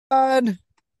And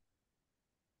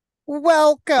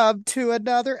welcome to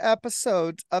another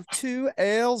episode of Two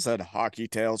Ales and Hockey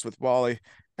Tales with Wally.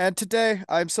 And today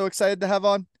I'm so excited to have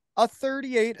on a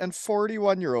 38 and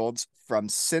 41-year-olds from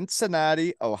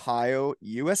Cincinnati, Ohio,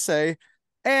 USA,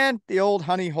 and the old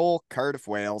honey hole Cardiff,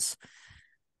 Wales.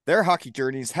 Their hockey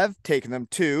journeys have taken them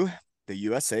to the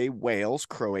USA, Wales,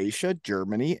 Croatia,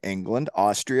 Germany, England,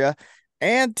 Austria,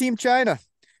 and Team China.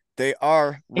 They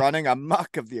are running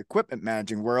amok of the equipment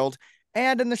managing world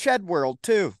and in the shed world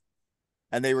too.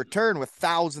 And they return with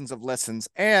thousands of listens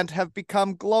and have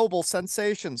become global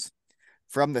sensations.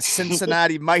 From the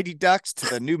Cincinnati Mighty Ducks to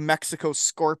the New Mexico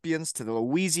Scorpions to the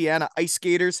Louisiana Ice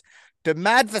Gators to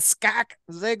Madvaskak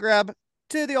Zagreb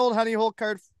to the old Honey Hole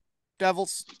Card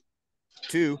Devils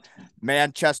to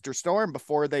Manchester Storm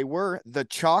before they were the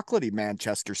chocolatey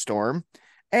Manchester Storm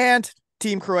and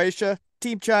Team Croatia,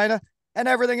 Team China, and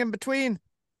everything in between.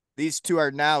 These two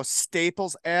are now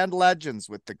staples and legends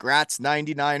with the Gratz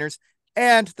 99ers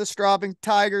and the Straubing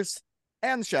Tigers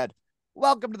and the Shed.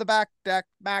 Welcome to the back deck,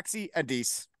 Maxie and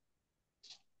Dease.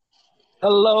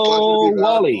 Pleasure to Hello, be back,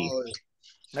 Wally. Wally.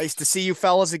 Nice to see you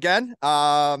fellas again.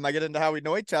 I get into how we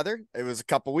know each other. It was a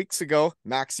couple weeks ago.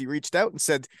 Maxie reached out and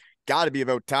said, "Got to be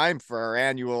about time for our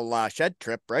annual Shed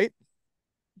trip, right?"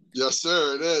 Yes,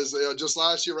 sir, it is. Just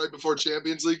last year, right before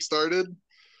Champions League started,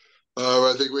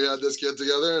 I think we had this get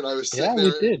together, and I was Yeah, sitting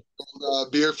we there at did. the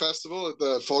beer festival at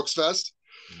the Volksfest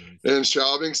in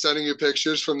Straubing, sending you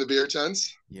pictures from the beer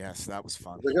tents. Yes, that was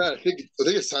fun. Like, yeah, I think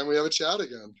it's time we have a chat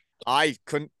again. I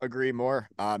couldn't agree more.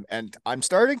 And I'm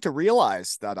starting to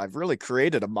realize that I've really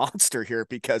created a monster here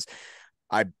because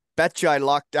I bet you I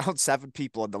locked down 7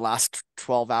 people in the last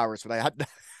 12 hours, but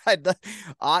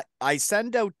I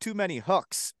send out too many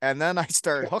hooks and then I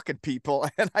start hooking people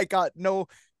and I got no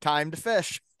time to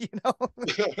fish, you know?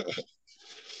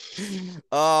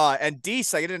 And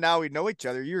Deese, I didn't know we know each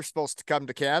other. You were supposed to come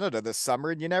to Canada this summer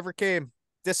and you never came.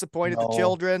 Disappointed the No,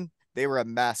 children. They were a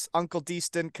mess. Uncle Deese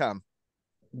didn't come.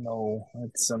 no,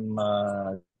 it's some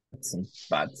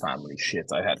bad family shit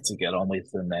I had to get on with,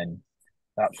 and then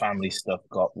that family stuff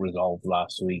got resolved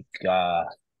last week.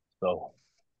 So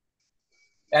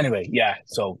anyway, yeah,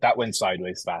 so that went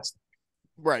sideways fast.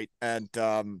 Right. And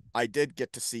I did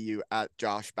get to see you at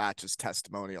Josh Batch's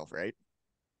testimonial, right?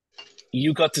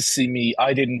 You got to see me.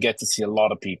 I didn't get to see a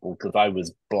lot of people because I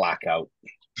was blackout.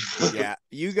 Yeah,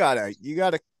 you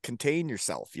gotta contain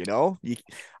yourself, you know?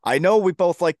 I know we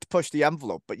both like to push the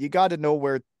envelope, but you gotta know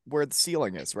where the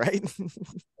ceiling is, right?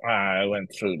 I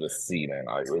went through the ceiling.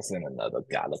 I was in another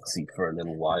galaxy for a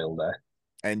little while there.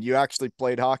 And you actually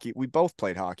played hockey. We both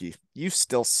played hockey. You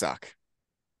still suck.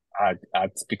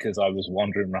 That's because I was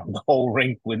wandering around the whole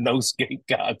rink with no skate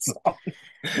guards on,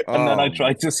 and then I Oh,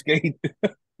 tried to skate.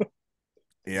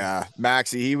 yeah.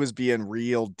 Maxie, he was being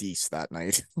real decent that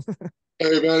night.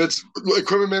 Hey man, it's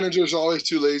equipment managers are always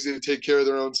too lazy to take care of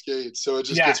their own skates, so it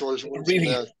just Yeah, gets worse from really,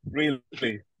 there. really,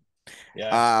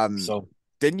 yeah. Um, So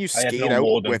didn't you I had skate no out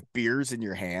warden. with beers in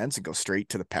your hands and go straight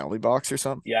to the penalty box or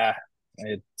something? Yeah, I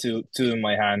had two in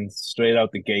my hands, straight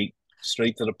out the gate,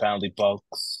 straight to the penalty box,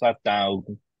 sat down,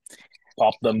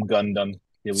 popped them, gunned them.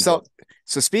 Here we So go.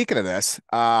 so speaking of this,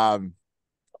 that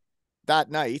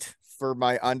night for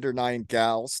my under nine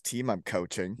gals team I'm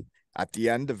coaching, at the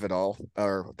end of it all,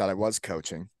 or that I was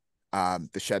coaching,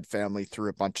 the Shed family threw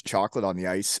a bunch of chocolate on the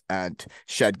ice, and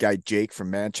Shed guy Jake from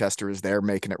Manchester is there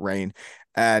making it rain.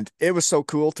 And it was so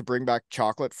cool to bring back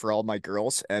chocolate for all my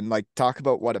girls and like talk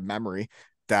about what a memory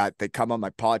that they come on my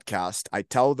podcast. I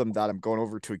tell them that I'm going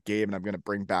over to a game and I'm going to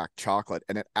bring back chocolate,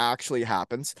 and it actually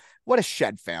happens. What a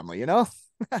Shed family, you know?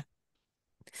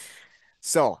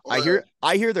 So I Oh, hear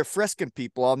I hear they're frisking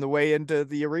people on the way into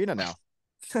the arena now.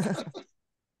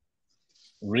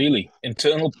 Really,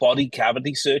 internal body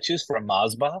cavity searches for a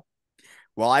Mars bar.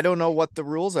 Well, I don't know what the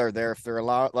rules are there if they're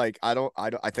allowed. Like,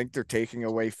 I think they're taking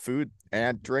away food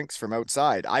and drinks from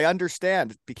outside. I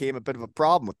understand it became a bit of a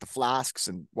problem with the flasks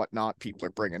and whatnot people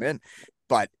are bringing in,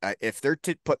 but if they're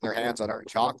putting their hands on our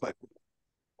chocolate,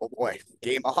 oh boy,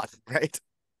 game on, right?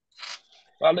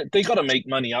 Well, they got to make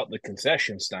money out the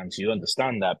concession stands. You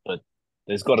understand that, but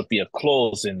there's got to be a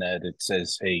clause in there that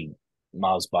says, "Hey,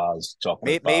 Mars bars,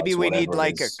 chocolate Maybe bars, we need whatever it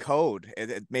like a is." code.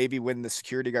 Maybe when the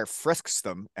security guard frisks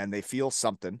them and they feel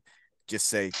something, just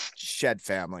say Shed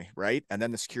family, right? And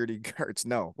then the security guards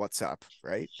know what's up,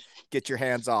 right? Get your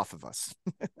hands off of us.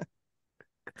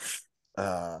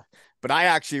 Uh, but I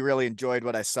actually really enjoyed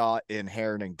what I saw in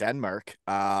Herning, Denmark.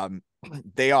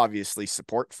 They obviously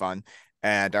support fun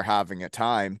and are having a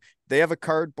time. They have a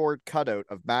cardboard cutout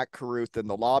of Matt Caruth in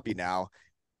the lobby now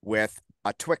with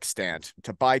a Twix stand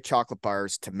to buy chocolate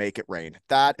bars to make it rain.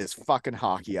 That is fucking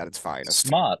hockey at its finest.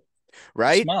 Smart.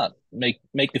 Right? Smart. Make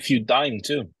a few dime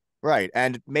too. Right.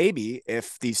 And maybe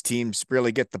if these teams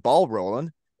really get the ball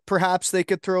rolling, perhaps they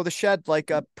could throw the shed like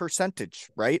a percentage,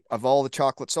 right, of all the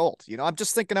chocolate sold. I'm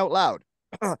just thinking out loud.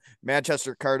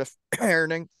 Manchester, Cardiff,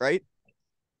 Herning, right?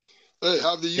 Hey,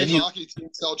 have the youth hockey team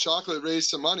sell chocolate, raise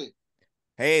some money.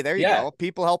 Hey, there you go.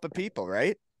 People helping people,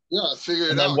 right? Yeah, figure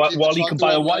it and out. then Wally can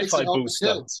buy a Wi-Fi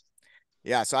booster.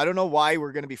 Yeah, so I don't know why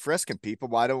we're going to be frisking people.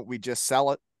 Why don't we just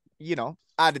sell it?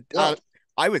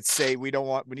 I would say we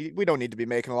don't need to be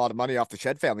making a lot of money off the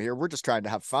Shed family here. We're just trying to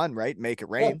have fun, right? Make it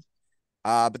rain.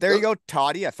 But there you go,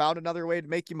 Toddy. I found another way to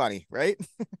make you money, right?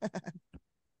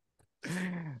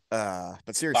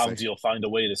 But seriously, Bound you'll find a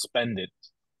way to spend it.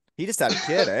 He just had a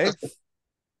kid,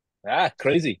 eh?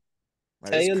 Crazy.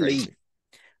 That is crazy.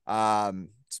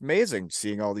 It's amazing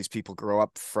seeing all these people grow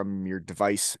up from your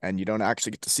device and you don't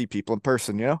actually get to see people in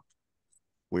person,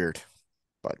 Weird.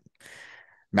 But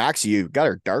Max, you got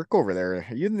her dark over there.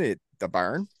 Are you in the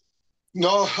barn?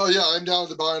 No, I'm down at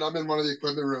the barn. I'm in one of the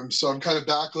equipment rooms, so I'm kind of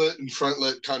backlit and front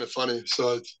lit, kind of funny.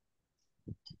 So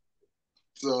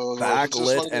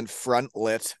backlit and front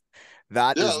lit.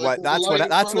 That's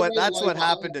what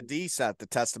happened to Dease at the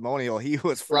testimonial. He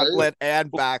was front lit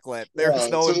and backlit. There's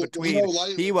no in between.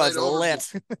 He was lit.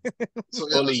 So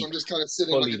I'm just kind of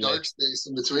sitting in like a dark space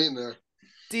in between there.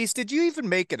 Dease, did you even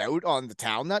make it out on the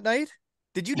town that night?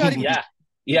 Did you not even?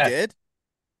 You did?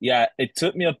 Yeah, it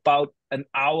took me about an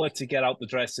hour to get out the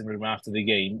dressing room after the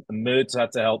game. And Mertz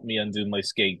had to help me undo my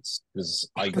skates because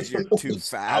you're too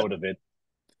fat out of it.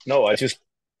 No,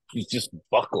 he's just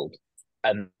buckled.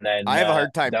 And then I have a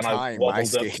hard time then tying I wobbled my up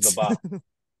skates. to the bar.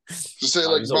 Just say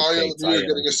like Mario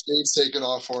getting his skates taken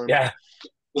off for him. Yeah.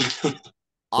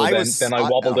 Then I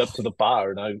wobbled up to the bar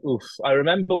and I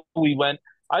remember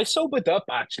I sobered up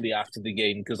actually after the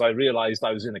game because I realized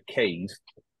I was in a cave.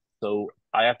 So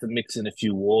I had to mix in a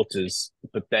few waters,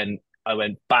 but then I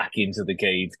went back into the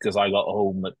cave because I got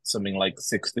home at something like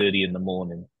 6:30 in the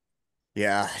morning.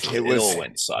 Yeah, it all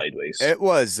went sideways. It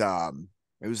was an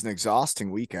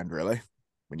exhausting weekend, really,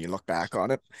 when you look back on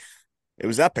it. It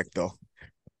was epic, though.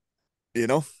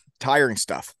 Tiring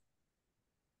stuff.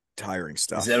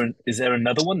 Is there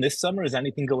another one this summer? Is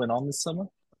anything going on this summer?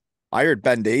 I heard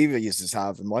Ben Davies is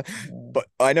having one, but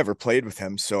I never played with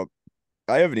him, so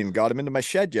I haven't even got him into my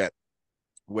shed yet,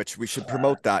 which we should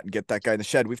promote that and get that guy in the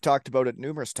shed. We've talked about it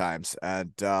numerous times,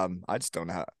 and I just don't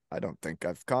know. I don't think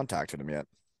I've contacted him yet,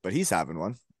 but he's having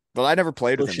one. But I never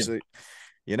played with him, so,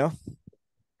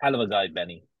 Hell of a guy,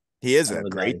 Benny. He is a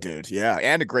great dude, yeah,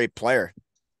 and a great player.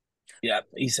 Yeah,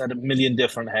 he's had a million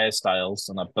different hairstyles,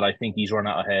 but I think he's run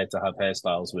out of hair to have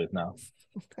hairstyles with now.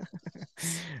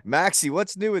 Maxie,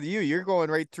 what's new with you? You're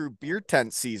going right through beer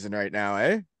tent season right now,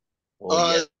 eh?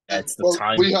 It's the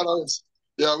time. We had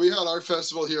our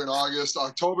festival here in August.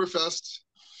 Oktoberfest,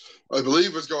 I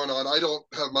believe, was going on. I don't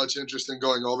have much interest in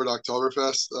going over to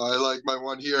Oktoberfest. I like my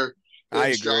one here. I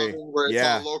agree. Where it's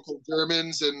all local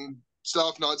Germans and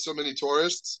stuff, not so many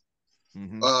tourists.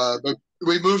 Mm-hmm. But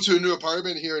we moved to a new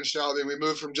apartment here in Straubing. We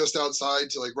moved from just outside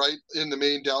to like right in the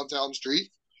main downtown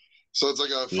street. So it's like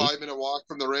a 5-minute walk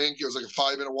from the rink. It was like a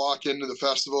 5-minute walk into the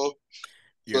festival.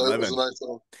 You're living.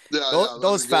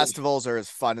 Those festivals are as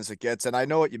fun as it gets. And I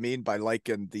know what you mean by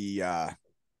liking the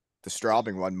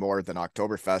Straubing one more than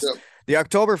Oktoberfest. Yep. The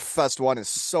Oktoberfest one is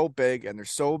so big and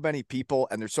there's so many people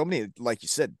and there's so many, like you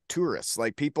said, tourists,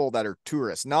 like people that are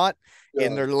tourists, not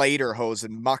in their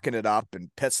lederhosen mucking it up and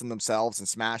pissing themselves and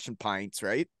smashing pints,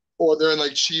 right? Or they're in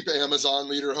like cheap Amazon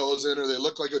lederhosen or they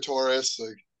look like a tourist.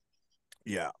 Like,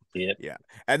 yeah.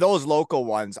 And those local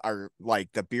ones are like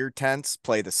the beer tents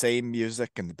play the same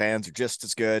music and the bands are just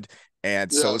as good.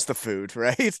 And so is the food,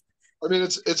 right? I mean,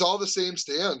 it's all the same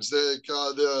stands.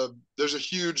 There's a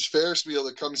huge Ferris wheel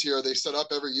that comes here. They set up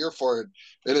every year for it,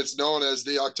 and it's known as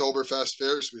the Oktoberfest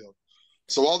Ferris wheel.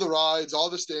 So all the rides,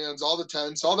 all the stands, all the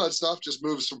tents, all that stuff just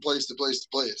moves from place to place to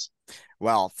place.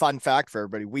 Well, fun fact for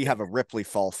everybody, we have a Ripley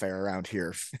Fall Fair around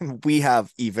here. We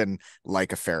have even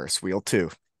like a Ferris wheel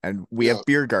too. And we have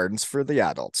beer gardens for the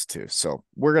adults too. So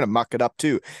we're going to muck it up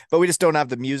too. But we just don't have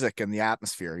the music and the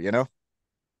atmosphere,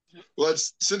 Well,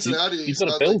 it's Cincinnati. You've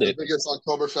got to build it. The biggest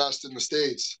Oktoberfest in the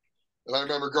States. And I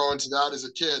remember going to that as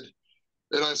a kid.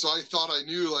 And so I thought I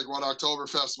knew like what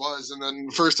Oktoberfest was. And then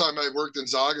the first time I worked in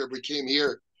Zagreb, we came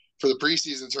here for the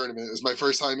preseason tournament. It was my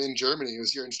first time in Germany. It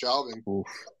was here in Straubing. Oof.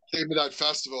 Came to that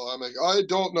festival. I'm like, I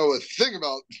don't know a thing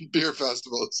about beer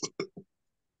festivals.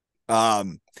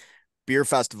 Beer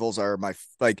festivals are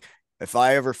if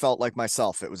I ever felt like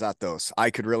myself, it was at those. I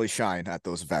could really shine at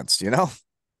those events,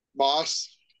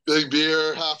 Moss. big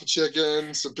beer, half a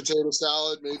chicken, some potato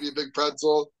salad, maybe a big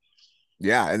pretzel.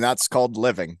 Yeah, and that's called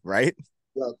living, right?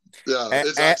 Yeah, yeah,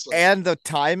 it's excellent. And the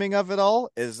timing of it all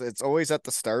is it's always at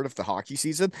the start of the hockey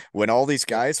season when all these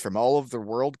guys from all over the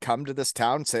world come to this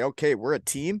town and say, okay, we're a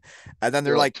team. And then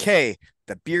they're Yeah, like, okay,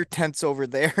 the beer tent's over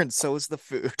there and so is the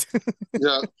food.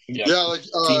 yeah, Yeah, yeah. Like,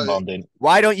 team bonding.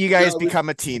 Why don't you yeah, guys become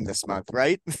a team this month,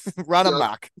 right? Run yeah,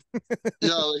 amok.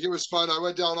 yeah. Like it was fun. I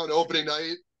went down on opening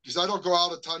night because I don't go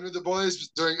out a ton with the boys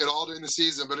during the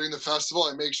season, but during the festival,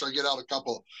 I make sure I get out a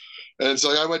couple. And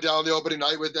so I went down the opening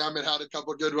night with them and had a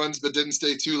couple good ones, but didn't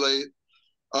stay too late.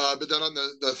 But then on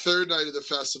the third night of the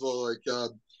festival, like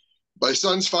my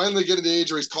son's finally getting the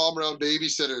age where he's calm around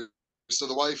babysitters. So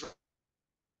the wife,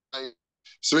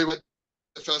 so we went to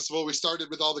the festival. We started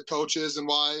with all the coaches and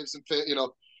wives and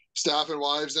staff and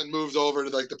wives, and moved over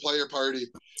to like the player party.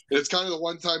 And it's kind of the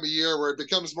one time a year where it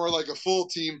becomes more like a full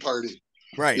team party.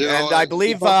 Right. You know, And I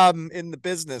believe in the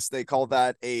business they call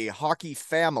that a hockey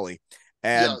family.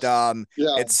 And yes,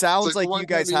 yeah. it sounds It's like you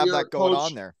guys have that going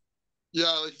on there. Yeah,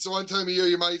 like it's one time a year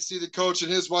you might see the coach and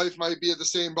his wife might be at the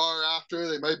same bar after.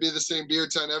 They might be at the same beer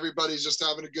tent. Everybody's just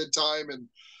having a good time, and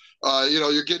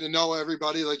you're getting to know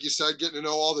everybody. Like you said, getting to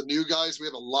know all the new guys. We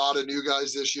have a lot of new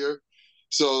guys this year,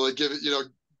 so like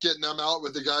getting them out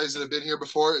with the guys that have been here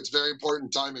before. It's very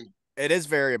important timing. It is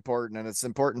very important, and it's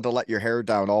important to let your hair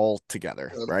down all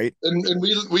together, right? And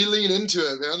we lean into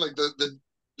it, man. Like the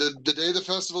day the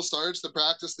festival starts, the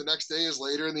practice the next day is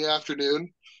later in the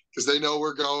afternoon because they know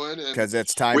we're going, and because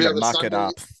it's time we to have a muck it Sunday.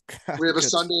 up. We have a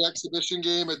Sunday exhibition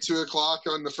game at 2:00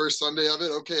 on the first Sunday of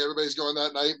it. Okay, everybody's going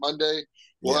that night. Monday,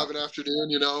 we'll have an afternoon.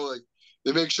 Like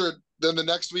they make sure. Then the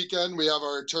next weekend we have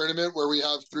our tournament where we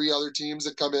have 3 other teams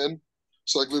that come in.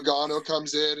 So like Lugano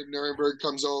comes in, and Nuremberg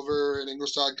comes over, and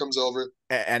Ingolstadt comes over.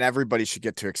 And everybody should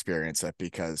get to experience it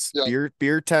because Yeah.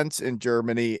 beer tents in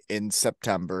Germany in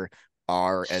September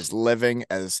are as living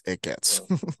as it gets.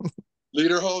 Yeah.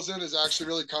 Lederhosen is actually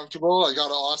really comfortable. I got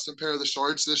an awesome pair of the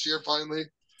shorts this year finally.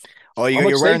 Oh,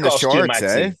 you're wearing the shorts,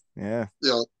 eh? Yeah.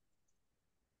 Yeah.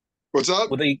 What's up?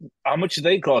 How much do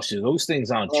they cost you? Those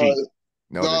things aren't cheap.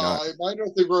 No, they're not. Mine I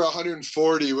think we're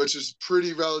 140, which is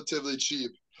pretty relatively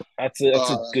cheap. That's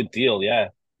a good deal, yeah.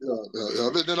 Yeah.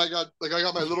 But then I got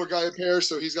my little guy a pair,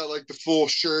 so he's got like the full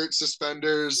shirt,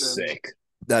 suspenders, and sick.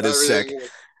 That is sick.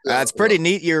 It's pretty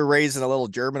neat. You're raising a little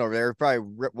German over there,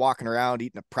 probably walking around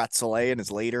eating a pretzel in his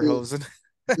lederhosen.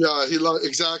 Yeah,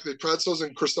 exactly pretzels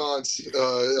and croissants.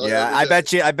 I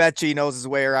bet you he knows his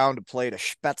way around to plate a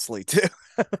Spätzle too.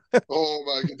 Oh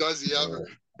my God, does he ever?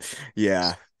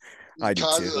 Yeah, I do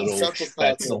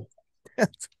too.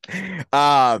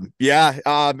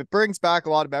 It brings back a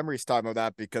lot of memories time of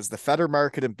that because the Feder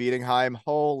Market in Bietigheim,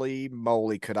 holy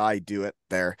moly, could I do it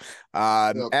there.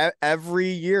 Every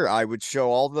year I would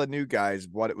show all the new guys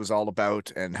what it was all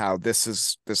about and how this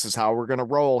is how we're gonna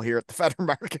roll here at the Feder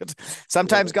Market.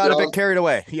 Sometimes got a bit carried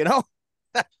away, Yeah,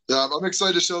 I'm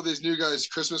excited to show these new guys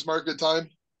Christmas market time.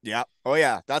 Yeah. Oh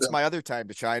yeah, that's my other time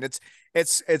to shine.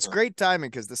 It's great timing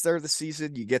because the start of the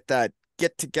season you get that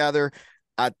get together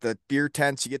at the beer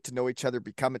tents, you get to know each other,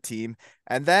 become a team,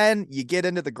 and then you get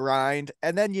into the grind,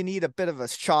 and then you need a bit of a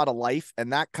shot of life,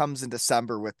 and that comes in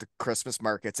December with the Christmas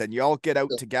markets, and you all get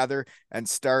out together and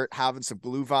start having some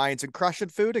blue vines and crushing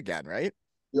food again, right?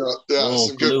 Yeah,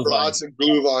 some good brats and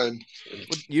blue vine.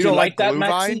 You don't like that,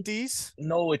 Maxi? Dease?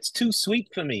 No, it's too sweet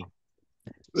for me.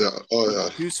 Yeah. Oh yeah.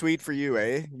 Too sweet for you,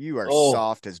 eh? You are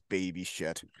soft as baby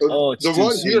shit. The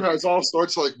one here has all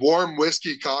sorts of like warm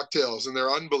whiskey cocktails, and they're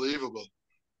unbelievable.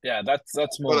 Yeah,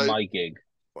 that's more my gig.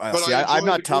 See, I'm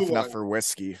not tough enough for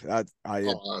whiskey. I'd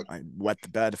wet the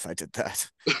bed if I did that.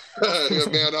 Yeah,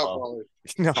 man up, Wally.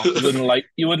 No,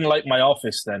 you wouldn't like my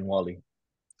office then, Wally.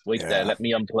 Wait there, let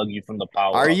me unplug you from the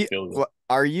power.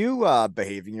 Are you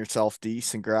behaving yourself,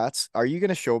 Dease and Gratz? Are you going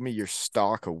to show me your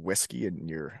stock of whiskey and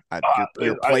your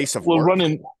place of work?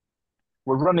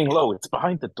 We're running low. It's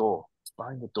behind the door.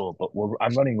 But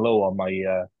I'm running low on my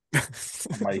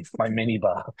my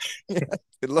minibar. Yeah,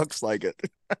 it looks like it.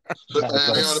 I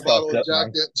got a bottle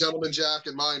of Gentleman Jack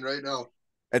in mine right now.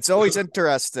 It's always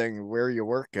interesting where you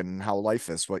work and how life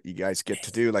is, what you guys get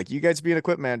to do. Like you guys being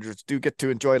equipment managers do get to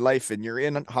enjoy life, and you're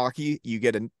in hockey, you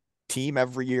get a team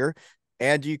every year,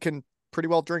 and you can pretty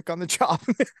well drink on the job.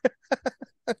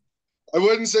 I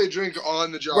wouldn't say drink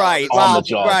on the job. Right. Well,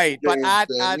 right. But at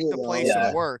the place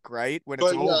of work, right? When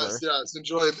it's over. Yes.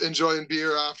 Enjoying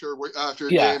beer after a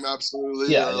game.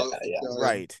 Absolutely. Yeah.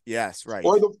 Right. Yes. Right.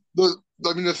 Or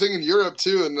the thing in Europe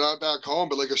too, and not back home,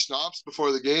 but like a schnapps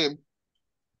before the game.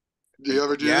 Do you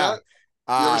ever do that?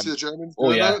 Do you ever see the Germans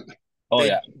do that? Oh,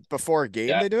 before a game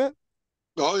they do it?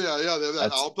 Oh yeah, yeah. They have that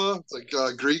That's Alpa. It's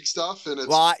like Greek stuff, and it's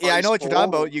Well, yeah, I ice know what you're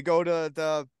talking cold. about. You go to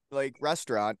the like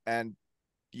restaurant and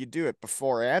you do it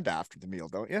before and after the meal,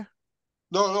 don't you?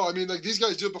 No, no. I mean, like these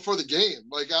guys do it before the game,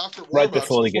 like after right warm-ups,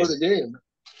 before the before game. the game.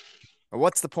 And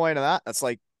what's the point of that? That's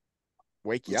like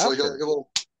wake you It's up like or a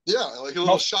little, yeah, like a little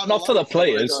Not shot of not for the life, kind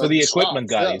of like players, for the equipment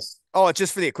shots. Yeah. guys. oh, it's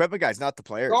just for the equipment guys, not the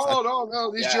players. No, no,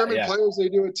 no. These Yeah, German yeah. players, they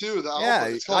do it too. The Alpha. Yeah,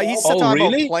 It's called he's still Alpha. Oh, talking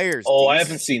about really? players. Oh, I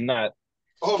haven't Dease. seen that.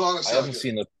 Hold on a I haven't second.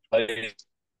 seen the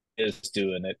players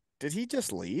doing it. Did he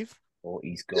just leave? Oh,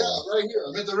 he's Yeah, gone. right here.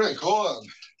 I'm at the rink. Hold on.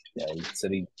 Yeah, he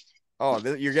said Oh,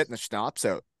 you're getting the schnapps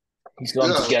out. he's gone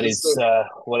Yeah, to get it's his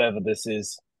whatever this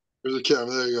is. there's a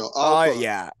camera. There you go. Oh, Alpha.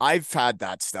 yeah, I've had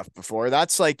that stuff before.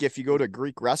 That's like if you go to a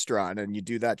Greek restaurant and you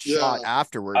do that Yeah. shot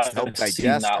afterwards to help I've seen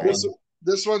digest, that right? one.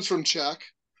 This one's from Czech,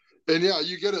 and yeah,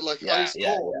 you get it like Yeah, ice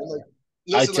yeah, cold. yeah. And like,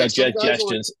 I listen, like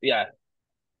digestions. Yeah,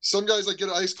 some guys like get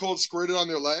ice cold squirted on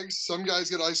their legs. Some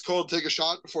guys get ice cold, take a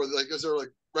shot before, like, as they're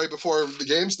like right before the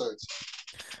game starts.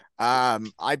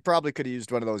 I probably could have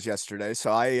used one of those yesterday,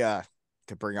 so I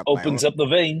to bring up my opens own up the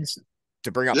veins.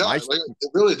 to bring up Yeah, my like it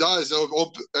really does.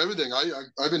 Everything.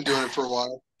 I've been doing it for a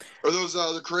while. Or those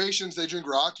the Croatians, they drink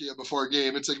rakia before a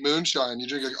game. It's like moonshine. You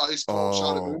drink an ice cold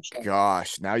shot of Oh moonshine.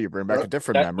 gosh, now you bring back a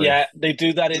different memory. Yeah, they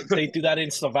do that. They do that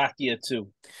in Slovakia too.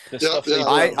 The Yeah, stuff yeah, they do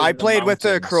yeah. out I in the played with the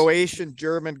mountains. Croatian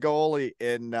German goalie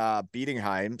in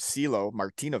Bietigheim, Silo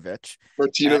Martinovic,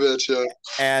 Martinovic, yeah.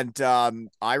 and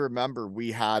I remember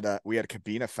we had a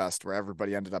Cabina Fest where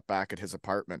everybody ended up back at his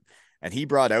apartment, and he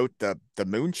brought out the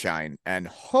moonshine, and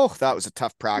oh, that was a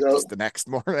tough practice Yeah. the next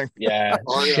morning. Yeah,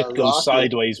 Oh yeah, shit goes rakia.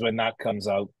 sideways when that comes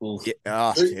out. Oof.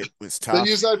 It was They tough.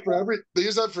 use that for they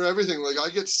use that for everything. Like I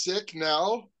get sick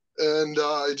now, and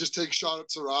I just take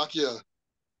shots of rakia,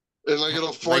 and like it'll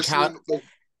Like force how me. Like,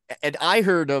 and I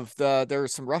heard of there were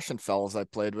some Russian fellas I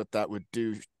played with that would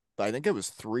do, I think it was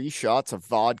 3 shots of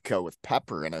vodka with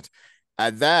pepper in it,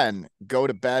 and then go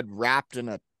to bed wrapped in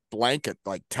a blanket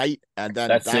like tight, and then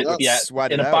That's that it. would Yeah,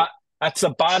 sweat in it a out. that's a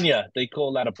banya. They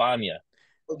call that a banya.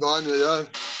 Vanya, yeah.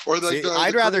 Or like See,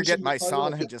 I'd the rather get Croatian my kind of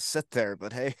sauna like and just sit there,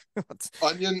 but hey,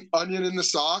 onion in the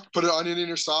sock. Put an onion in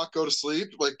your sock. Go to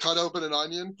sleep. Like cut open an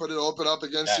onion. Put it open up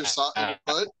against your sock on your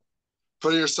foot. Put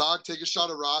it in your sock. Take a shot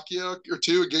of rakia or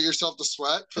two. And get yourself to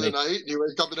sweat for the night. And you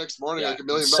wake up the next morning like a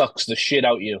million bucks. Sucks the shit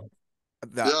out you.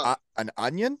 an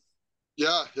onion.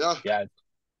 Yeah, yeah. Yeah,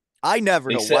 I never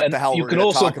they know say, what and the hell you we're can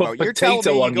going to also talk put about. You're telling me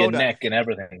potato you on go your to neck and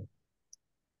everything.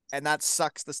 and that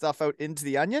sucks the stuff out into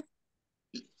the onion.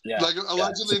 Yeah, Like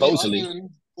allegedly the supposedly. onion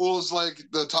pulls like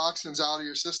the toxins out of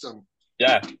your system.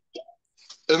 Yeah,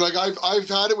 And like I've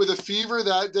had it with a fever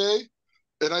that day,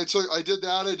 and I did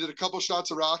that. I did a couple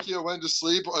shots of rakia. Went to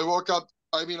sleep. I woke up.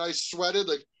 I mean, I sweated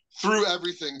like through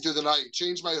everything through the night.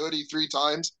 Changed my hoodie 3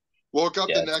 times. Woke up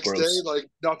the it's next day gross. like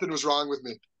nothing was wrong with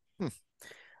me.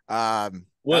 That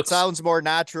Works. sounds more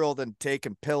natural than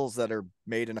taking pills that are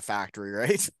made in a factory,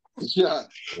 right? Yeah,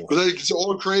 but like it's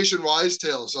old Croatian wise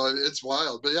tale, so it's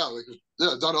wild. But yeah, like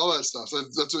yeah, done all that stuff. So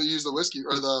that's what you use the whiskey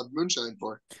or the moonshine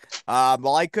for.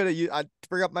 Well, I could have used. I to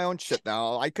bring up my own shit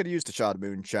now. I could have used a shot of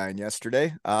moonshine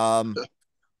yesterday.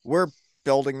 We're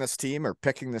building this team or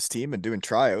picking this team and doing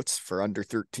tryouts for under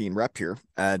 13 rep here,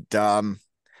 and I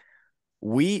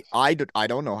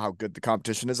don't know how good the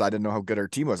competition is. I didn't know how good our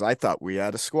team was. I thought we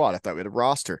had a squad. I thought we had a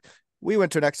roster. We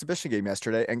went to an exhibition game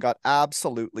yesterday and got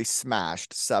absolutely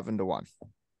smashed 7-1.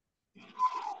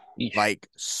 Eesh. Like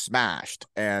smashed.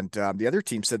 And the other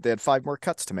team said they had 5 more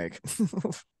cuts to make.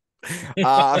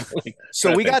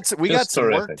 So we got some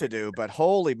work to do, but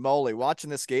holy moly, watching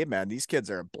this game, man, these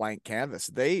kids are a blank canvas.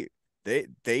 They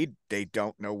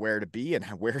don't know where to be and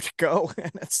where to go.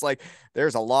 And it's like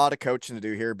there's a lot of coaching to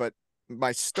do here. But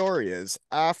my story is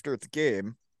after the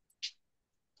game,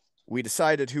 we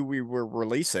decided who we were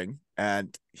releasing,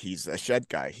 and he's a shed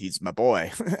guy. He's my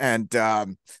boy. And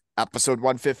episode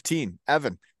 115,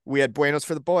 Evan, we had Buenos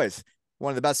for the boys,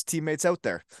 one of the best teammates out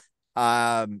there.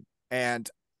 And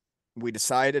we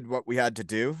decided what we had to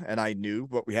do, and I knew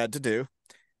what we had to do.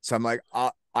 So I'm like,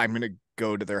 I'm going to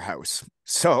go to their house.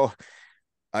 So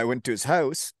I went to his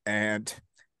house, and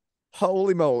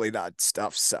holy moly, that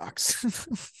stuff sucks.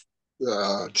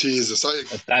 Jesus.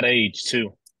 At that age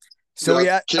too. So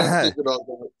can't think about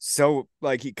that. So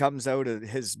like he comes out and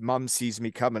his mom sees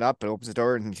me coming up and opens the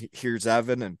door and he hears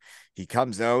Evan and he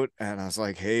comes out and I was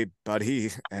like, "Hey, buddy,"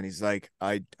 and he's like,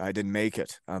 "I didn't make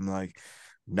it." I'm like,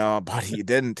 "No, buddy, you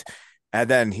didn't." And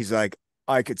then he's like,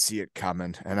 "I could see it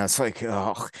coming," and I was like,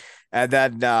 "Oh." And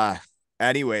then,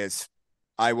 anyways,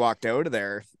 I walked out of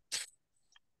there,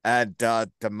 and the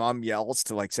mom yells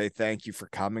to like say thank you for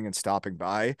coming and stopping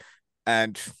by,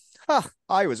 and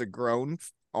I was a grown,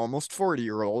 almost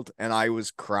 40-year-old, and I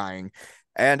was crying.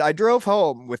 And I drove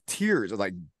home with tears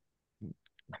like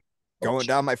going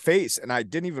down my face, and I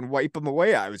didn't even wipe them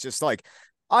away. I was just like,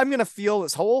 I'm going to feel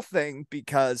this whole thing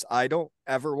because I don't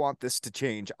ever want this to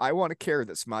change. I want to care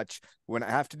this much when I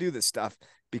have to do this stuff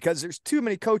because there's too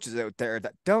many coaches out there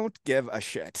that don't give a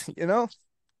shit, you know?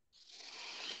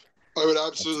 I would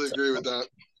absolutely agree with that.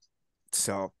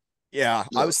 So, yeah,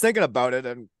 I Yeah. was thinking about it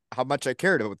and how much I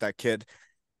cared about that kid.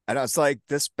 And I was like,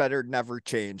 this better never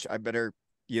change. I better,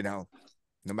 no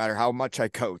matter how much I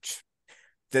coach,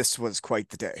 this was quite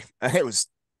the day. It was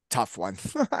a tough one.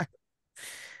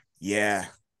 Yeah.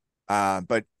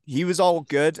 But he was all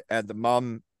good, and the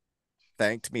mom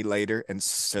thanked me later and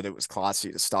said it was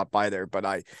classy to stop by there. But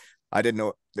I didn't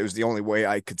know it was the only way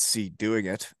I could see doing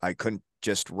it. I couldn't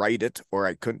just write it, or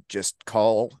I couldn't just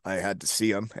call. I had to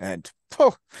see him, and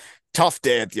tough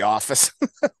day at the office,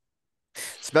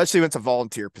 especially when it's a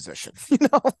volunteer position.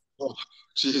 Oh,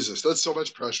 Jesus, that's so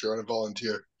much pressure on a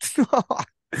volunteer.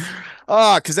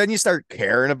 Because then you start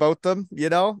caring about them,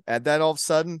 and then all of a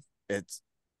sudden it's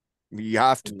you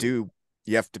have to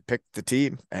pick the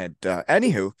team. And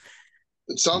anywho,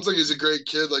 It sounds like he's a great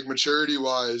kid, like maturity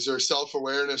wise or self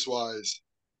awareness wise.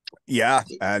 yeah,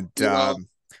 and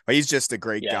he's just a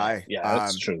great guy. Yeah,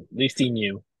 that's true. At least he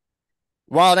knew.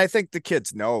 Well, and I think the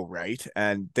kids know, right?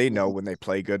 And they know when they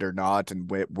play good or not,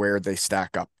 and where they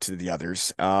stack up to the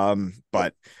others.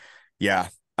 But yeah.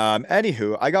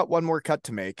 Anywho, I got one more cut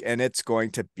to make, and it's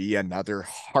going to be another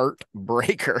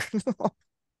heartbreaker.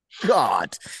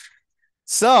 God.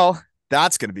 So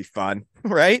that's going to be fun,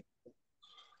 right?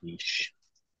 Yeesh.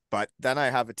 But then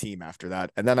I have a team after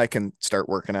that, and then I can start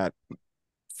working at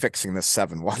fixing the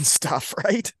 7-1 stuff,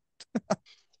 right?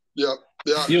 Yeah.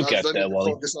 You'll get there,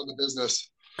 Wally. Focus on the business.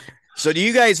 So do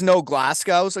you guys know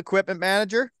Glasgow's equipment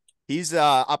manager? He's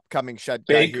upcoming shed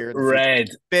guy Big here. Red.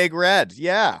 Big Red,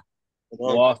 yeah.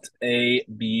 What a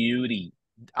beauty.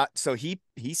 So he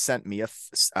sent me a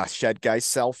shed guy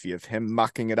selfie of him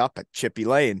mucking it up at Chippy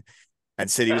Lane and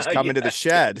said he was coming to the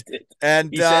shed. And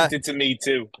he sent it to me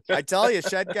too. I tell you,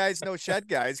 shed guys know shed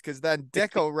guys, because then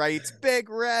Dicko writes, Big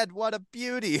Red, what a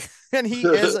beauty. And he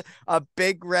is a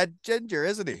big red ginger,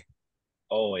 isn't he?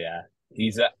 Oh, yeah.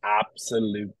 He's an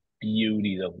absolute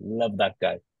beauty, though. Love that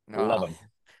guy. Love him.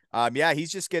 Yeah,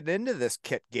 he's just getting into this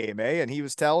kit game, eh? And he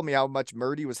was telling me how much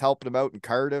Murdy was helping him out in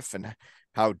Cardiff and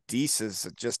how Dease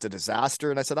is just a disaster.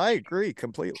 And I said, I agree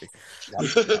completely.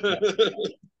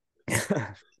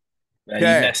 He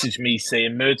messaged me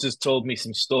saying, Mertz has told me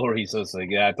some stories. I was like,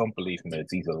 yeah, I don't believe Mertz.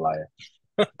 He's a liar.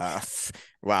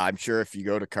 Well, I'm sure if you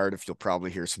go to Cardiff, you'll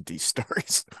probably hear some Dease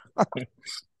stories.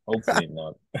 Hopefully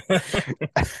not.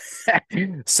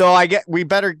 So we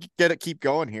better keep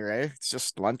going here, eh? It's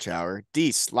just lunch hour.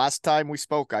 Dease, last time we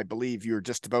spoke, I believe you were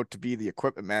just about to be the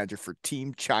equipment manager for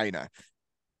Team China.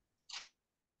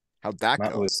 How'd that go?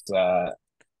 That was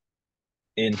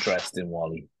interesting,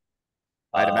 Wally.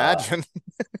 I'd imagine.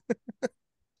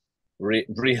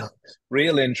 real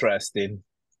interesting.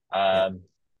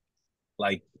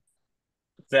 Like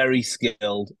very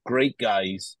skilled, great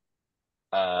guys.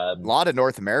 A lot of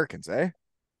North Americans, eh?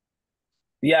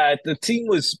 Yeah, the team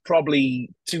was probably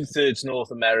 2/3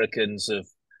 North Americans of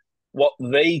what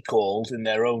they called, in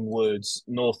their own words,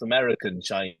 North American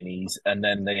Chinese, and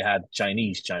then they had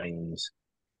Chinese.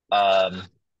 I'm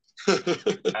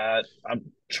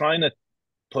trying to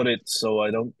put it so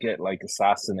I don't get like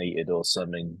assassinated or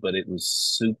something, but it was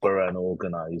super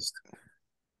unorganized.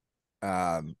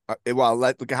 Well,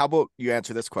 how about you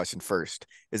answer this question first?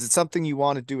 Is it something you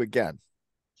want to do again?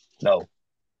 No.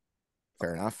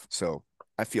 Fair enough. So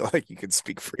I feel like you can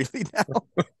speak freely now.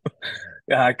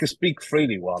 Yeah, I can speak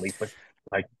freely, Wally, but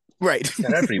like, right,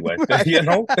 they're everywhere, you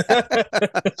know. They're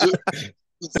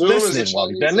listening,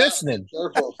 Wally. They're listening.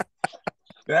 Careful.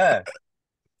 Yeah.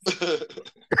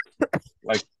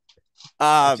 Like,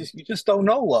 you just don't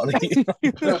know, Wally.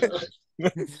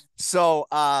 So,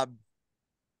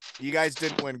 you guys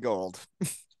didn't win gold.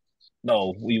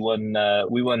 No, we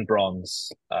won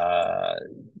bronze.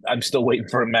 I'm still waiting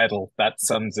for a medal. That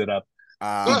sums it up.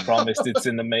 We promised it's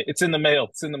in the mail. It's in the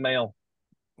mail.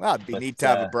 Well, it'd be neat to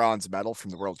have a bronze medal from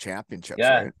the World Championships.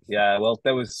 Yeah, right? yeah. Well,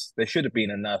 there should have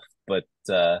been enough, but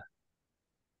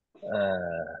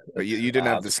you didn't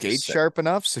have the skates sharp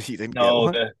enough, so you didn't.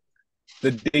 No,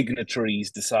 the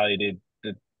dignitaries decided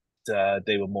that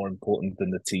they were more important than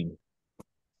the team.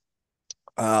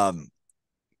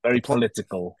 Very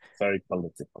political.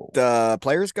 The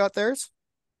players got theirs?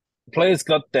 Players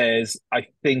got theirs. I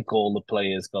think all the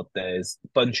players got theirs. A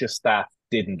bunch of staff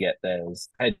didn't get theirs.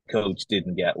 Head coach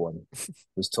didn't get one.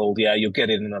 Was told, yeah, you'll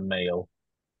get it in the mail.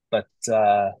 But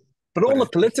all the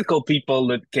political people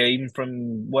that came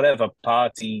from whatever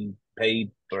party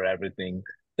paid for everything,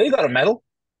 they got a medal.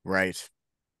 Right.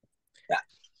 Yeah.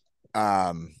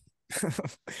 Um,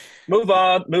 move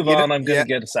on. I'm yeah, gonna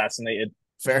get assassinated.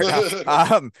 fair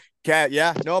enough.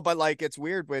 Yeah, no, but like it's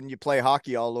weird when you play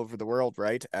hockey all over the world,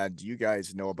 right? And you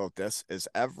guys know about this, is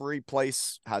every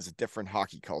place has a different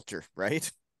hockey culture, right?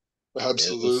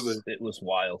 Absolutely. It was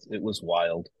wild. It was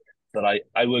wild. But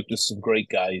I worked with some great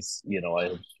guys. You know,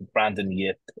 I Brandon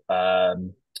Yip,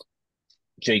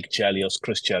 Jake Chelios,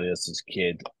 Chris Chelios'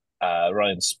 kid,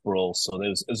 Ryan Sproul. So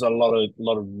there's a lot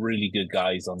of really good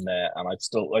guys on there, and I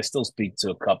still speak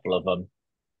to a couple of them.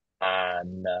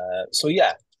 And so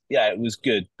yeah, it was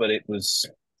good, but it was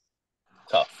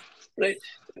tough. It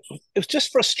was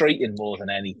just frustrating more than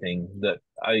anything that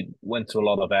I went to a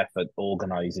lot of effort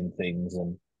organizing things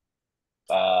and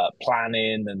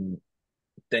planning, and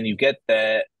then you get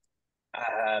there.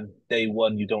 Day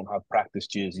one, you don't have practice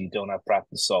jersey, you don't have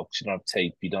practice socks, you don't have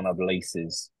tape, you don't have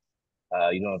laces,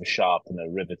 you don't have a sharpener,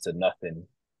 riveter, nothing.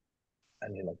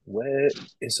 And you're like, where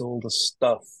is all the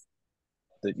stuff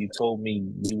that you told me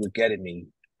you were getting me?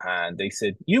 And they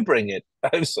said, you bring it.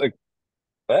 I was like,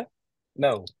 what?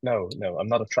 No, no, no, I'm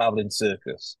not a traveling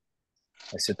circus.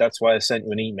 I said, that's why I sent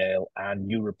you an email. And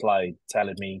you replied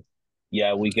telling me,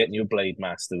 yeah, we're getting you a blade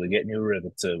master, we're getting you a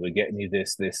riveter, we're getting you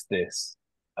this, this, this.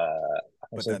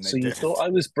 I But was then like, they so you thought didn't. I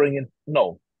was bringing?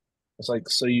 No. I was like,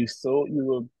 so you thought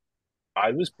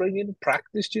I was bringing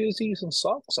practice jerseys and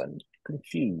socks? I'm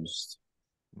confused.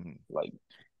 Hmm, Like,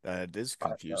 that is I don't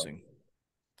know. confusing.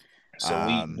 So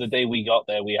Um, the day we got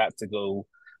there, we had to go.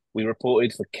 We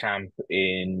reported for camp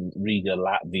in Riga,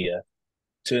 Latvia.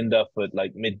 Turned up at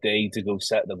like midday to go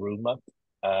set the room up,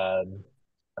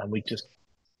 and we just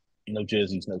no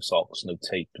jerseys, no socks, no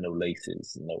tape, no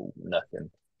laces, no nothing.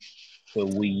 So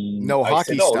no I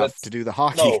said, hockey oh, stuff to let's do the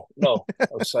hockey. no, no.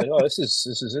 I was like, oh, this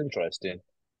is interesting.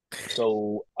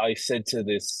 So I said to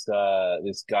this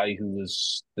guy who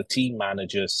was the team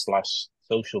manager slash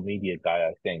social media guy,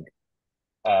 I think,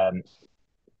 um,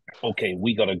 okay,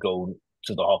 we got to go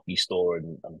to the hockey store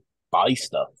and buy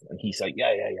stuff. And he's like,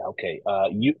 yeah, okay.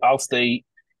 I'll stay.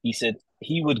 He said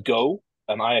he would go,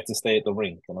 and I had to stay at the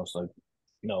rink. And I was like,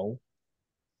 no,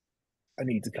 I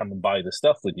need to come and buy the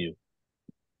stuff with you.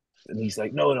 And he's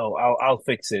like, no, I'll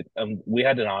fix it. And we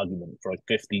had an argument for like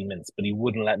 15 minutes, but he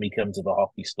wouldn't let me come to the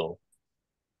hockey store.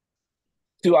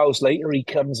 2 hours later, he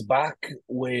comes back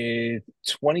with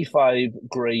 25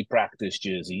 grey practice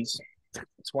jerseys,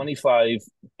 25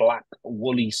 black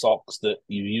woolly socks that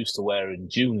you used to wear in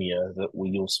junior that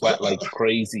you'll sweat like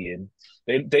crazy in.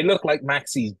 They look like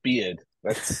Maxie's beard.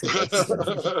 That's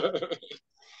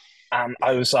and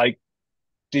I was like,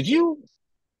 did you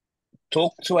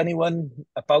talk to anyone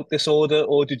about this order,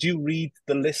 or did you read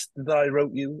the list that I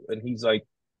wrote you? And he's like,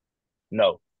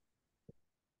 no.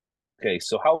 Okay,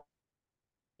 so how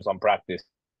was on practice?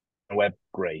 Web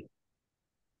grey.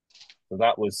 So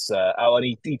that was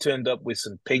and he turned up with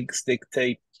some pink stick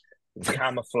tape, some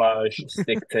camouflage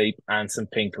stick tape, and some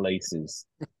pink laces.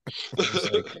 I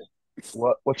was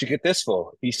like, what you get this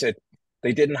for? He said,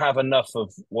 they didn't have enough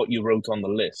of what you wrote on the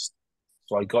list.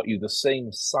 So I got you the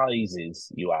same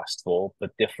sizes you asked for,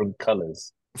 but different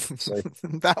colors. So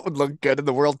That would look good in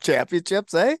the World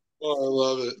Championships, eh? Oh,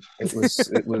 I love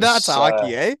it. That's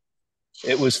hockey, eh?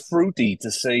 it was fruity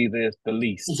to say the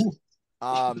least.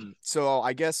 So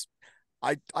I guess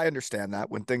I understand that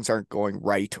when things aren't going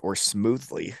right or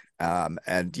smoothly. And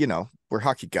we're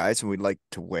hockey guys and we'd like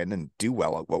to win and do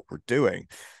well at what we're doing.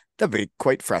 That'd be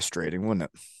quite frustrating, wouldn't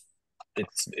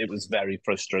It was very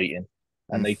frustrating.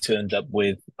 And it? they turned up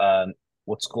with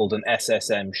what's called an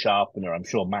SSM sharpener. I'm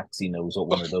sure Maxie knows what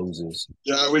one of those is.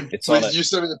 Yeah, It's on it. you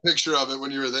sent me the picture of it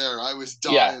when you were there. I was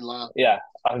Yeah, dying laughing. yeah.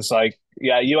 I was like,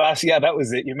 yeah, you asked, yeah, that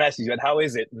was it. You messaged, and how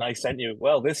is it? And I sent you,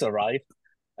 well, this arrived.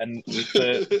 And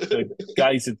the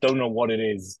guys that don't know what it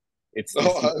is, it's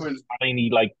this tiny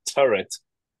like turret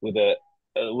with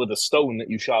a stone that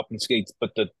you sharpen skates,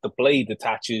 but the blade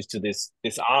attaches to this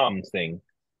arm thing.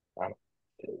 And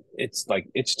it's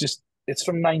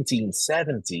from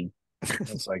 1970.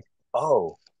 It's like,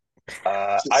 oh,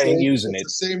 I ain't using it's it. the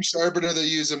same sharpener they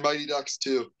use in Mighty Ducks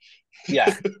too.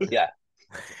 Yeah, yeah.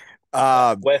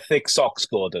 Wear thick socks,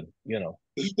 Gordon.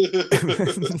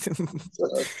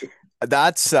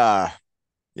 That's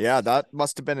yeah, that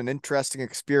must have been an interesting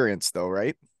experience though,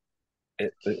 right?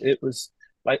 It was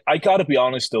like, I gotta be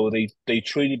honest though, they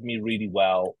treated me really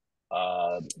well.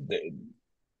 They,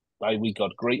 we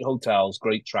got great hotels,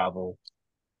 great travel,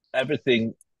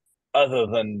 everything other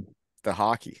than The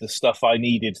hockey. the stuff I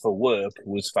needed for work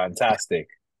was fantastic.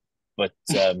 But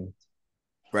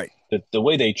Right. The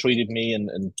way they treated me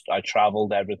and I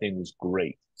traveled, everything was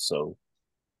great. So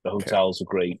the Okay. hotels were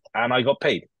great, and I got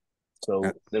paid. Uh, So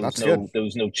That's good. there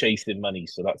was no chasing money.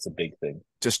 So that's a big thing.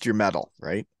 Just your medal,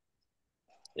 right?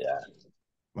 Yeah,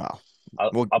 Wow.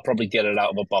 Well, I'll probably get it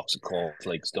out of a box of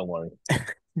cornflakes. Don't worry.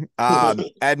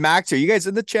 and Max, are you guys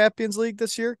in the Champions League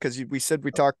this year? Because we said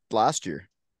we talked last year.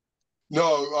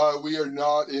 No, we are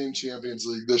not in Champions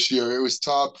League this year. It was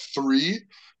top three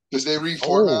because they Oh,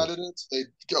 reformatted it. They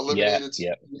yeah, eliminated some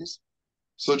yeah. teams.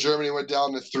 So Germany went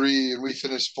down to three, and we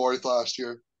finished fourth last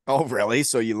year. Oh, really?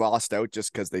 So you lost out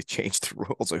just because they changed the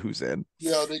rules of who's in?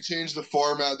 Yeah, they changed the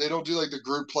format. They don't do like the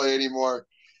group play anymore.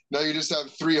 Now you just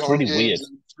have three It's home really games weird.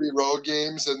 and three road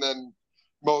games, and then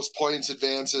most points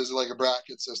advances like a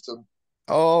bracket system.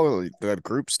 Oh, the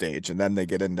group stage, and then they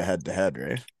get into head to head,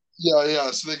 right? Yeah,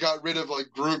 yeah. So they got rid of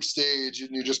like group stage, and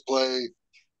you just play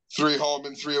three home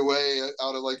and three away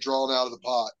out of like drawn out of the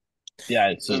pot, Yeah,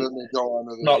 it's and a, then they go on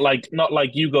to not the. like not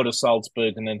like you go to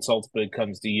Salzburg and then Salzburg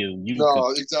comes to you. No,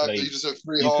 exactly. You just have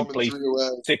three You home could and play three away.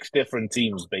 six different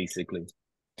teams basically.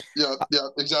 Yeah, yeah,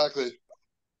 exactly.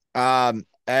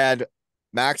 And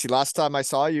Maxie, last time I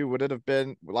saw you, would it have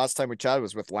been last time we chatted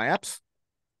was with Lamps?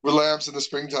 With lamps in the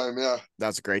springtime, yeah.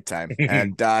 That's a great time.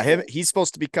 And he's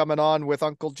supposed to be coming on with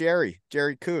Uncle Jerry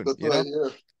Coon, That's right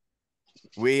here.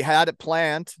 We had it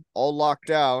planned, all locked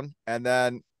down, and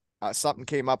then something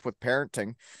came up with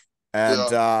parenting. And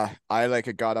Yeah. I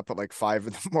like got up at like 5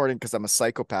 in the morning because I'm a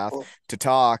psychopath Oh, to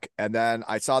talk. And then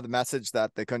I saw the message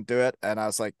that they couldn't do it. And I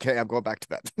was like, okay, I'm going back to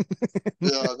bed.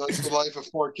 yeah, that's the life of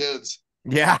four kids.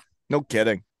 Yeah, no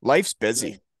kidding. Life's Yeah.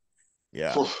 busy.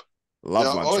 Yeah. Phew. Love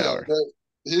Yeah. lunch Oh, yeah. hour.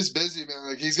 He's busy, man.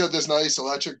 Like he's got this nice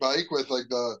electric bike with like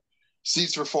the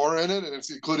seats for four in it, and it's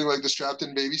including like the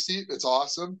strapped-in baby seat. It's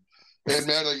awesome. And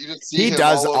man, like you just see He him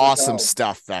does all over awesome town.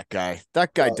 stuff, that guy.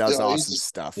 That guy Yeah, does yeah. awesome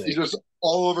stuff. He's just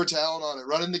all over town on it,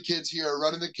 running the kids here,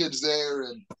 running the kids there,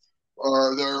 and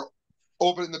they're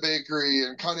opening the bakery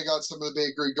and kind of got some of the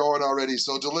bakery going already.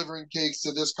 So delivering cakes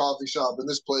to this coffee shop and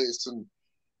this place, and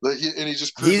he's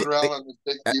just He, cruising around on this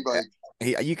big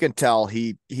e-bike. you can tell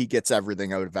he gets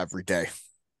everything out of every day.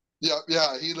 Yeah,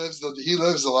 yeah. He lives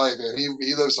the life, man.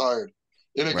 He lives hard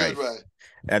in a good Right. way.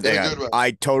 And In a good way.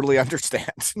 I totally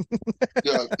understand.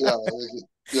 Yeah, yeah,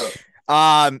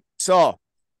 yeah. So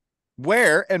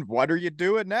where and what are you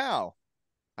doing now?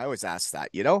 I always ask that,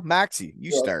 Maxie,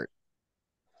 you Yeah. start.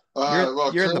 You're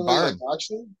Well, you're in the currently, like barn,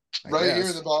 actually, I right here in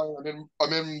guess. the barn,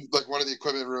 I'm in like one of the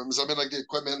equipment rooms. I'm in like the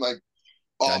equipment like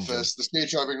Dungeon. office. The skate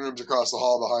shopping room's across the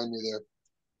hall behind me there.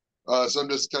 So I'm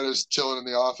just kind of chilling in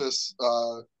the office.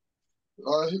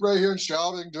 Right here in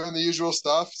Straubing, doing the usual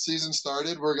stuff. Season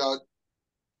started. We got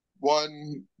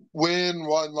one win,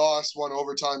 one loss, one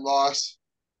overtime loss.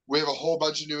 We have a whole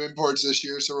bunch of new imports this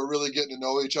year, so we're really getting to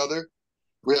know each other.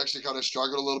 We actually kind of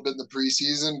struggled a little bit in the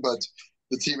preseason, but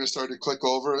the team has started to click a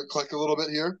little bit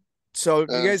here. So you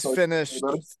And guys so finished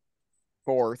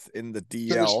fourth in the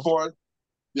finished DL, fourth.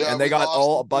 Yeah, and they we got lost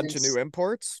all the a bunch of new games.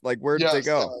 imports. Like, where did they Yes,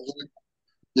 go? yeah.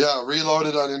 Yeah,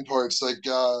 reloaded on imports. Like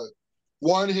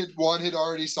one had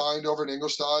already signed over in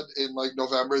Ingolstadt in like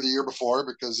November the year before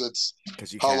because it's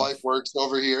Because you how can. life works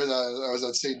over here. That I was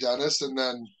at St. Denis, and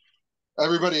then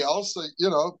everybody else, like you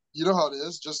know how it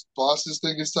is. Just bosses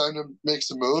think it's time to make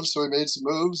some moves, so we made some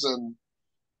moves, and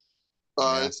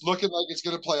Yeah. it's looking like it's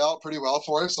going to play out pretty well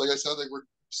for us. Like I said, like we're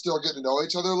still getting to know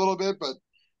each other a little bit, but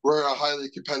we're a highly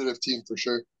competitive team for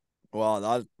sure.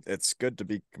 Well, it's good to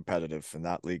be competitive in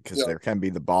that league because Yeah, there can be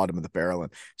the bottom of the barrel.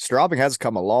 And Straubing has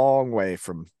come a long way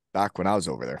from back when I was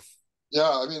over there. yeah.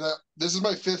 I mean, this is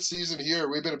my fifth season here.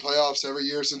 We've been in playoffs every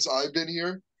year since I've been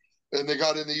here, and they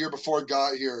got in the year before I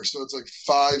got here, so it's like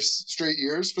 5 straight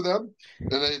years for them,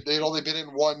 and they'd only been in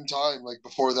one time like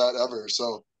before that ever.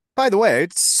 So By the way,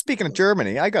 speaking of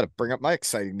Germany, I got to bring up my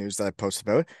exciting news that I posted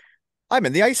about. I'm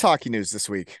in the ice hockey news this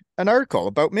week. An article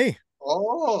about me.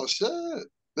 oh shit,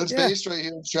 that's Yeah, based right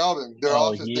here in Straubing. Their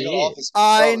Oh office, they got an yeah. office in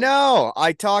I Straubing. know.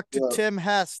 I talked to Yeah. Tim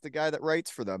Hess, the guy that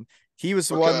writes for them. He was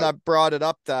the one Okay. that brought it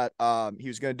up that he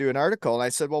was going to do an article. And I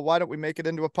said, well, why don't we make it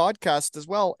into a podcast as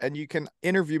well? And you can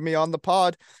interview me on the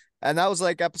pod. And that was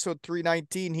like episode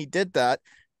 319. He did that.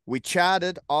 We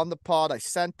chatted on the pod. I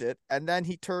sent it. And then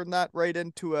he turned that right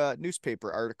into a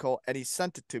newspaper article and he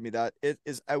sent it to me that it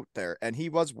is out there. And he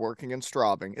was working in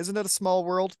Straubing. Isn't it a small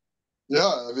world? Yeah,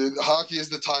 I mean, hockey is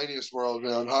the tiniest world,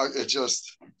 man.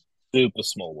 Super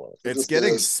small world. It It's just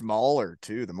getting is. smaller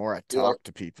too, the more I Yeah, talk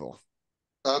to people.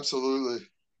 absolutely.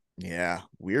 Yeah,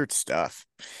 weird stuff.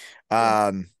 Yeah.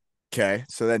 Um, okay.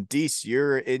 So then Dease,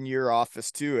 you're in your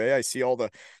office too, eh? I see all the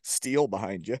steel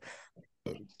behind you.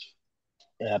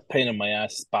 pain in my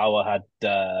ass. Bauer had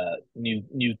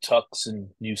new tucks and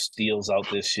new steels out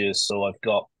this year, so I've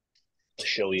got to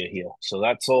show you here. So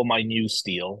that's all my new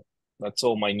steel. That's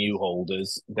all my new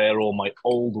holders. They're all my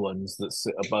old ones that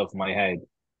sit above my head.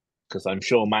 Because I'm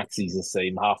sure Maxie's the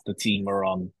same. Half the team are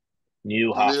on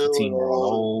new, half the New and team are on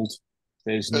old. old.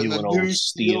 There's And new and old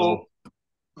steel.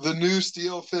 the new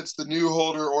steel fits the new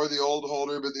holder or the old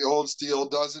holder, but the old steel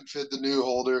doesn't fit the new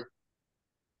holder.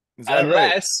 Is that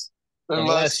Unless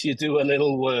Unless, you do a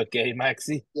little work, eh,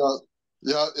 Maxie?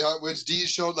 yeah, which Dease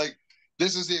showed, like,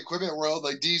 this is the equipment world.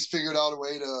 Like, Dease figured out a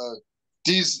way to,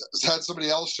 Dease had somebody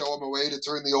else show him a way to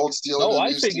turn the old steel No, into I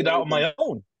new figured steel. out on my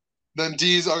own. Then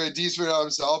Dease figured out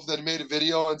himself, then made a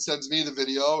video and sends me the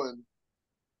video and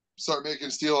start making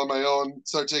steel on my own,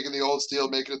 start taking the old steel,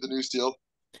 making it the new steel.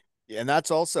 And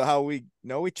that's also how we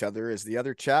know each other. Is the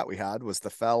other chat we had was the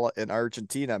fella in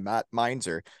Argentina, Matt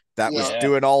Meinzer, that was Yeah.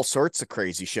 doing all sorts of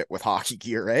crazy shit with hockey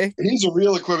gear, eh? He's a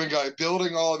real equipment guy,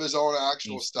 building all of his own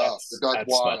actual stuff. That's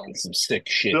wild. Fucking some sick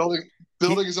shit.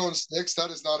 Building his own sticks,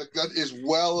 that is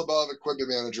well above equipment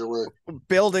manager work.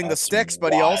 Building the That's sticks,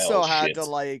 but he also wild had shit. to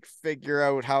like figure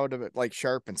out how to like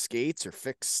sharpen skates or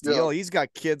fix steel. Yeah. He's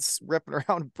got kids ripping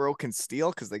around broken steel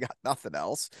because they got nothing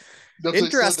else. That's what he said,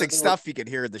 Interesting that stuff you can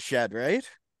hear in the shed, right?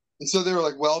 So they were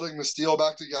like welding the steel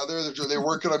back together. They're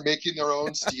working on making their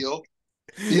own steel.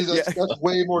 That's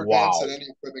way more advanced than any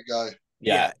equipment guy.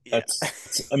 Yeah,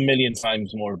 that's a million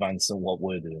times more advanced than what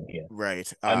we're doing here.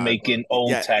 Right. I'm making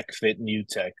old tech fit new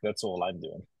tech. That's all I'm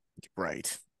doing.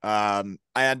 Right.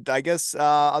 And I guess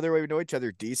other way we know each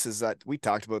other, Dease, is that we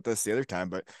talked about this the other time,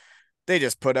 but they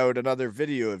just put out another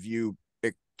video of you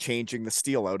changing the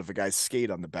steel out of a guy's skate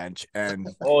on the bench. And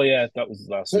oh yeah, that was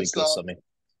last week or something.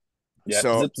 Yeah,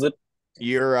 so zip.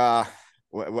 You're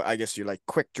I guess you're like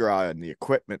quick draw in the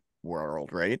equipment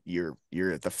world, right? You're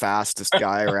the fastest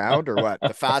guy around, or what?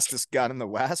 The fastest gun in the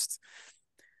West?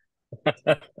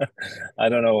 I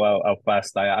don't know how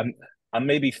fast I am. I'm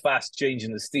maybe fast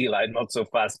changing the steel. I'm not so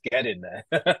fast getting there.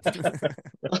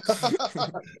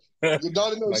 You're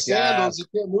not in those sandals. You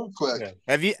can't move quick. Yeah.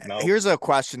 Have you? No. Here's a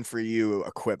question for you,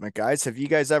 equipment guys. Have you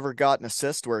guys ever got an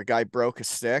assist where a guy broke a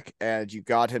stick and you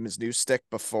got him his new stick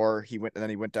before he went, and then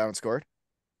he went down and scored?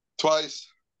 Twice.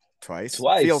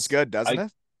 Feels good, doesn't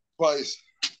it? Twice.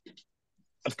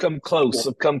 I've come close.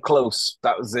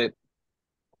 That was it.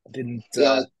 Didn't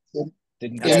get it.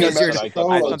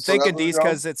 I'm thinking these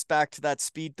because it's back to that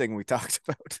speed thing we talked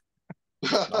about.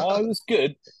 No, it was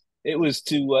good. It was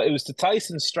to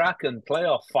Tyson Strachan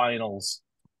playoff finals.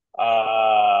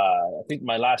 I think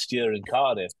my last year in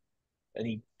Cardiff, and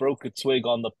he broke a twig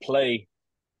on the play,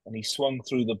 and he swung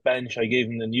through the bench. I gave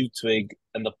him the new twig,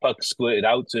 and the puck squirted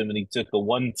out to him, and he took a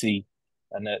 1-T,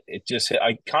 and it just hit.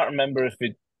 I can't remember if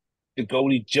the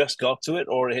goalie just got to it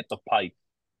or it hit the pipe,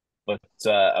 but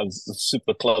I was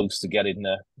super close to getting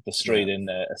the straight in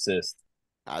assist.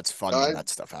 It's fun when that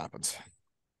stuff happens.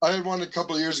 I had one a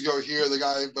couple of years ago here, the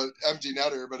guy, but empty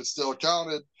netter, but it still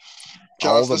counted.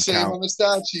 Counts the same on the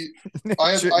stat sheet.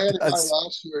 I had a guy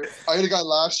last year. I had a guy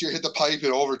last year hit the pipe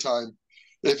in overtime.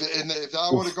 If that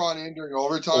would have gone in during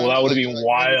overtime, that would have been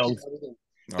wild.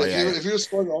 If you just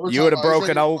scored overtime, you would have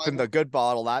broken open the good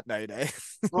bottle that night, eh?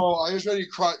 Bro, I was ready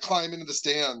to climb into the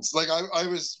stands. Like I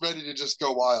was ready to just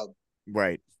go wild.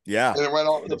 Right. Yeah. And it went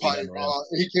off the pipe.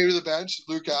 He came to the bench.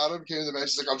 Luke Adam came to the bench.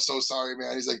 He's like, "I'm so sorry,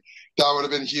 man." He's like, "That would have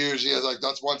been huge." He was like,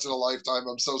 "That's once in a lifetime.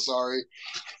 I'm so sorry."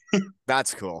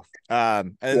 That's cool.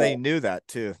 And they knew that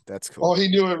too. That's cool. Oh, he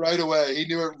knew it right away.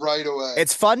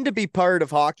 It's fun to be part of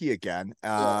hockey again.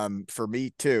 For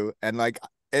me too. And like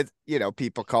it,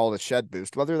 people call it a shed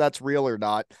boost, whether that's real or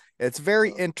not. It's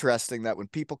very interesting that when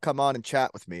people come on and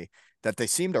chat with me, that they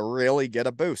seem to really get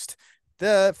a boost.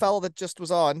 The fellow that just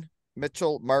was on,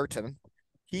 Mitchell Martin,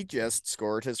 he just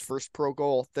scored his first pro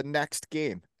goal the next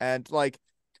game. And like,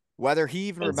 whether he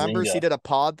even remembers he did a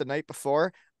pod the night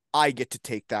before, I get to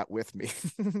take that with me.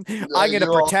 I'm going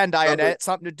to pretend I had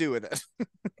something to do with it.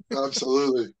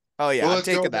 Absolutely. Oh yeah, I'm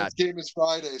taking that. This game is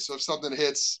Friday, so if something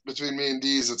hits between me and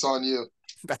Dease, it's on you.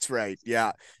 That's right.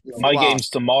 Yeah. My game's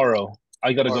tomorrow.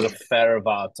 I got to go to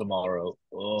Farivar tomorrow.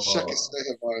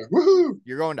 Woohoo!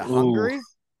 You're going to Hungary?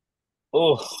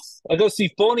 Oh, I go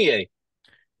see Fournier.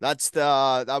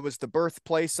 That was the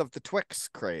birthplace of the Twix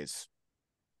craze.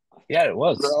 Yeah, it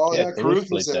was. Caruth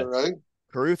was there, right?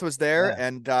 Caruth was there,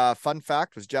 and fun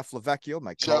fact was Jeff Lavecchio,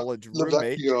 my college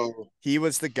roommate. He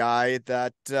was the guy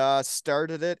that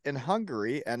started it in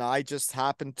Hungary, and I just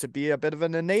happened to be a bit of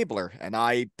an enabler, and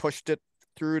I pushed it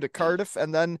through to Cardiff,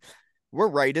 and then we're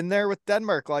right in there with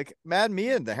Denmark. Like, man, me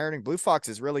and the Herning Blue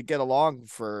Foxes really get along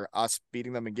for us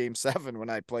beating them in Game 7 when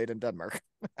I played in Denmark.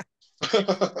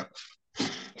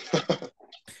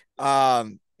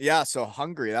 Yeah, so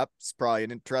Hungary, that's probably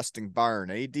an interesting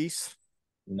barn, eh, Dease?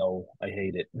 No, I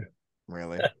hate it.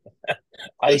 Really?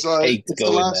 I hate It's the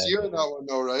going last there. year in that one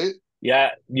though, right?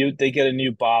 Yeah, they get a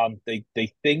new barn. They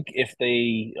think if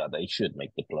they should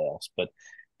make the playoffs, but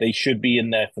they should be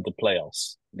in there for the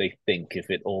playoffs. They think if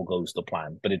it all goes to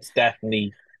plan, but it's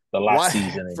definitely the last What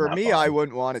season in for that me, I barn.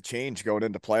 wouldn't want to change going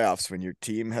into playoffs when your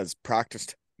team has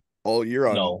practiced all year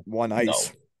on No, one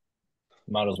ice.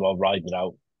 no, might as well ride it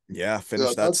out. Yeah, Yeah,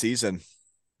 finish that season.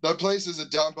 that place is a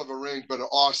dump of a rink, but an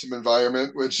awesome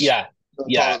environment, which Yeah, that's all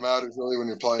yeah. that matters really when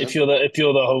you're playing. If you're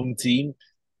the home team,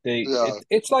 Yeah.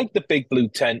 it's like the big blue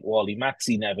tent, Wally.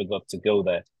 Maxi never got to go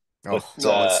there, but Oh,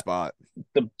 solid spot.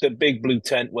 the big blue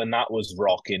tent when that was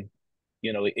rocking,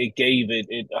 it gave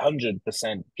it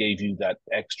 100% gave you that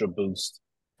extra boost,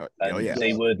 Oh and yeah.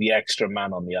 they were the extra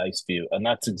man on the ice view, and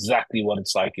that's exactly what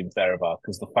it's like in Faribault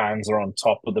because the fans are on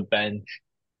top of the bench.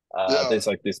 Yeah. There's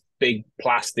like this big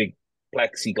plastic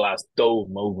plexiglass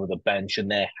dome over the bench, and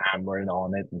they're hammering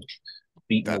on it and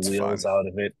beating the That's wheels fun. out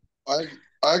of it.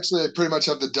 I pretty much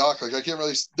have the dock. Like I can't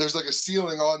really. There's like a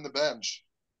ceiling on the bench.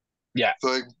 Yeah.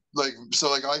 So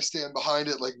like I stand behind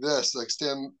it like this. Like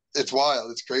stand. It's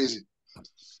wild. It's crazy.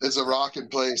 It's a rocking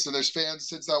place, and there's fans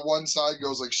since that one side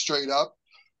goes like straight up.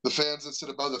 The fans that sit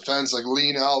above the fence like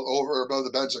lean out over above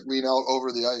the bench, like lean out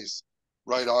over the ice,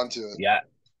 right onto it. Yeah.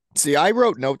 See, I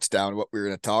wrote notes down what we were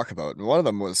going to talk about, and one of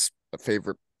them was a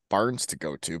favorite barns to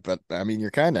go to. But I mean,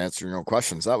 you're kind of answering your own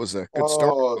questions. That was a good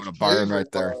story Oh, about a barn right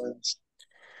favorite there. barns.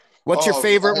 What's your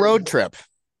favorite road trip?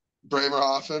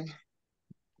 Bremerhaven.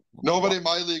 Nobody in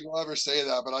my league will ever say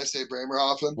that, but I say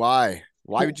Bremerhaven. Why?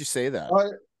 Why would you say that?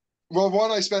 Well,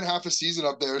 one, I spent half a season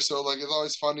up there, so like it's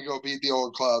always fun to go beat the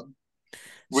old club.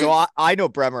 So I know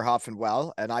Bremerhaven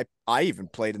well, and I even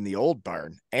played in the old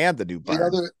barn and the new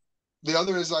barn. The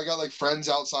other is I got like friends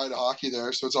outside of hockey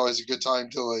there, so it's always a good time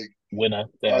to like Winner.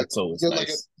 Yeah, it's always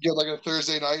nice. Get like a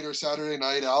Thursday night or Saturday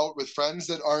night out with friends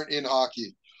that aren't in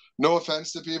hockey. No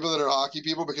offense to people that are hockey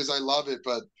people because I love it,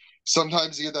 but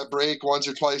sometimes you get that break once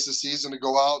or twice a season to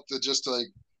go out to just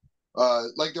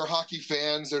like they're hockey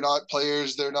fans, they're not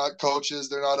players, they're not coaches,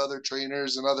 they're not other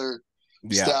trainers and other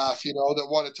staff, that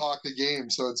want to talk the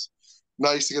game. So it's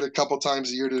nice to get a couple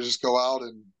times a year to just go out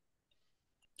and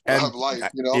have life,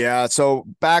 Yeah, so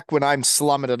back when I'm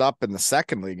slumming it up in the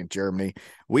second league in Germany,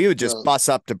 we would just bus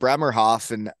up to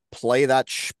Bremerhaven, play that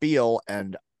spiel,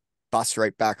 and bus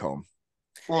right back home.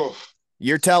 Oh,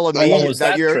 you're telling me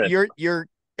that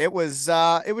it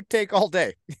would take all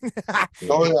day.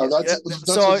 Oh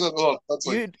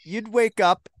yeah, you'd wake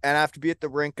up and have to be at the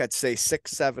rink at say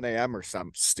 6-7 a.m. or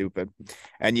something stupid,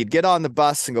 and you'd get on the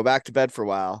bus and go back to bed for a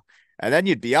while, and then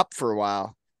you'd be up for a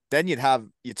while. Then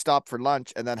you'd stop for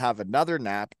lunch and then have another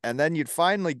nap, and then you'd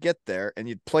finally get there and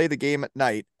you'd play the game at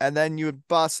night, and then you would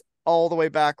bus all the way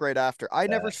back right after. I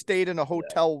never stayed in a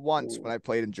hotel once when I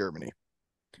played in Germany.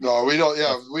 No, we don't.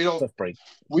 Yeah, we don't.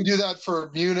 We do that for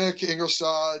Munich,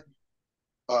 Ingolstadt,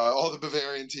 all the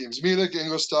Bavarian teams. Munich,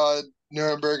 Ingolstadt,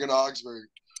 Nuremberg, and Augsburg.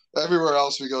 Everywhere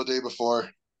else we go day before.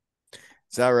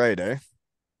 Is that right, eh?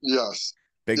 Yes.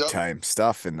 Big time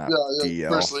stuff in that DL.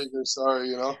 First league,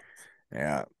 sorry,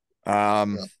 Yeah.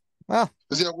 Well,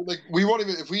 like we won't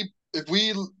even if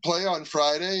we play on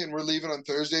Friday and we're leaving on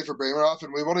Thursday for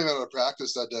Bremerhaven, we won't even have a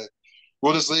practice that day.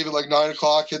 We'll just leave at like 9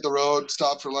 o'clock, hit the road,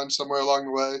 stop for lunch somewhere along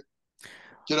the way,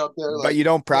 get up there. But you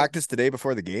don't practice the day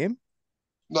before the game?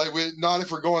 Like not if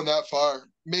we're going that far.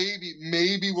 Maybe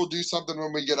we'll do something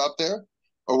when we get up there,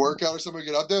 a workout or something. We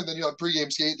get up there, and then you have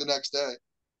pregame skate the next day.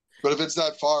 But if it's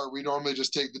that far, we normally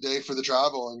just take the day for the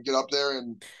travel and get up there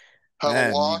and have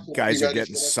a walk. You guys are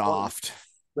getting soft.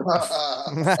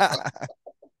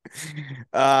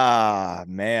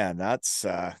 Man, that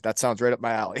sounds right up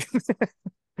my alley.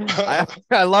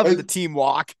 I love the team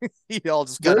walk. You all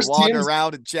just gotta wander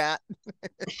around and chat.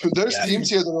 There's teams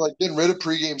here that are like getting rid of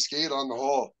pregame skate on the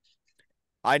whole.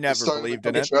 I never believed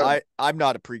in it. I'm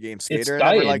not a pregame skater.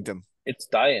 I never liked them. It's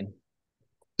dying.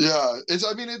 Yeah,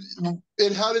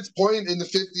 it had its point in the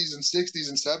 50s and 60s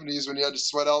and 70s when you had to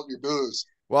sweat out your booze.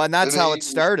 Well, and that's how it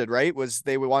started, right? Was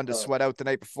they wanted to sweat out the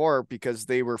night before because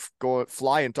they were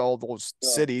flying to all those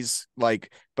cities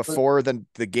like before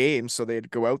the game, so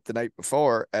they'd go out the night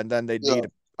before, and then they'd need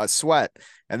a sweat,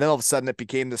 and then all of a sudden it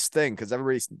became this thing because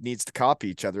everybody needs to copy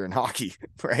each other in hockey,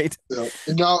 right? Yeah.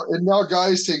 And now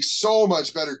guys take so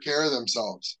much better care of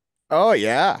themselves. Oh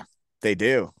yeah, they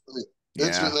do.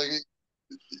 It's like,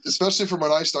 especially from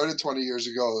when I started 20 years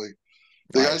ago, like.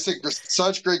 The guys take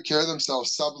such great care of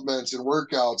themselves, supplements and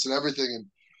workouts and everything, and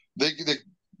they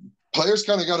players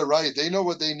kind of got it right. They know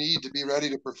what they need to be ready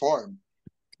to perform.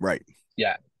 Right.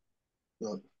 Yeah.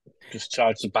 Yeah. Just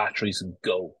charge the batteries and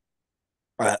go.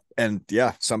 And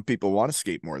yeah, some people want to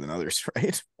skate more than others,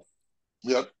 right?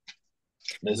 Yep.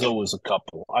 There's always a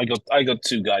couple. I got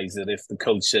two guys that if the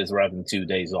coach says we're having 2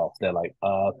 days off, they're like,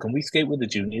 can we skate with the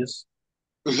juniors?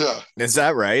 Yeah. Is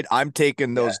that right? I'm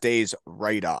taking those Yeah. days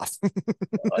right off.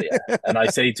 Oh yeah. And I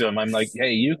say to him, I'm like,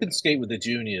 hey, you can skate with the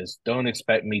juniors. Don't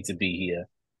expect me to be here.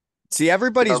 See,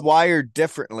 everybody's Yep. wired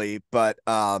differently, but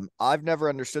I've never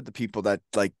understood the people that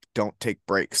like don't take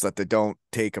breaks, that they don't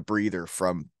take a breather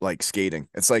from like skating.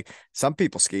 It's like some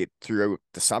people skate throughout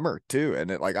the summer too, and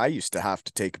it like I used to have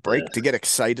to take a break to get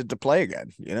excited to play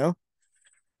again, you know?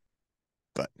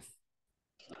 But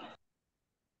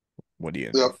what do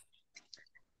you know?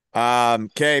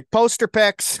 Yep. Okay, poster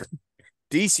picks.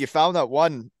 Dease, you found that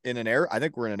one in an air. I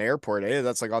think we're in an airport, eh?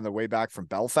 That's like on the way back from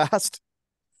Belfast.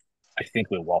 I think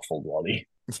we're waffled, Wally.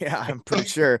 Yeah, I'm pretty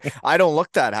sure. I don't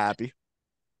look that happy.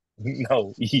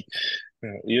 No,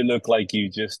 you look like you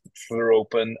just threw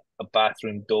open a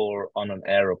bathroom door on an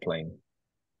aeroplane.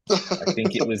 I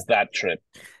think it was that trip.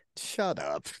 Shut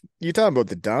up. You talking about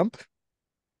the dump?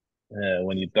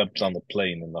 When you dumped on the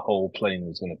plane and the whole plane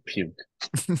was going to puke.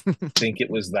 I think it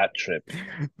was that trip.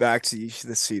 Maxie, you should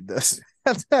have seen this.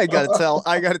 I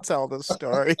gotta tell this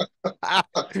story.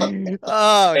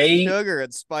 Oh, sugar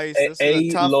and spice. This is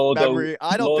a tough memory.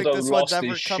 I don't think this one's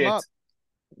ever come up.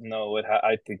 No,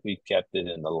 I think we kept it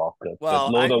in the locker. Well,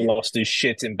 but Lodo lost his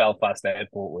shit in Belfast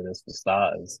Airport with us for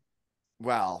starters.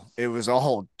 Well, it was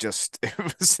all just it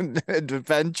was an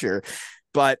adventure.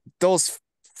 But those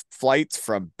flights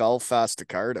from Belfast to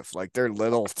Cardiff, like they're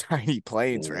little tiny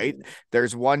planes, right?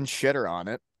 There's one shitter on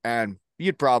it, and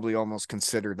you'd probably almost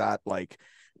consider that like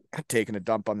taking a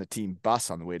dump on the team bus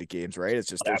on the way to games, right? It's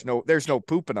just there's no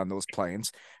pooping on those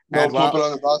planes. No pooping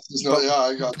on the buses. No, yeah,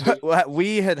 I got you.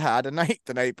 We had a night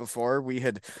the night before. We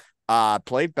had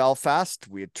played Belfast.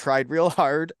 We had tried real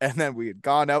hard, and then we had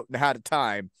gone out and had a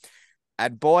time.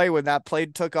 And boy, when that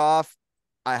plane took off,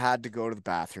 I had to go to the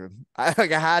bathroom. I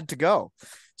had to go.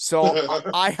 So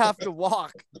I have to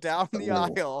walk down the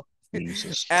aisle.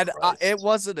 And it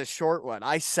wasn't a short one.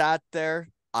 I sat there.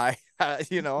 I,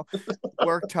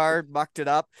 worked hard, mucked it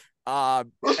up.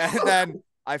 And then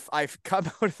I've come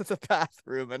out of the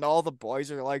bathroom and all the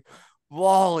boys are like,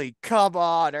 Wally, come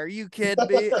on. Are you kidding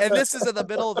me? And this is in the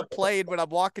middle of the plane when I'm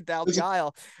walking down the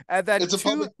aisle. And then it's a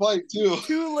public flight too.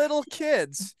 Two little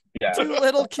kids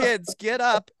get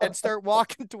up and start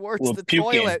walking towards the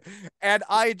toilet. And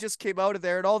I just came out of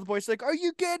there and all the boys are like, are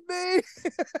you kidding me?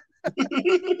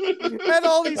 And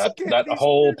all these that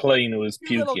whole plane was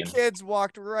puking. Little kids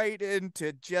walked right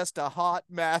into just a hot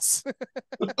mess.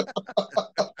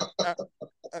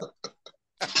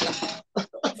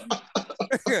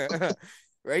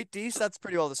 Right, Dease? That's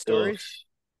pretty well the story.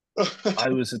 I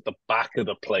was at the back of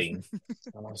the plane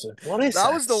and I was like, what is that?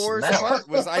 That was the worst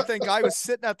part. I think I was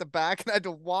sitting at the back and I had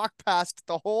to walk past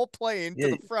the whole plane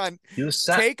to the front,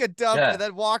 take a dump, and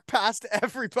then walk past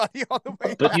everybody on the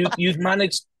way back. You'd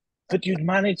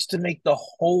managed to make the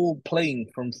whole plane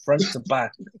from front to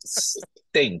back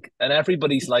stink. And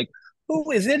everybody's like,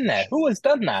 who is in there? Who has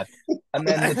done that? And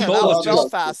then the door was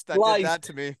Belfast that did that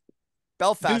to me.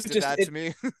 Belfast did that to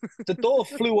me. The door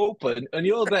flew open and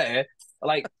you're there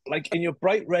like in your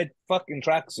bright red fucking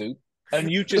tracksuit, and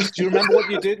do you remember what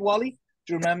you did, Wally?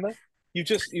 Do you remember? You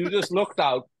just looked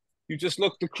out, you just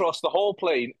looked across the whole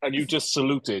plane, and you just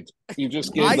saluted. You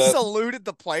just gave saluted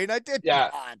the plane. I did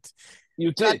not.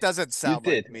 You did. That doesn't sound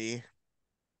like me.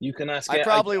 You can ask. I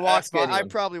probably walked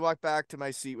back to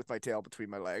my seat with my tail between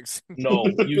my legs. No,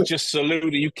 you just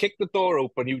saluted. You kicked the door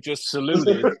open. You just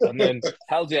saluted, and then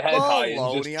held your head high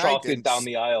and just trotted down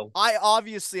the aisle. I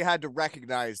obviously had to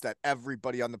recognize that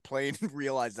everybody on the plane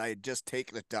realized I had just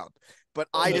taken a dump, but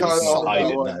I didn't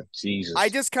salute that. Jesus, I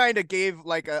just kind of gave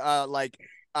like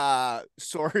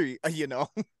sorry,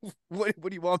 what do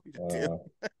you want me to do?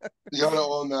 You gotta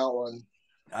own that one.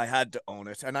 I had to own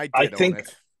it, and I did own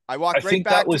it. I walked right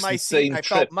back to my seat. I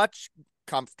felt much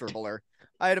comfortabler.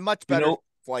 I had a much better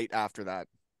flight after that.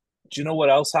 Do you know what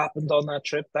else happened on that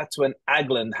trip? That's when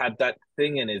Agland had that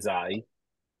thing in his eye,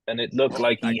 and it looked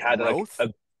like he had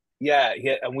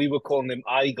and we were calling him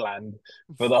eye gland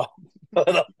for the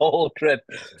whole trip.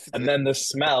 And then the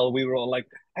smell, we were all like,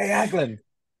 "Hey, Agland,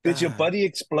 did your buddy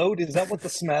explode? Is that what the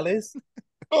smell is?"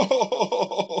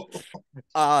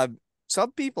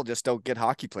 Some people just don't get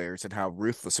hockey players and how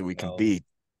ruthless we can be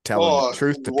telling the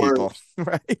truth to people,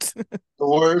 right? The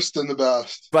worst and the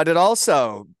best. But it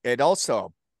also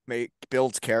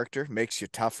builds character, makes you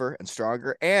tougher and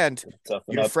stronger, and Toughen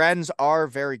your up. friends are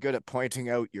very good at pointing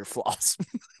out your flaws.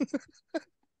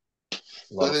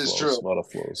 That is true. A lot of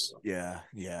flaws. Yeah.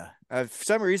 For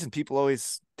some reason, people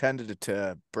always tended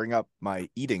to bring up my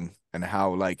eating and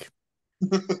how, like,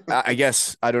 I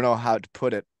guess I don't know how to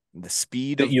put it. The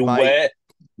speed That of you my wear,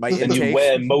 intake, and you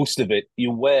wear most of it.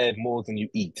 You wear more than you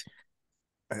eat.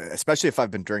 especially if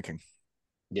I've been drinking.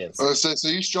 Yes. So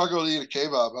you struggle to eat a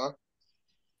kebab, huh?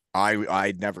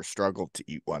 I never struggled to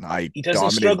eat one. I He doesn't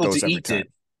dominated struggle those to every eat time.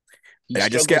 it. He I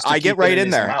struggles to I get keep it right in in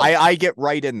his there. mouth. I get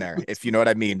right in there, if you know what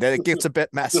I mean. Then it gets a bit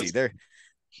messy there,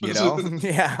 you know?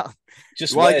 Yeah.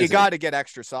 Just Well, you wears got it. to get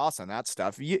extra sauce on that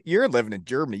stuff. You're living in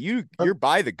Germany. You're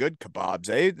by the good kebabs,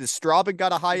 eh? The Straubing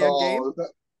got a high end game.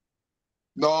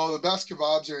 No, the best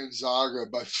kebabs are in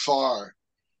Zagreb by far.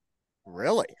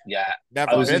 Really? Yeah. I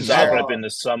Never was in been there. Zagreb in the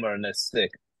summer, and they're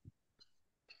sick.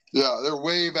 Yeah, they're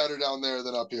way better down there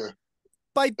than up here.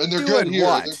 By And they're good doing here.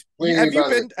 what? Way Have you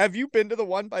better. been to the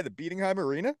one by the Bietigheim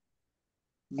Arena?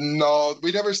 No,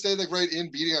 we never stayed like right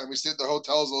in Bietigheim. We stayed at the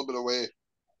hotels a little bit away.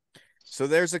 So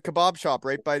there's a kebab shop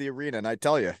right by the arena, and I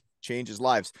tell you, changes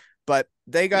lives. But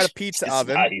they got a pizza It's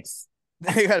oven. nice.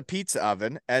 They got a pizza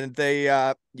oven, and they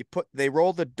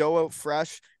roll the dough out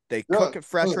fresh. They cook it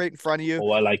fresh right in front of you.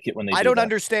 Oh, I like it when they I do don't that.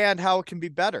 understand how it can be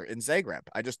better in Zagreb.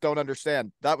 I just don't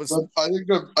understand. That was But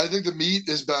I think the meat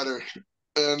is better,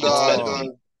 and It's better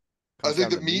meat. I think down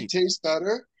the to meat tastes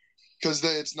better because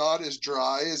it's not as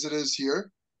dry as it is here.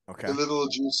 Okay. A little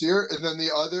juicier. And then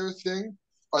the other thing,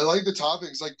 I like the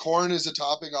toppings. Like corn is a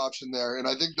topping option there, and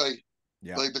I think like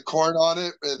the corn on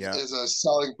it is a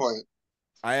selling point.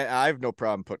 I have no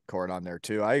problem putting corn on there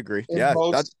too. I agree. And Yeah,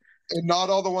 that's and not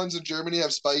all the ones in Germany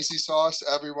have spicy sauce.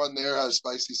 Everyone there has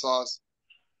spicy sauce.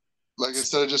 Like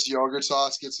instead of just yogurt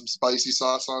sauce, get some spicy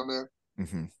sauce on there.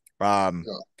 Yeah.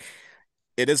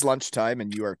 It is lunchtime,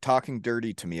 and you are talking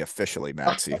dirty to me officially,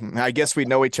 Maxie. I guess we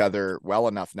know each other well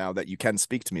enough now that you can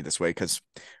speak to me this way because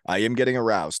I am getting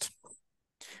aroused.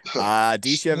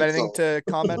 Dease, you have anything to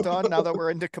comment on now that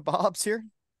we're into kebabs here?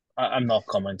 I'm not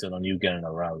commenting on you getting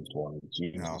aroused, Wally.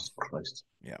 Jesus Christ.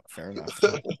 Yeah, fair enough.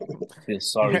 I feel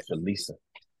sorry for Lisa.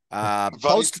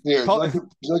 Vice beer.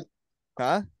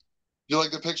 Huh? You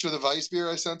like the picture of the Vice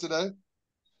beer I sent today?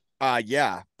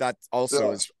 Yeah, that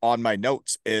also is on my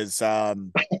notes. Is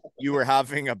you were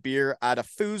having a beer at a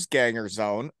Fußgänger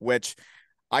zone, which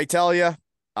I tell you,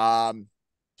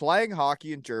 playing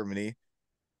hockey in Germany,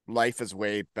 life is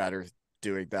way better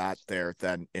doing that there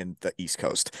than in the East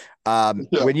Coast.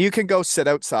 When you can go sit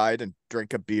outside and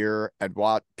drink a beer and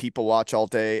watch people watch all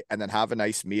day and then have a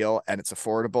nice meal and it's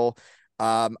affordable.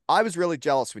 I was really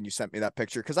jealous when you sent me that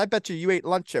picture because I bet you ate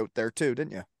lunch out there too,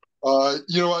 didn't you?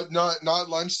 You know what? Not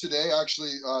lunch today.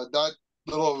 Actually, that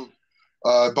little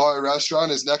bar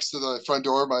restaurant is next to the front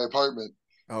door of my apartment.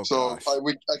 Oh, so gosh.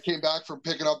 I came back from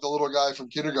picking up the little guy from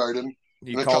kindergarten.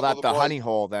 You call that the honey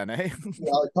hole then, eh?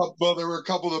 Well, there were a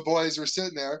couple of the boys were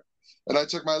sitting there, and I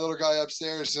took my little guy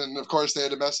upstairs, and of course they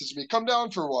had to message me, "Come down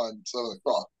for one." So, like,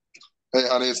 oh, hey,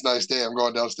 honey, it's a nice day. I'm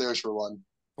going downstairs for one.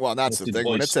 Well, that's the thing.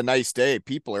 When it's a nice day,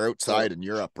 people are outside in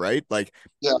Europe, right? Like,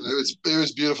 yeah, it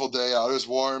was a beautiful day out. It was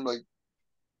warm, like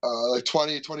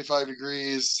 20, 25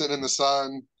 degrees, sitting in the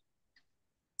sun.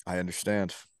 I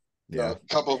understand. Yeah.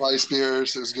 A couple of ice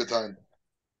beers. It was a good time.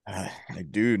 I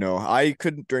do know. I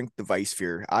couldn't drink the Vice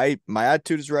beer. My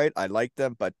attitude is right. I like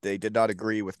them, but they did not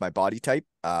agree with my body type.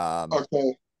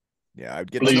 Okay. Yeah, I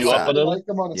would get Blew you up a little? I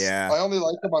only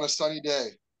like them on a sunny day.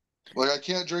 Like I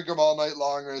can't drink them all night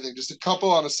long or anything. Just a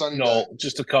couple on a sunny day. No,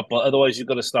 just a couple. Otherwise, you've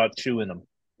got to start chewing them.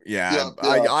 Yeah.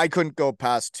 I couldn't go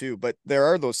past 2, but there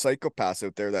are those psychopaths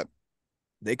out there that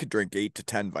they could drink 8 to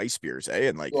 10 Vice beers, eh?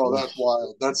 And like, oh, that's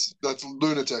wild. That's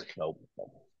lunatic. Nope.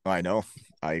 I know.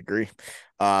 I agree.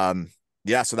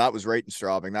 Yeah, so that was right in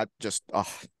Straubing. That just,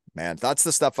 oh man, that's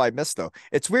the stuff I miss though.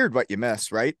 It's weird what you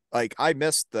miss, right? Like I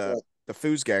missed the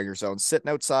Fußgänger zone, sitting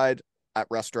outside at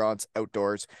restaurants,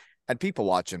 outdoors, and people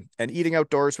watching, and eating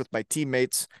outdoors with my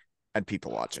teammates and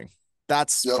people watching.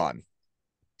 That's fun.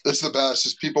 It's the best.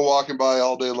 Just people walking by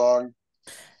all day long.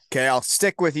 Okay, I'll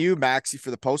stick with you, Maxie, for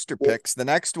the poster picks. The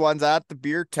next one's at the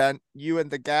beer tent. You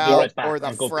and the gal or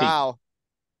the Frau.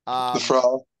 The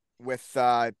Frau. With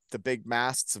the big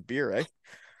masts of beer, eh?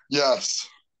 Yes.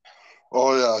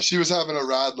 Oh yeah, she was having a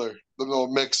Radler, the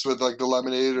little mix with like the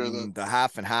lemonade or the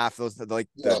half and half. Those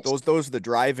are the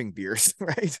driving beers,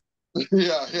 right?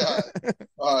 Yeah.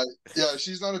 Yeah.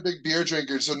 She's not a big beer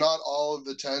drinker, so not all of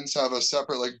the tents have a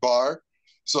separate like bar.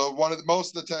 So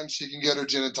most of the tents she can get her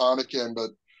gin and tonic in,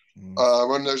 but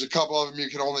when there's a couple of them, you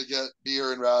can only get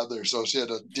beer and Radler. So she had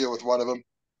to deal with one of them.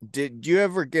 Did you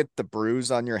ever get the bruise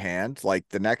on your hand like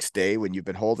the next day when you've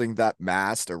been holding that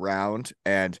mast around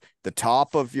and the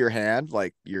top of your hand,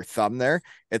 like your thumb there,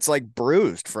 it's like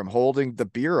bruised from holding the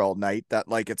beer all night that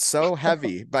like it's so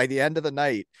heavy by the end of the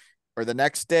night or the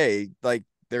next day, like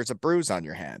there's a bruise on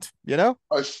your hand, you know?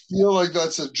 I feel like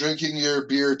that's a drinking your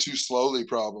beer too slowly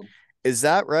problem. Is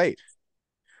that right?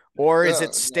 Or is Yeah,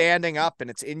 it standing up and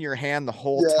it's in your hand the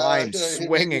whole yeah, time, yeah.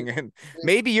 swinging? And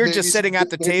maybe you're just Maybe sitting at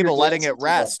the maybe you're table letting dancing it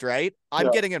too much. rest, right? I'm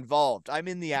Yeah, getting involved. I'm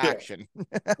in the yeah. action,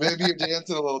 Maybe you're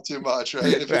dancing a little too much, right?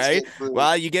 If it's right? getting bruised.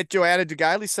 Well, you get Joanna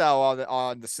Dugaili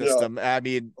on the Yeah. system. I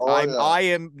mean, Oh yeah. I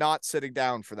am not sitting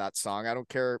down for that song. I don't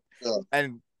care. Yeah.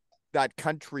 And that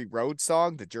country road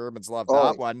song, the Germans love that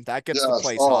Oh one. That gets the yes.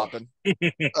 place Oh, hopping.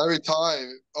 every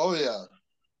time. Oh yeah.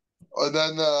 And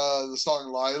then the song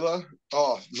Lila.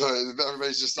 Oh,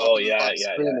 everybody's just up Oh in the yeah, back yeah,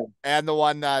 yeah. screaming. And the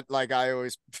one that like I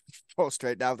always post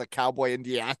right now, the Cowboy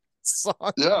Indiana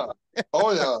song. Yeah.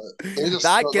 Oh yeah. They just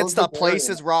That gets those the get married.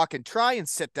 places rocking. Try and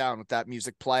sit down with that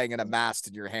music playing and a mast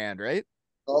in your hand, right?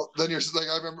 Well, then you're like,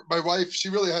 I remember my wife, she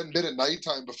really hadn't been at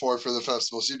nighttime before for the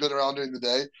festival. She'd been around during the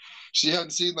day. She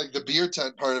hadn't seen like the beer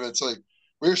tent part of it. So like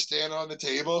we were standing on the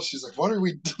table. She's like, what are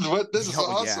we what this is Oh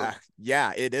awesome. yeah.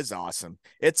 Yeah, it is awesome.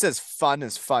 It's as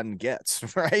fun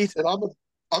gets, right? And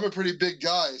I'm a pretty big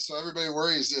guy, so everybody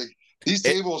worries like these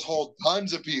It tables hold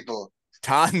tons of people.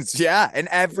 tons, yeah. And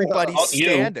Yeah. everybody's Not you.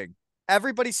 standing.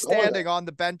 Everybody's Oh standing on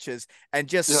the benches and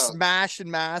just yeah.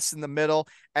 smashing mass in the middle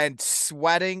and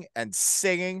sweating and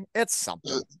singing. It's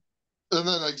Yeah. something. And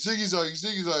then like Ziggy's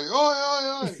like,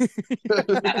 oh yeah,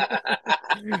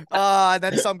 yeah. And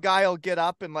then some guy will get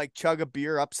up and like chug a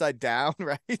beer upside down,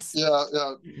 right? Yeah,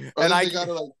 yeah. Or And then I, they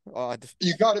gotta like oh,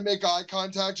 you gotta make eye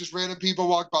contact. Just random people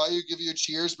walk by you, give you a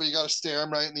cheers, but you gotta stare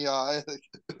them right in the eye.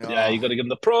 Yeah, you oh, got to give him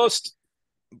the Prost.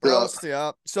 Yeah. bros,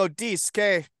 yeah. So Dease,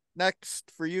 okay,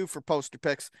 next for you for poster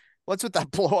picks. What's with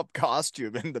that blow up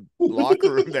costume in the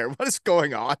locker room there? What is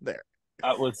going on there?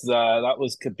 That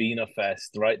was Cabina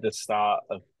Fest right at the start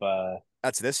of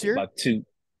That's this year? about 2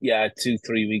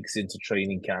 3 weeks into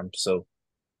training camp. So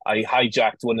I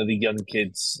hijacked one of the young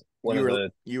kids, one You of were the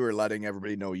you were letting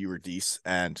everybody know you were Dease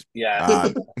and yeah,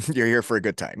 you're here for a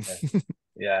good time.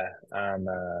 yeah, and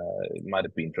it might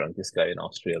have been drunkest guy in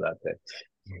Austria that day.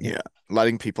 Yeah,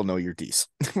 letting people know you're Dease.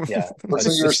 Yeah, Looks I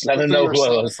like you're just let them know who I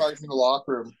was. sanitizing the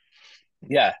locker room.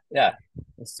 Yeah, yeah,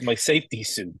 it's my safety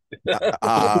suit.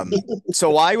 So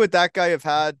why would that guy have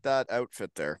had that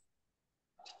outfit there?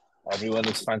 Everyone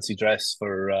is fancy dress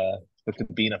for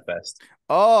Cabina Fest.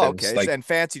 Oh, There was okay. like And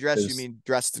fancy dress, you there's mean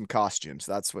dressed in costumes.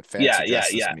 That's what yeah, fancy yeah,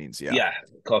 dresses yeah, means. Yeah. yeah,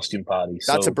 costume party.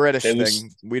 That's a So British there was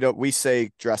thing. We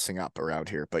say dressing up around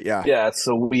here, but yeah. yeah,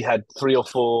 so we had three or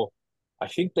four. I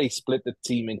think they split the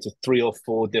team into three or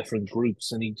four different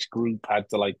groups, and each group had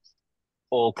to like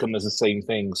all come as the same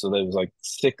thing. So there was like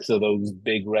six of those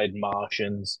big red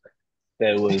Martians.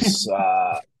 There was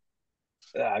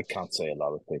I can't say a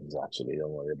lot of things actually. Don't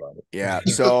worry about it. Yeah.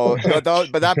 So but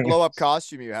that blow up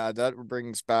costume you had, that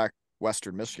brings back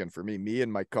Western Michigan for me. Me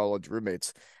and my college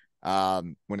roommates,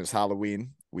 when it was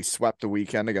Halloween, we swept the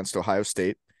weekend against Ohio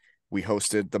State. We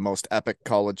hosted the most epic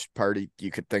college party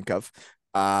you could think of.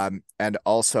 And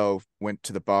also went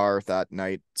to the bar that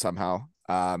night somehow.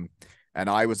 And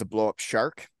I was a blow up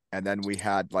shark. And then we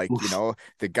had like, Oof,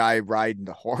 the guy riding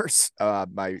the horse,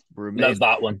 my roommate, love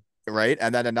that one. right?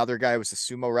 And then another guy was a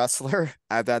sumo wrestler.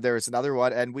 And then there was another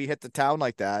one, and we hit the town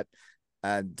like that.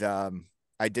 And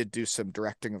I did do some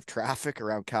directing of traffic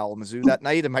around Kalamazoo that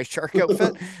night in my shark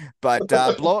outfit. But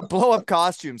blow up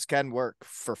costumes can work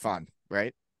for fun,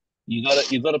 right? You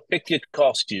gotta pick your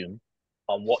costume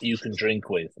on what you can drink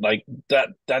with. Like that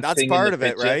That's thing in the part of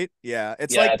it, picture. right? Yeah.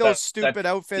 It's Yeah, like those stupid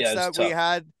outfits yeah, it's that we tough.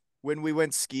 had when we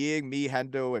went skiing, me,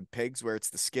 Hendo, and Pigs, where it's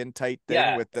the skin tight thing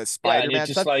Yeah, with the yeah, and you're Spider-Man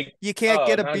just stuff. like, You can't oh,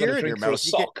 get a now I'm gonna beer in your drink through a mouth.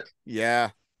 You get sock. yeah.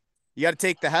 You got to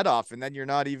take the head off, and then you're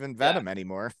not even Yeah, Venom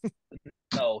anymore.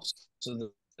 no. So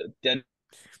then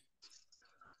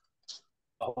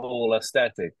the whole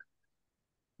aesthetic.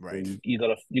 Right. You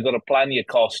gotta plan your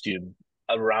costume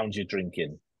around your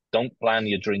drinking. Don't plan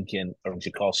your drinking around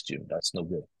your costume. That's no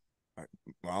good.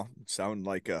 Well, sound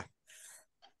like a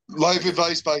Life like a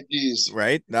advice by Dease.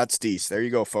 right. That's Deece. There you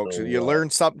go, folks. So You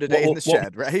learned something today in the what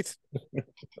shed, right?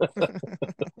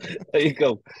 there you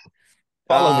go.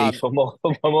 Follow me Um, for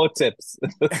more tips.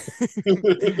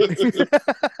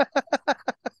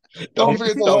 Don't don't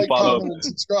forget to don't like, follow comment, and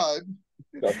subscribe.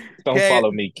 don't okay.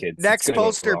 follow me, kids. It's Next gonna go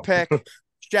poster wrong. pick.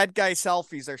 Shed guy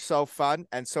selfies are so fun,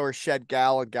 and so are shed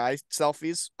gal and guy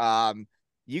selfies.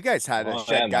 You guys had a Oh yeah,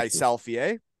 shed guy Matthew. selfie,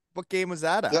 eh? What game was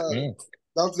that Yeah, at? Mm.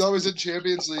 that was in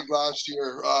Champions League last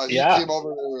year. He Yeah. came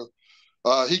over to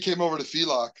He came over to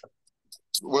Phelock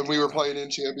when we were playing in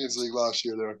Champions League last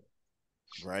year there.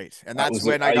 Right. And that's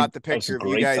when I got the that was a picture of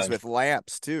you great guys time. with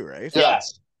lamps too, right? Yeah.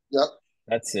 Yep.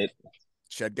 That's it.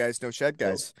 Shed guys, no shed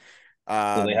guys.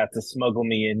 So they had to smuggle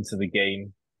me into the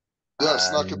game. Yeah,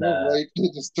 snuck him in, right?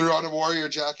 Just threw on a Warrior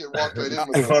jacket, walked right in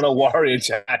with Threw on a Warrior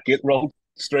jacket, rolled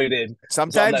straight in.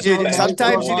 Sometimes you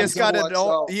just gotta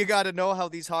know. XL. You gotta know how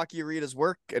these hockey arenas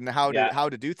work and how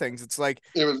to do things. It's like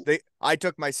I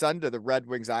took my son to the Red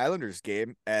Wings Islanders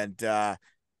game, and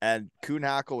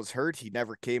Kuhnhackl was hurt. He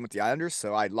never came with the Islanders,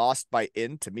 so I lost by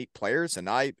in to meet players, and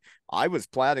I was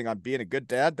planning on being a good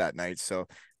dad that night. So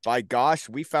by gosh,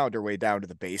 we found our way down to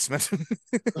the basement.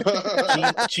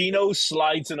 Chino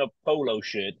slides in a polo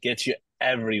shirt gets you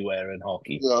everywhere in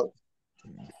hockey. Yeah.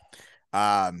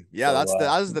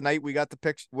 That was the night we got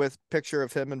the picture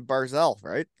of him and Barzell,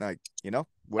 right? Like, I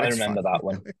remember that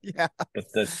one. Yeah.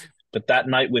 But that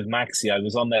night with Maxi, I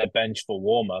was on their bench for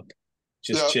warm up,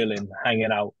 just chilling,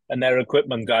 hanging out, and their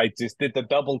equipment guy just did the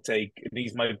double take, and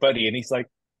he's my buddy, and he's like,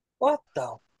 "What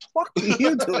the fuck are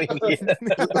you doing here?"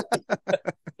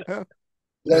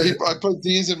 I put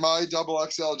Dease in my double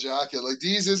XL jacket. Like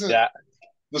Dease isn't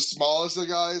the smallest of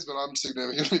guys, but I'm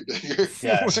significantly bigger.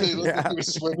 Yeah. So he looked like he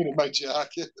was swimming in my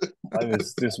jacket. I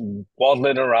was just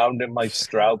waddling around in my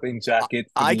Straubing jacket.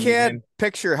 I can't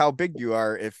picture how big you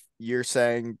are if you're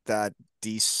saying that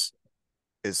Dease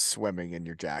is swimming in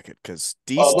your jacket, because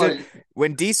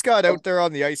when Dease got out there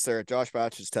on the ice there at Josh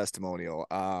Batch's testimonial,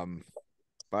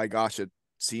 by gosh, it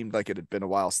seemed like it had been a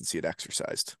while since he had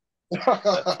exercised.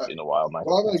 It's been a while, man.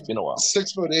 It's been a while.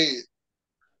 6'8".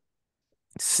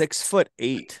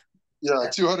 6'8". Yeah,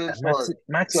 204.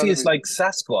 Maxi is like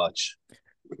Sasquatch.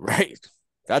 Right.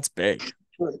 That's big.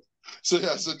 So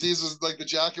Dease was like, the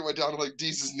jacket went down to like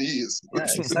Dease's knees. Yeah,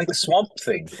 it's like Swamp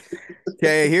Thing.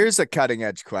 Okay, here's a cutting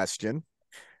edge question.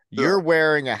 You're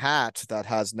wearing a hat that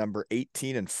has number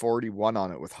 18 and 41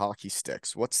 on it with hockey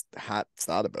sticks. What's that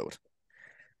about?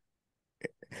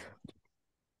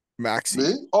 Maxi.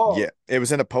 Me? Oh. Yeah, it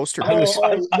was in a poster. I'm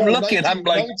looking. I'm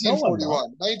like,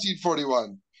 1941.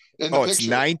 1941. It's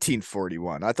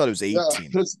 1941. I thought it was 18.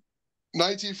 Yeah,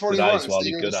 1941 is the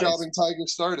year the Straubing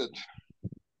Tigers started.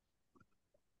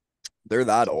 They're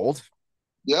that old?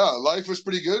 Yeah, life was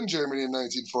pretty good in Germany in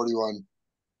 1941.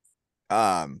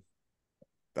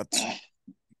 That's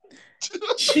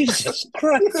Jesus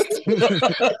Christ.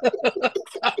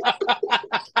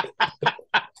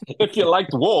 If you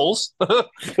liked walls,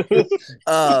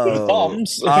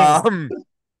 bombs. They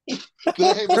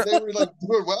were like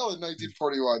doing well in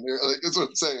 1941. Like, that's what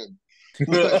I'm saying.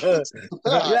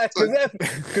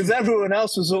 Because everyone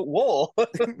else was at war.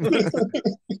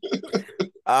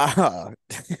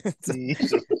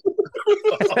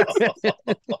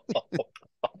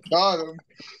 Got him.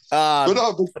 But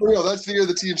for real, that's the year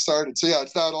the team started. So yeah,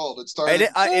 it's that old. It started.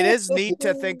 It is neat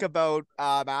to think about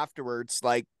afterwards.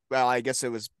 Like, well, I guess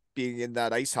it was being in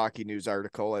that ice hockey news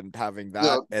article and having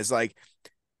that as like,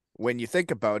 when you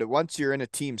think about it, once you're in a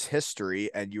team's history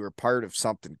and you were part of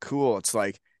something cool, it's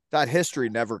like that history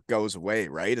never goes away,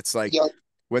 right? It's like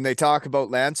when they talk about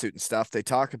Landshut and stuff, they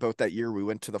talk about that year we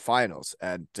went to the finals,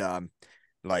 and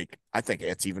like I think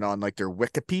it's even on like their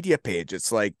Wikipedia page.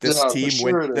 It's like this team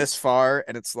went this far,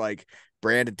 and it's like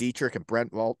Brandon Dietrich and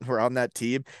Brent Walton were on that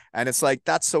team, and it's like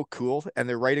that's so cool. And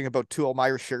they're writing about two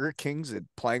Elmira Sugar Kings and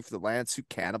playing for the Landshut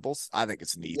Cannibals. I think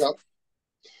it's neat.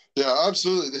 Yeah,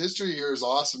 absolutely. The history here is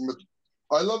awesome. But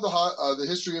I love the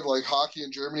history of like hockey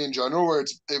in Germany in general, where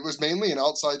it was mainly an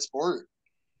outside sport.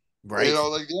 Right. You know,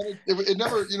 like it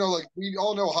never, like we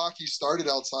all know hockey started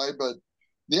outside, but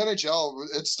the NHL,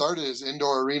 it started as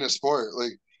indoor arena sport.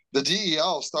 Like the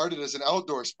DEL started as an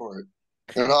outdoor sport.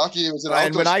 And hockey was an outdoor sport.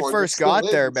 And when I first got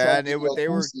there, man,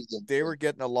 they were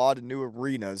getting a lot of new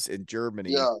arenas in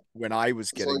Germany when I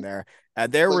was getting there.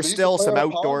 And there were still some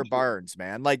outdoor barns,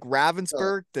 man. Like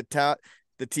Ravensburg, the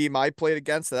team I played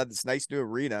against that had this nice new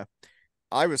arena.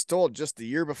 I was told just the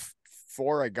year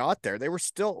before I got there, they were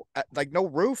still like no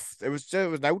roof. It was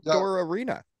an outdoor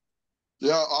arena.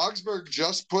 Yeah, Augsburg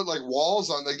just put like walls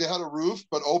on. Like they had a roof,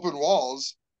 but open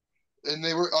walls. And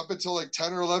they were up until like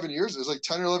 10 or 11 years. It was like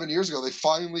 10 or 11 years ago. They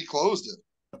finally closed it.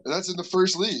 And that's in the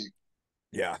first league.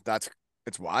 Yeah,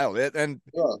 it's wild. It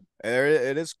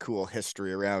is cool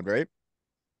history around, right?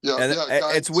 Yeah, and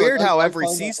it's weird how every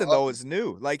season though is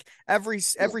new. Like every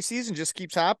season just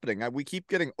keeps happening. We keep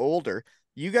getting older.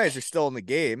 You guys are still in the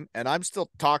game, and I'm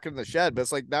still talking in the shed. But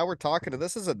it's like now we're talking to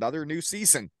this is another new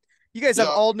season. You guys have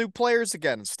all new players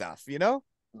again and stuff, you know?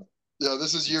 Yeah,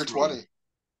 this is year 20.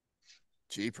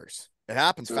 Jeepers. It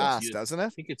happens fast, doesn't it? I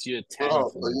think it's year 10.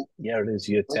 Yeah, it is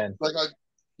year 10.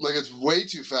 Like it's way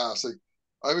too fast. Like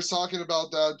I was talking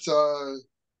about that.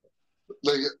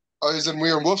 Like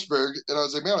we were in Wolfsburg, and I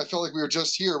was like, man, I felt like we were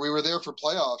just here. We were there for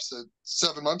playoffs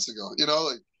 7 months ago.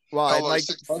 Like Well, hell, and or like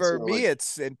 6 months for ago. me, Like,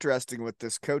 it's interesting with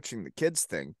this coaching the kids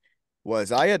thing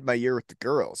was I had my year with the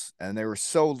girls and they were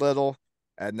so little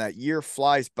and that year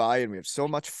flies by and we have so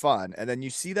much fun. And then you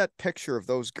see that picture of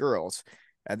those girls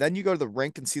and then you go to the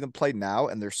rink and see them play now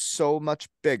and they're so much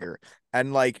bigger.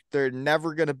 And like they're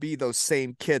never gonna be those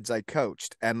same kids I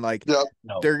coached. And like yeah,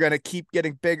 No. they're gonna keep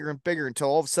getting bigger and bigger until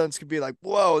all of a sudden it's gonna be like,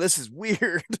 whoa, this is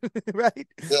weird. Right?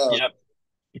 yeah. Yep.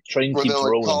 The train When they're keeps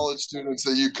like rolling. college students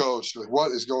that you coach, like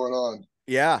what is going on?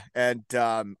 Yeah, and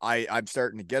I'm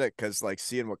starting to get it because like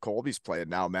seeing what Colby's playing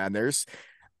now, man. There's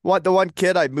the one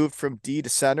kid I moved from D to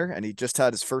center, and he just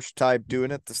had his first time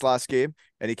doing it this last game,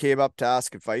 and he came up to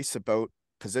ask advice about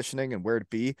positioning and where to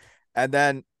be, and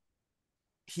then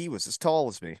he was as tall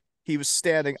as me. He was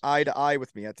standing eye to eye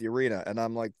with me at the arena, and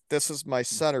I'm like, "This is my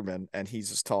centerman, and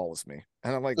he's as tall as me."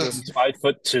 And I'm like, "This." He's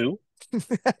 5'2".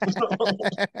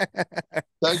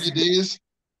 Thank you, Dease.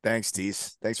 Thanks,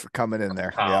 Dease. Thanks for coming in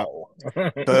there. Yeah,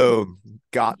 How? boom,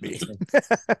 got me.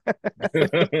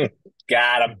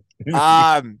 Got him.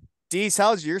 Um, Dees,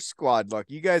 how's your squad look?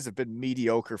 You guys have been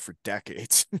mediocre for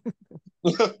decades.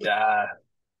 Yeah,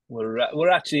 we're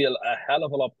actually a hell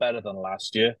of a lot better than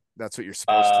last year. That's what you're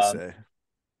supposed to Um, say.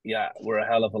 yeah, we're a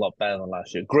hell of a lot better than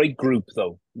last year. Great group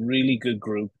though, really good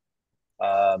group.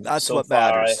 That's So what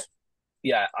far, matters.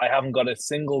 I haven't got a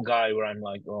single guy where I'm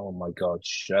like, oh my God,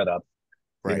 shut up.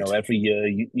 Right. Every year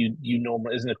you know,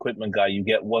 as an equipment guy, you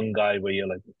get one guy where you're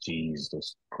like,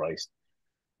 Jesus Christ.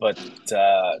 But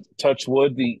touch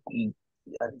wood,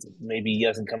 maybe he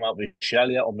hasn't come out with shell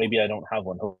yet, or maybe I don't have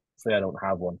one. Hopefully, I don't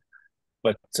have one.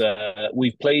 But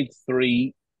we've played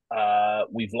three.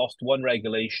 We've lost one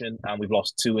regulation, and we've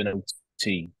lost two in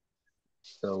OT.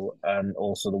 So, and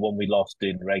also the one we lost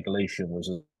in regulation was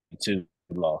a two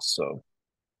loss. So,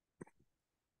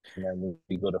 and then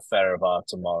we got a Farivar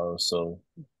tomorrow. So,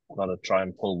 got to try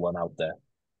and pull one out there.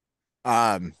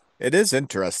 It is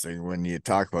interesting when you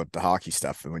talk about the hockey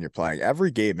stuff and when you're playing.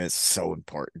 Every game is so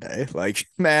important, eh? Like,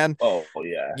 man, Oh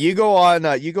yeah, you go on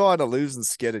a losing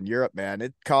skid in Europe, man.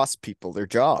 It costs people their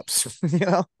jobs, you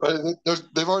know? Right?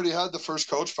 They've already had the first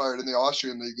coach fired in the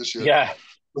Austrian league this year. yeah,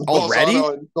 Already?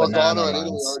 banana Bolzano and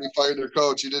Italy lands. already fired their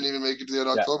coach. He didn't even make it to the end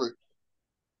of Yeah, October.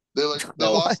 They no,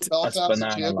 lost to What? that's Belfast in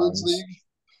banana Champions lands.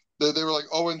 League. They were like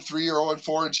 0-3 or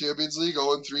 0-4 in Champions League,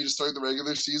 0-3 to start the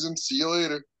regular season. See you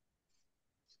later.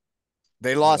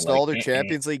 They They're lost like, all their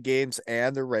Champions League games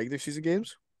and their regular season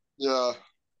games? Yeah.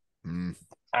 Hmm.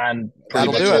 and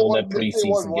pretty That'll Maybe much do they it. all their won. Maybe they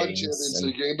won preseason one games. Champions And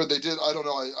League game, but they did. I don't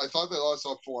know. I thought they lost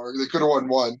all four. They could have won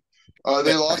one.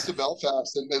 They It- lost to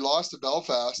Belfast, and they lost to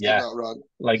Belfast in yeah, that run.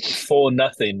 like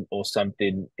 4-0 or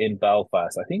something in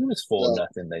Belfast. I think it was four Yeah.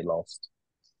 nothing they lost.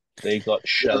 They got And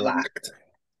shellacked.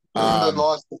 then Um,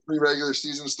 lost the three regular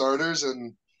season starters,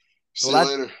 and well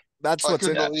see you later. that's I what's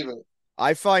couldn't in. Yeah. believe it.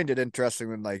 I find it interesting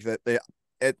when like that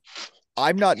it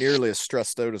I'm not nearly as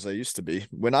stressed out as I used to be.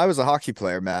 When I was a hockey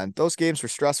player, man, those games were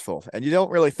stressful and you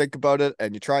don't really think about it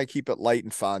and you try and keep it light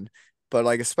and fun. But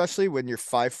like especially when you're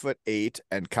 5'8"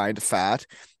 and kind of fat,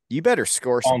 you better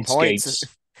score some On points.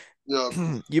 skates.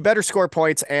 Yeah. You better score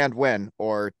points and win,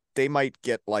 or they might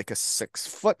get like a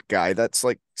 6-foot guy that's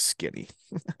like skinny.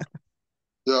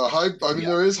 Yeah. I mean, Yeah.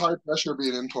 there is high pressure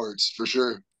being imports for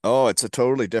sure. Oh, it's a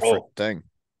totally different Oh, thing.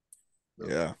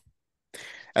 Yeah.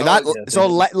 And Oh, that it's, yeah. so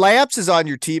Lamps is on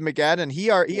your team again, and he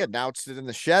announced it in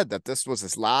the shed that this was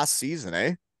his last season,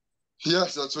 eh?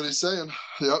 yes, that's what he's saying.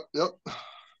 Yep. Yep.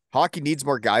 Hockey needs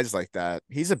more guys like that.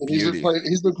 He's a And he's been beauty. playing.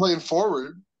 He's been playing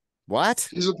forward. What?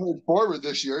 He's been playing forward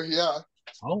this year. Yeah.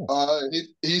 Oh,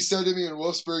 He said to me in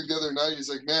Wolfsburg the other night, he's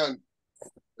like, man,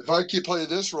 if I keep playing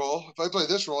this role, if I play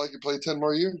this role, I could play 10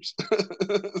 more years.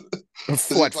 Because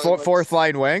he What? played like, Fourth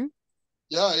line wing?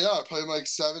 yeah, playing like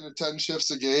 7 to 10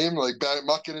 shifts a game, like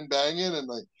mucking and banging. And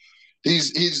like,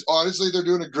 he's honestly, they're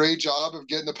doing a great job of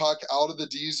getting the puck out of the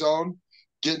D zone,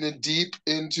 getting it deep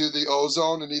into the O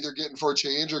zone, and either getting for a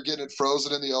change or getting it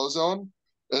frozen in the O zone.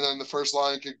 And then the first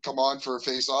line can come on for a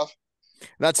face off.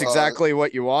 That's Uh, exactly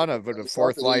what you want of a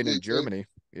fourth exactly. line in Germany.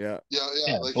 Yeah. Yeah.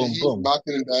 yeah. Like Boom, he's boom.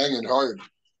 mucking and banging hard.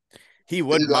 He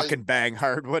would muck and bang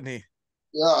hard, wouldn't he?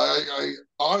 Yeah, I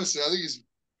honestly, I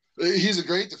think he's a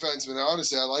great defenseman.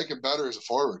 Honestly, I like him better as a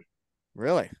forward.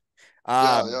 Really? Yeah,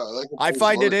 I like him I better as a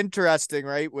find it forward. interesting,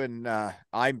 right? When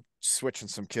I'm switching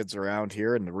some kids around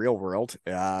here in the real world,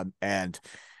 and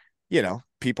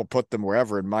people put them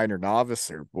wherever in minor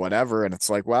novice or whatever, and it's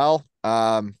like, well,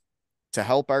 to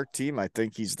help our team, I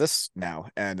think he's this now,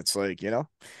 and it's like, it's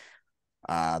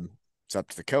up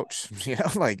to the coach,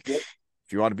 like Yep.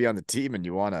 if you want to be on the team and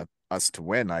you want us to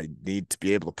win, I need to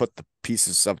be able to put the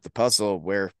pieces of the puzzle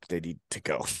where they need to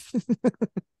go.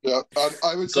 Yeah,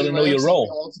 I would say Gotta know your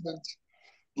role.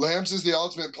 Lambs is the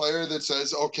ultimate player that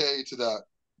says okay to that.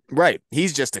 Right.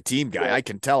 He's just a team guy. Yeah. I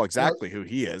can tell exactly who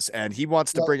he is. And he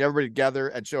wants to bring everybody together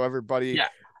and show everybody,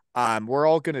 we're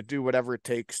all going to do whatever it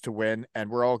takes to win, and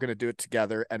we're all going to do it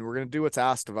together, and we're going to do what's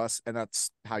asked of us, and that's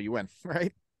how you win,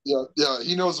 right? Yeah.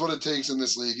 He knows what it takes in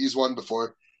this league. He's won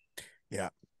before. Yeah.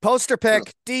 Poster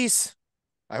pick, Dease.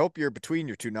 I hope you're between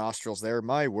your two nostrils there.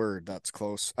 My word, that's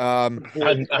close. I'm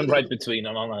right between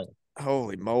them. I'm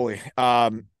holy moly.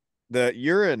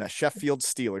 You're in a Sheffield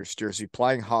Steelers jersey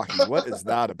playing hockey. What is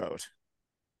that about?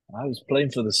 I was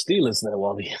playing for the Steelers there,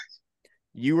 Wally.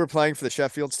 You were playing for the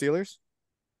Sheffield Steelers?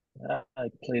 I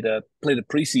played a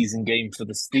preseason game for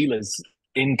the Steelers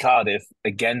in Cardiff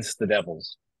against the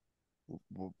Devils.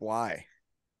 Why?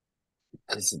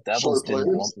 Because the Devils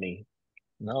didn't want me.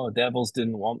 No, Devils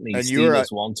didn't want me. And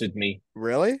Steelers wanted me.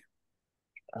 Really?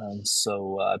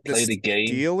 So I played a game.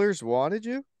 Steelers wanted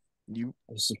you? I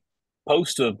was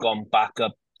supposed to have gone back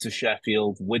up to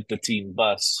Sheffield with the team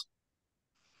bus.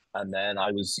 And then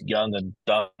I was young and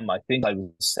dumb. I think I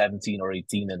was 17 or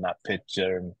 18 in that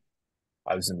picture. And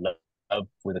I was in love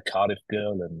with a Cardiff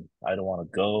girl, and I don't want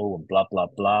to go, and blah, blah,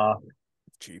 blah.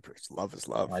 Jeepers, love is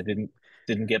love. And I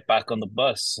didn't get back on the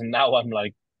bus. And now I'm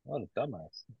like, what a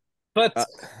dumbass. But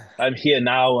I'm here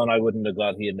now, and I wouldn't have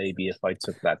got here maybe if I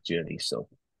took that journey.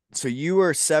 So you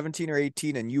were 17 or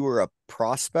 18, and you were a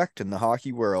prospect in the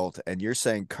hockey world, and you're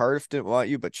saying Cardiff didn't want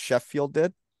you, but Sheffield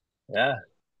did? Yeah,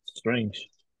 strange.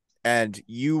 And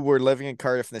you were living in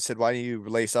Cardiff, and they said, why don't you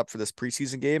lace up for this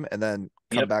preseason game and then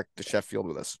come back to Sheffield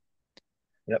with us?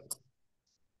 Yep.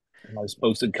 And I was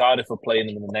supposed to Cardiff for playing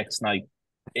them the next night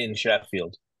in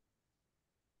Sheffield.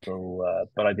 So,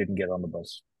 but I didn't get on the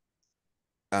bus.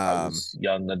 I was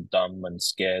young and dumb and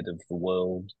scared of the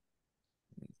world.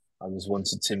 I was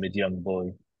once a timid young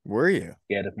boy. Were you?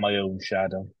 Scared of my own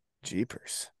shadow.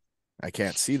 Jeepers. I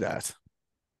can't see that.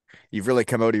 You've really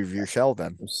come out of your shell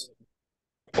then.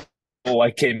 Oh,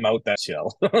 I came out that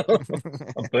shell.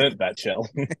 I burnt that shell.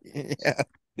 Yeah.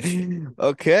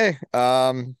 Okay.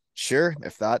 Sure.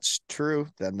 If that's true,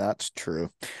 then that's true.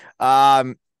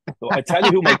 So I tell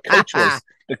you who my coach was.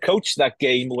 The coach that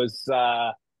game was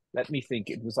let me think.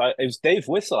 It was Dave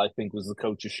Whistle, I think, was the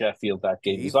coach of Sheffield that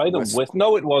game. It was either Whistle.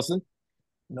 No, it wasn't.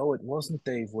 No, it wasn't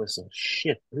Dave Whistle.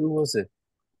 Shit, who was it?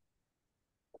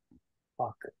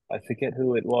 Fuck, I forget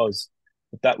who it was.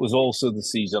 But that was also the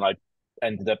season I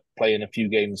ended up playing a few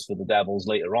games for the Devils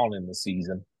later on in the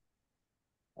season.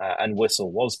 And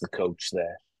Whistle was the coach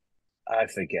there. I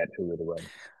forget who it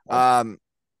was.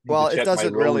 Well, it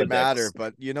doesn't really matter,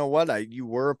 but you know what? You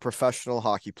were a professional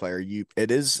hockey player.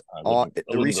 The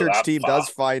research team does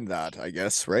find that, I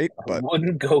guess, right? But I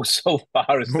wouldn't go so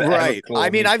far as that. Right.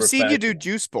 I mean, I've seen you do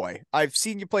Juice Boy. I've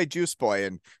seen you play Juice Boy,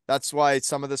 and that's why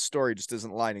some of this story just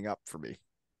isn't lining up for me,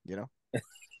 you know?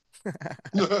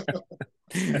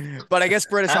 But I guess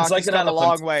British hockey's come a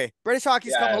long way. British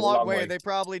hockey's come a long way. They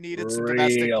probably needed some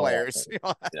domestic players.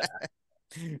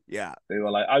 Yeah. They were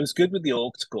like, I was good with the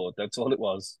Oaks court. That's all it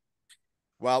was.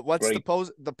 Well, what's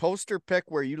the poster pick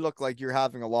where you look like you're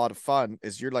having a lot of fun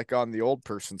is you're like on the old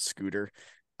person scooter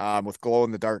with glow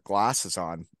in the dark glasses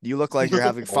on. You look like you're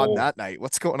having fun that night.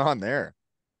 What's going on there?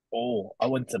 Oh, I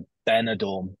went to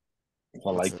Benidorm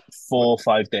for like 4 or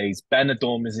 5 days.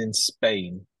 Benidorm is in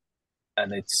Spain,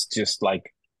 and it's just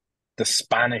like the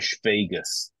Spanish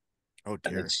Vegas. Oh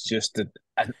dear. And it's just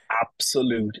an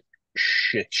absolute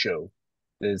shit show.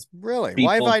 There's really?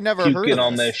 Why have I never heard of this?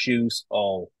 On their shoes.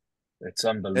 Oh, it's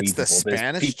unbelievable. It's the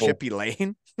Spanish Chippy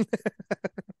Lane.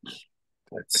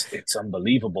 It's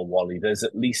unbelievable, Wally. There's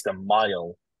at least a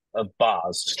mile of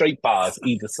bars, straight bars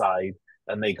either side,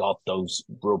 and they got those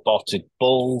robotic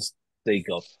bulls. They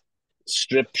got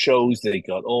strip shows. They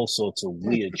got all sorts of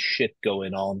weird shit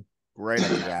going on. Right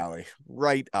up your alley.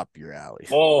 Right up your alley.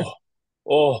 So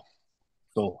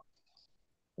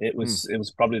it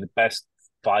was probably the best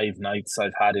 5 nights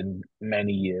I've had in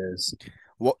many years.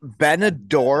 What,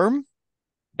 Benidorm?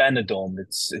 Benidorm.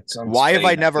 It's on Why Spain,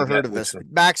 have I never heard of this?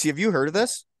 Maxie, have you heard of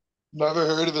this? Never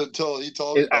heard of it until he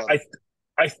told me about it.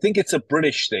 I think it's a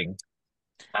British thing.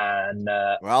 And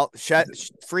well,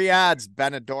 free ads,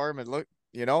 Benidorm, and look,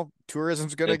 you know,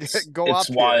 tourism's gonna go up.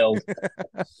 It's wild.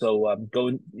 So I'm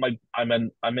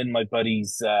in my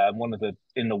buddies.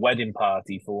 In the wedding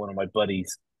party for one of my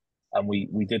buddies, and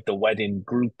we did the wedding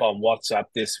group on WhatsApp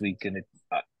this week, and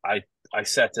I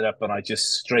set it up, and I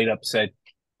just straight up said,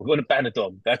 we're going to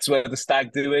Benidorm. That's where the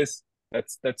stag do is.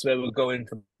 That's where we're going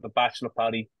for the bachelor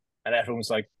party. And everyone was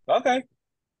like, okay.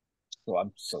 So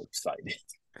I'm so excited.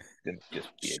 It's gonna just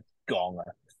be a gonger.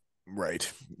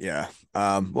 Right. Yeah.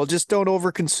 Well, just don't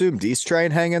overconsume. Dease, try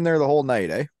and hang in there the whole night,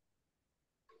 eh?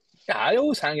 Yeah, I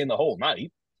always hang in the whole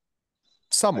night.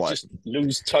 I Somewhat. just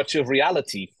lose touch of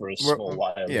reality for a We're- small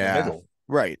while in the yeah. middle.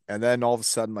 Right. And then all of a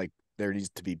sudden, like, there needs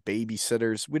to be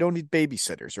babysitters. We don't need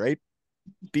babysitters, right?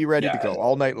 Be ready to Yeah, go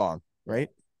all night long, right?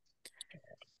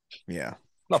 Yeah.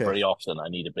 not Okay. very often I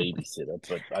need a babysitter,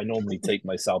 but I normally take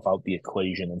myself out the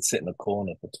equation and sit in a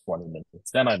corner for 20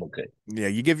 minutes. Then I'm okay. Yeah,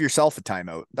 you give yourself a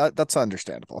timeout. That's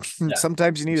understandable. Yeah,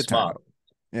 Sometimes you need a smart. timeout.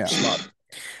 Yeah. Smart.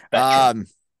 Um,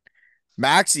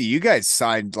 Maxie, you guys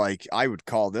signed like I would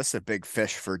call this a big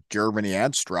fish for Germany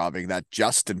and Straubing. That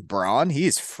Justin Braun,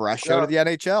 he's fresh out of the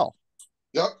NHL.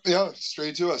 Yep, yeah,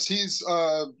 straight to us. He's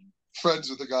friends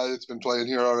with the guy that's been playing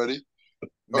here already.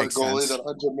 Makes Our goalie, sense. that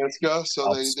Hunter Miska.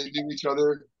 So they knew each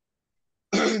other.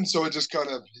 So it just kind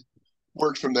of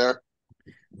worked from there.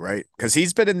 Right, because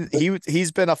he's been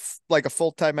like a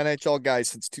full-time NHL guy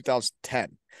since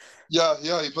 2010. Yeah,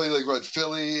 he played like what,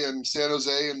 Philly and San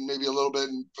Jose and maybe a little bit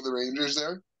for the Rangers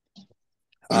there.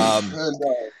 And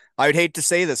I'd hate to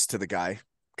say this to the guy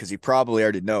because he probably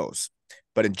already knows,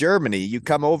 but in Germany, you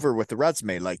come over with a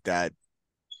resume like that,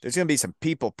 there's gonna be some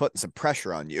people putting some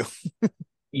pressure on you.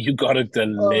 You gotta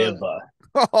deliver.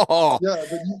 Yeah, but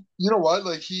you know what?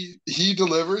 Like he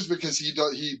delivers because he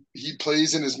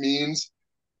plays in his means.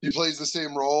 He plays the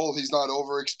same role. He's not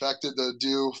over expected to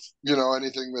do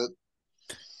anything that.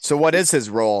 So what is his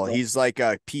role? He's like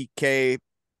a PK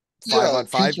 5-on-5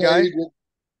 PK, guy.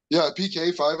 Yeah,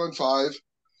 PK 5-on-5.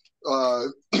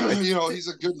 He's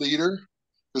a good leader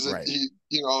because Right.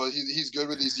 he's good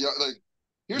with these young, like.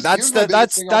 That's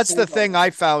the thing I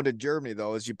found in Germany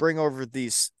though, is you bring over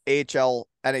these AHL,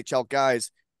 NHL guys,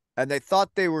 and they thought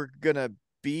they were gonna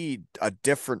be a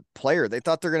different player. They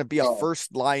thought they're gonna be a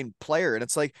first line player, and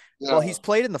it's like, well, he's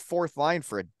played in the fourth line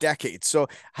for a decade. So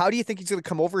how do you think he's gonna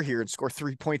come over here and score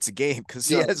 3 points a game? Because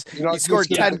he scored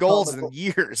 10 goals in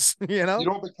years. You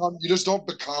just don't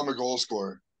become a goal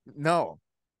scorer. No,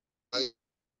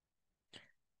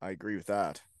 I agree with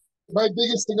that. My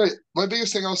biggest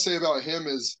thing I'll say about him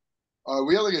is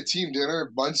we had like a team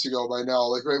dinner months ago by now,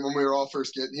 like right when we were all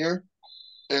first getting here.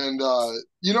 And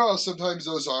you know how sometimes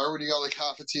those are when you got like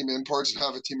half a team imports and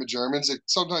half a team of Germans, it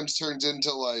sometimes turns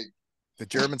into like the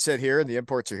Germans sit here and the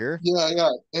imports are here. Yeah.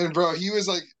 And bro, he was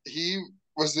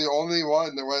the only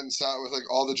one that went and sat with like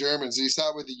all the Germans. He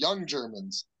sat with the young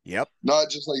Germans. Yep. Not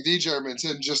just like the Germans,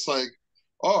 and just like,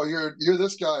 oh, you're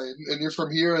this guy and you're from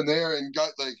here and there, and got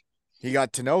like he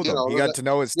got to know them. He got to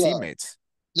know his teammates.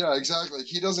 Yeah, exactly.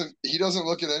 He doesn't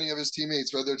look at any of his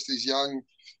teammates, whether it's these young,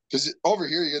 because over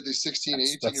here you get these 16,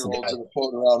 18-year-olds that are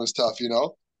floating around and stuff,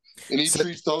 and he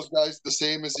treats those guys the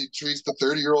same as he treats the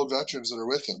 30-year-old veterans that are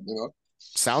with him,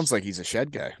 Sounds like he's a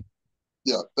shed guy.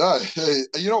 Yeah. Hey,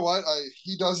 you know what?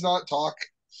 He does not talk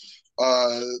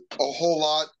a whole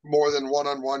lot more than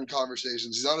one-on-one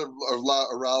conversations. He's not a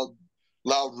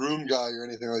loud room guy or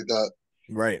anything like that.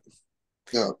 Right.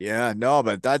 Yeah. Yeah, no,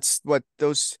 but that's what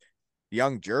those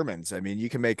young Germans, I mean, you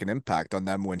can make an impact on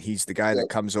them when he's the guy that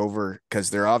comes over, because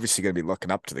they're obviously going to be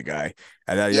looking up to the guy,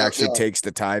 and that he actually takes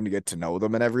the time to get to know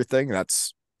them and everything.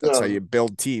 That's how you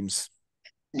build teams.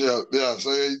 Yeah.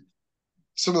 So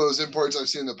some of those imports I've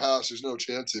seen in the past, there's no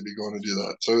chance they'd be going to do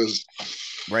that. So it was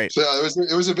right. So yeah,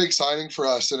 it was a big signing for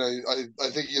us, and I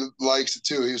think he likes it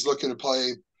too. He was looking to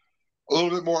play a little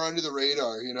bit more under the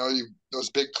radar. Those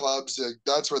big clubs,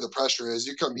 that's where the pressure is.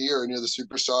 You come here and you're the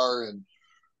superstar, and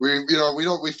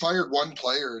we fired one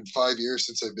player in 5 years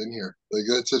since I've been here. Like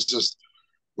it's just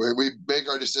we make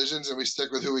our decisions and we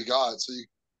stick with who we got. So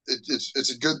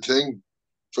it's a good thing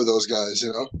for those guys,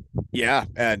 Yeah,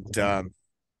 and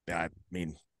I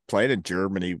mean, playing in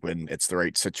Germany when it's the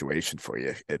right situation for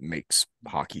you, it makes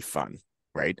hockey fun,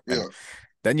 right? Yeah. And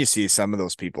then you see some of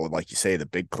those people, like you say, the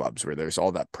big clubs where there's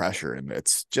all that pressure, and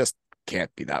it's just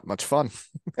can't be that much fun.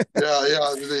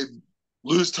 Yeah. They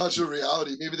lose touch of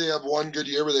reality. Maybe they have one good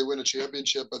year where they win a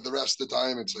championship, but the rest of the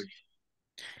time it's like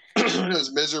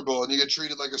it's miserable, and you get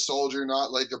treated like a soldier,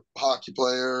 not like a hockey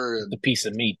player, and a piece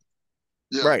of meat.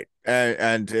 Yeah. Right.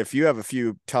 And if you have a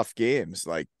few tough games,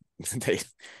 like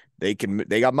they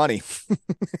got money.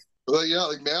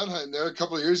 Like Mannheim there a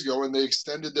couple of years ago when they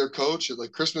extended their coach at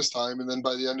like Christmas time, and then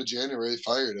by the end of January they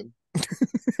fired him.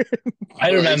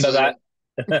 I remember that.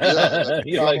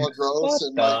 You're like, Gross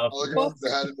and Mike Pellegrin, they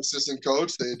had an assistant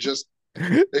coach. They had just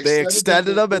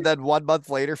extended him, and then 1 month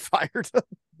later fired him.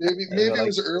 Maybe it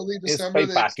was early December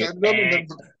they extended him,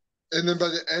 and then by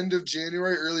the end of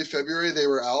January, early February, they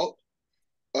were out.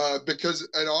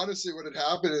 And honestly, what had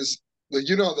happened is, like,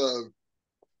 the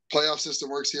playoff system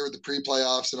works here with the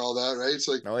pre-playoffs and all that, right? It's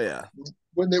like Oh yeah.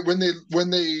 when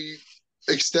they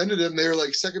extended him, they were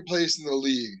like second place in the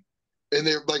league, and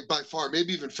they're like by far,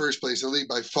 maybe even first place in the league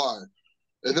by far.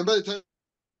 And then by the time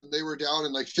they were down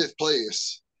in like fifth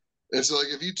place, and so like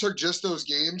if you took just those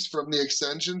games from the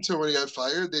extension to when he got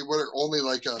fired, they were only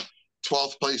like a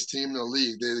 12th place team in the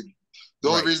league. The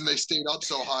only Right. reason they stayed up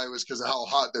so high was because of how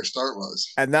hot their start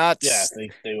was. And Yeah, that's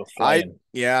they were flying.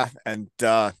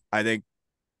 I think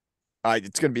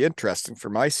it's going to be interesting for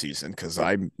my season because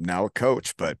I'm now a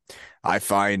coach, but I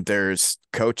find there's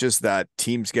coaches that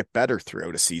teams get better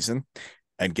throughout a season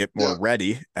and get more Yeah.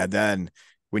 ready. And then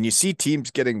when you see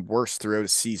teams getting worse throughout a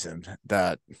season,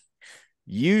 that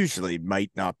usually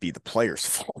might not be the player's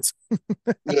fault.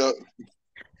 Yeah,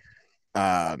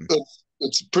 Um,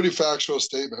 it's a pretty factual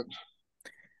statement.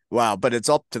 wow, but it's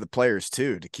up to the players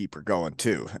too to keep her going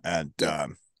too. And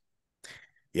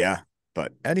yeah,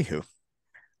 but anywho,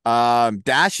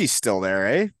 Dashy's still there,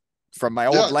 eh? From my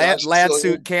old Dashy's land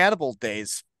still here. suit cannibal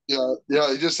days. Yeah.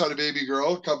 He just had a baby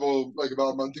girl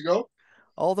about a month ago.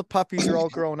 All the puppies are all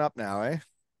grown up now, eh?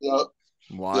 Yeah,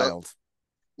 Wild.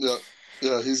 yeah.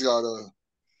 He's got a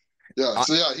I,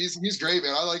 So yeah, he's great,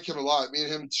 man. I like him a lot. Me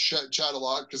and him chat a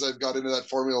lot because I've got into that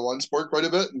Formula One sport quite a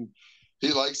bit, and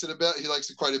he likes it a bit. He likes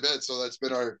it quite a bit. So that's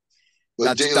been our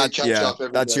daily catch up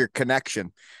every that's day. your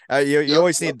connection. You Yep,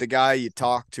 always need the guy you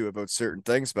talk to about certain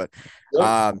things, but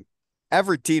Yep.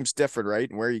 every team's different, right?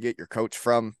 And where you get your coach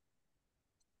from,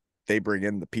 they bring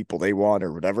in the people they want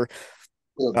or whatever.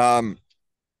 Yep.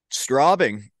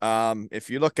 Straubing, if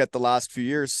you look at the last few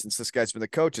years since this guy's been the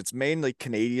coach, it's mainly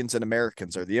Canadians and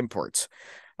Americans are the imports.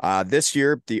 This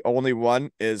year, the only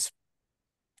one is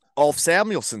Ulf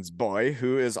Samuelson's boy,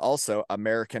 who is also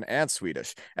American and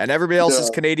Swedish, and everybody else is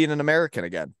Yeah. Canadian and American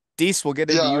again. Dease, we'll get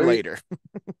into Yeah, you later.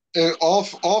 And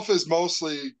off is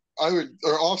mostly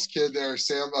off's kid there,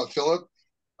 Philip.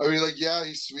 I mean, like, yeah,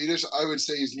 he's Swedish. I would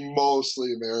say he's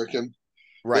mostly American.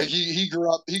 Like Right. he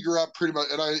grew up pretty much.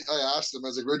 And I asked him, I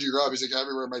was like, where'd you grow up? He's like,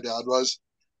 everywhere my dad was.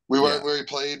 We Yeah. went where he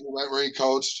played. We went where he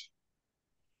coached.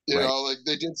 You Right. know, like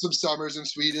they did some summers in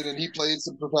Sweden, and he played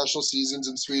some professional seasons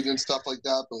in Sweden and stuff like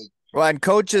that. But Well, and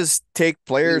coaches take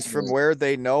players he's from great. where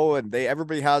they know, and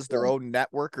everybody has their Yeah. own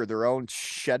network or their own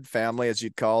shed family, as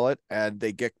you'd call it, and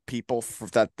they get people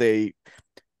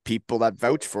people that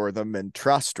vouch for them and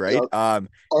trust, right? Yeah.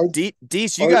 Our,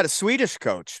 Deese, you our, got a Swedish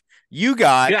coach. You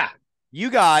got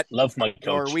Love my coach.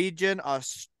 Norwegian, well,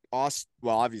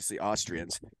 obviously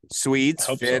Austrians, Swedes, I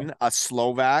hope Finn, so. a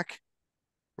Slovak,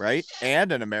 right,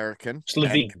 and an American,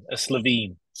 Slovene, and a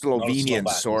Slovene, not a Slovenian.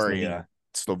 Slovak, Sorry, Slovene.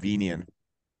 Slovenian.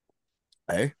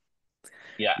 Hey,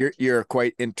 Yeah, you're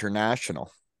quite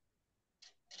international.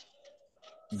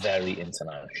 very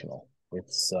international.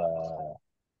 It's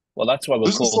well, that's why we're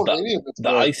Who's the called Slovenian that's the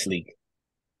there? Ice League.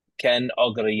 Ken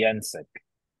Ogrejensek.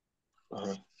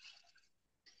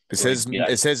 Is Right, his yeah.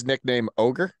 is his nickname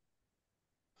Ogre?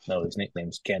 No, his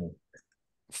nickname's Kenny.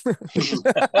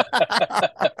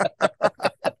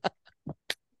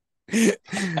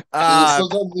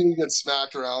 Sometimes you get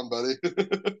smacked around, buddy.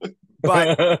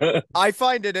 But I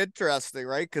find it interesting,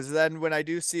 right? Because then when I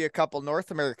do see a couple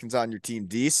North Americans on your team,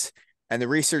 Deese, and the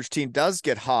research team does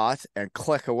get hot and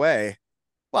click away,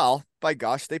 well, by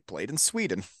gosh, they played in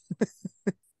Sweden.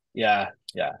 yeah.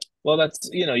 Well, that's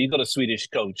you got a Swedish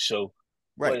coach, so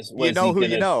Right. You where's know he who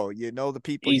gonna? you know. You know the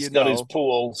people He's you got his know.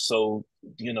 pool, so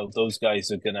those guys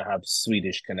are gonna have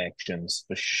Swedish connections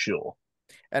for sure.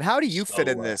 And how do you fit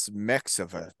in So this mix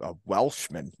of a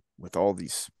Welshman with all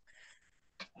these?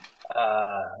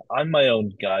 I'm my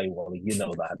own guy, Wally. You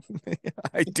know that.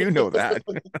 I do know that.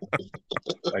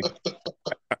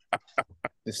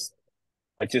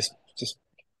 I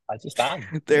just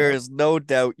am. There is no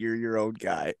doubt you're your own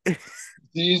guy.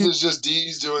 Dease is just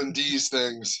Dease doing Dease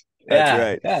things.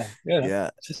 That's right. Yeah.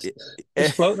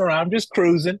 Just floating around, just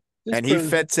cruising. And he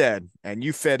fits in, and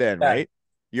you fit in, right?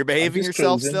 You're behaving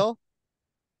yourself cruising. still?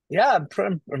 Yeah,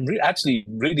 I'm actually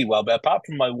really well. But apart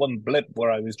from my one blip where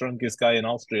I was drunkest guy in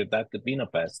Austria at the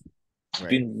Oktoberfest, it's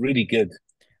been really good.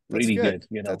 Really good.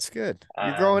 That's good.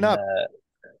 You're growing up.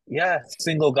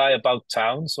 Single guy about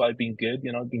town, so I've been good.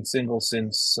 I've been single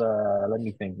since let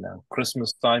me think now,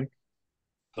 Christmas time.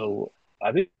 So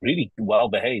I've been really well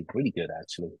behaved, really good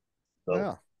actually. So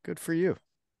yeah, good for you.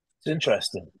 It's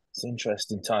interesting. It's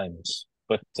interesting times.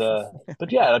 But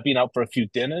yeah, I've been out for a few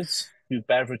dinners, a few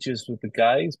beverages with the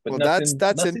guys, but that's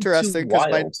nothing interesting because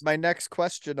wild. my next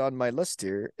question on my list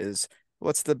here is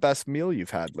what's the best meal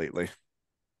you've had lately?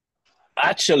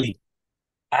 Actually,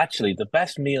 the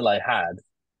best meal I had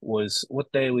was,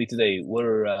 what day are we today?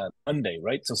 We're Monday,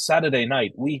 right? So Saturday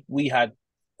night we had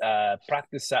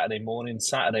practice Saturday morning,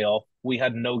 Saturday off. We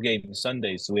had no game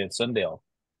Sunday, so we had Sunday off.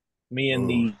 Me and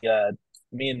Ooh.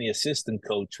 the assistant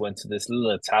coach went to this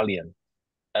little Italian,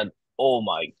 and oh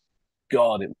my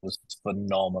God, it was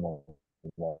phenomenal.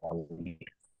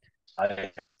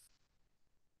 I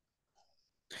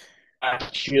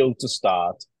Actual to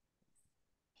start.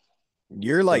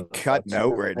 You're like cutting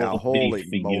out right now. Holy For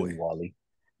moly. you, Wally.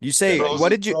 You say Frozen- what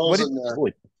did you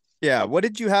there. yeah, what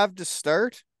did you have to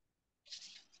start?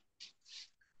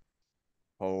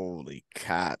 Holy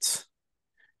cats.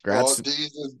 Oh, Grats.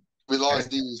 Dease we lost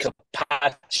Dease.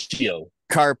 Carpaccio, which is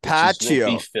Carpaccio.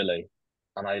 rugby fillet,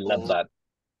 and I love that.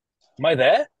 Am I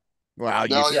there? Wow,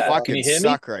 Now you you're Can fucking you hear me?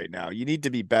 suck right now. You need to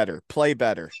be better. Play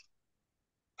better.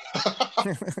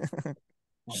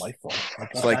 Oh, my fault.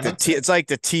 It's like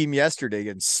the team yesterday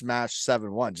getting smashed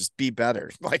 7-1. Just be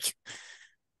better. Like,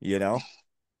 you know?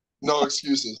 No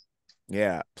excuses.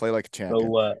 Yeah, play like a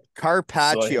champion. So,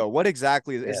 Carpaccio. What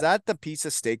exactly is Yeah. that? The piece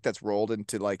of steak that's rolled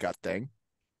into like a thing?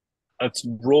 it's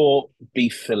raw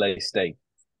beef fillet steak,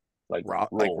 like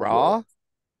Raw?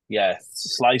 Yeah,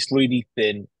 sliced really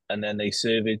thin, and then they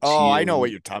serve it to Oh, you. I know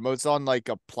what you're talking about. It's on like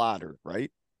a platter,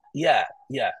 right? Yeah,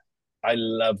 yeah. I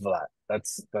love that.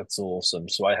 That's awesome.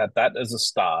 So I had that as a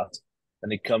start,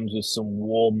 and it comes with some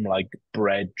warm like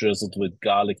bread drizzled with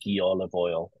garlicky olive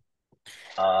oil.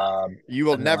 You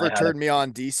will And then never I had turn me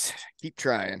on, Dease. Keep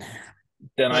trying.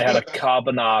 then I had a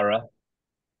carbonara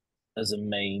as a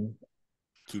main,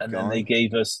 Keep and going. then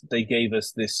they gave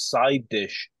us this side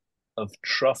dish of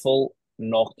truffle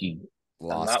gnocchi,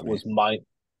 and that was my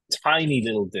tiny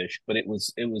little dish, but it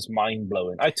was mind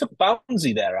blowing. I took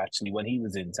Bouncy there actually when he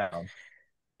was in town.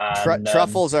 And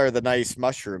Truffles are the nice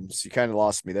mushrooms. You kind of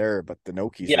lost me there, but the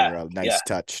gnocchis are a nice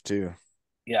touch too.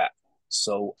 Yeah.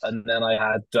 So, and then I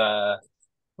had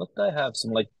what did I have?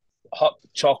 Some like hot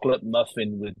chocolate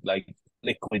muffin with like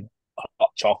liquid hot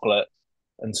chocolate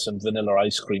and some vanilla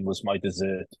ice cream was my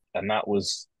dessert, and that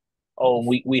was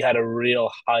we had a real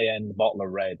high end bottle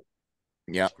of red.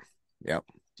 Yep.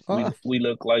 We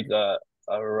look like a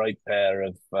right pair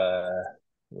of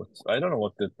I don't know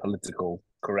what the political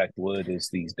correct word is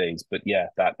these days, but yeah,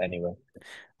 that anyway.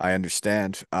 I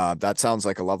understand. That sounds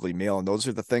like a lovely meal, and those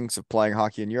are the things of playing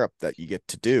hockey in Europe that you get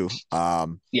to do.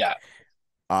 Yeah.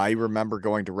 I remember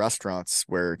going to restaurants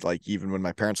where, like, even when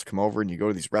my parents come over and you go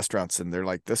to these restaurants and they're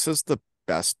like, "This is the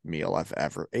best meal I've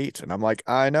ever ate," and I'm like,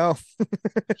 "I know."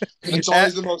 It's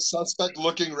always the most suspect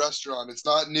looking restaurant. It's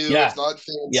not new. Yeah. It's not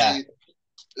fancy. Yeah.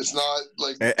 It's not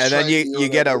like. And then you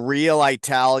get a real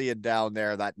Italian down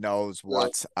there that knows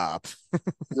what's up.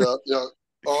 Yeah.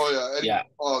 Oh yeah. And, Yeah.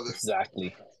 Oh,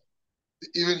 Exactly.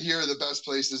 even here, the best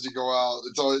places to go out.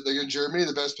 It's always like in Germany,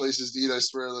 the best places to eat. I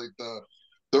swear, like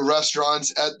the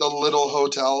restaurants at the little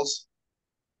hotels.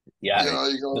 Yeah. You know,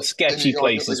 you go The sketchy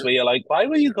places where you're like, why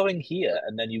were you going here?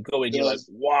 And then you go in, you're like,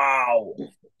 wow. You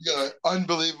got an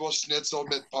unbelievable schnitzel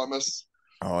mit pommes.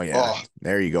 Oh yeah.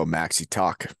 There you go, Maxi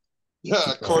talk.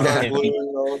 Yeah, cordon bleu,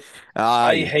 you know.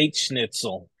 I hate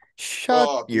schnitzel.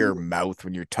 Shut your mouth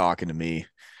when you're talking to me.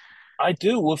 I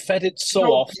do. We're fed it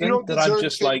so often that I'm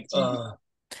just like,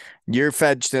 You're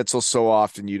fed schnitzel so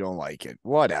often you don't like it.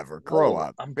 Whatever. Grow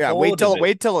up. Yeah, wait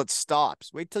till it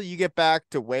stops. Wait till you get back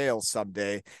to Wales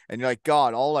someday and you're like,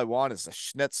 God, all I want is a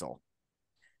schnitzel.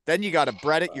 Then you gotta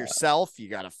bread it yourself, you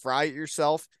gotta fry it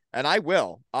yourself, and I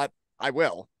will. I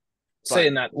will.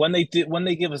 Saying that when they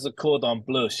give us a cordon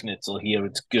bleu schnitzel here,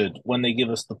 it's good. When they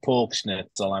give us the pork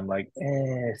schnitzel, I'm like,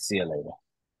 see you later.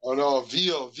 Oh no,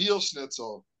 veal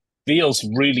schnitzel. Veal's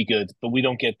really good, but we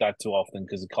don't get that too often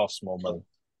because it costs more money.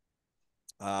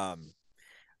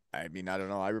 I mean, I don't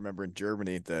know. I remember in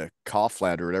Germany, the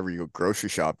Kaufland or whatever, you go grocery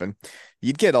shopping,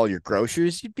 you'd get all your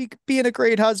groceries. You'd be being a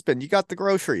great husband. You got the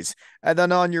groceries. And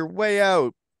then on your way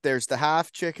out, there's the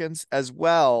half chickens as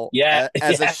well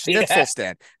as a schnitzel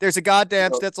stand. There's a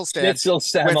goddamn schnitzel stand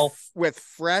with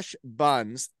fresh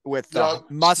buns, with the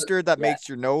mustard that makes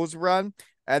your nose run.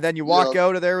 And then you walk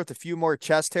out of there with a few more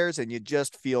chest hairs and you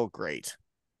just feel great.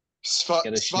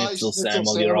 Get a schnitzel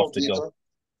sandwich, you're off to go.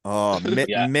 Oh, mit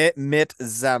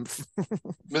Senf.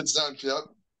 Mit Senf, yep.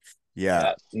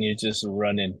 Yeah. And you're just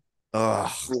running.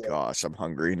 Oh, gosh, I'm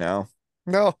hungry now.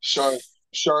 No. Sharp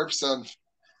Senf.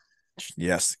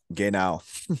 Yes, genau.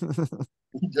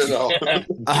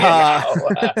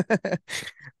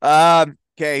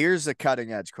 Okay, here's a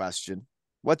cutting edge question.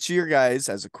 What's your guys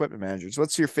as equipment managers?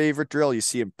 What's your favorite drill you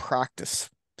see in practice?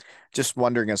 Just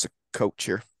wondering as a coach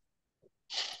here.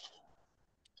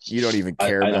 You don't even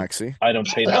care, Maxie. I don't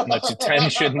pay that much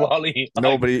attention, Wally.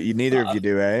 Neither of you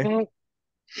do, eh?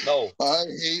 No. I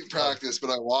hate practice, but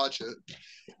I watch it.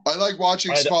 I like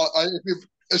watching small.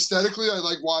 aesthetically, I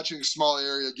like watching small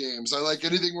area games. I like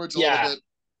anything where it's a little Yeah, bit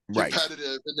Right.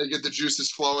 competitive and they get the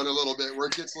juices flowing a little bit, where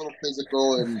it gets a little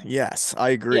physical and Yes, I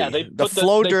yeah. agree. They The put the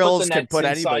flow they put the drills can nets put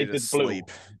anybody inside to the blue.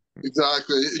 sleep. They,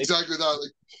 exactly that.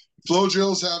 Like flow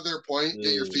drills have their point,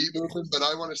 get your uh, feet moving, but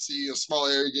I want to see a small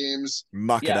area games.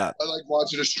 Muck it yeah, up. I like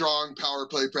watching a strong power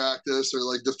play practice or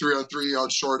like the 3-on-3 on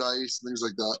short ice, things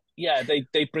like that. yeah.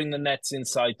 They bring the nets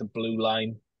inside the blue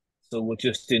line, so we're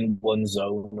just in one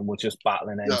zone and we're just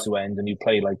battling end Yeah, to end. And you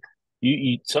play like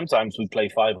you. Sometimes we play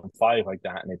 5-on-5 like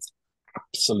that, and it's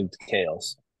absolute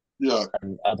chaos. yeah,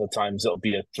 And other times it'll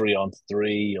be a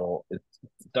 3-on-3, or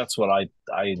that's what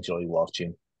I enjoy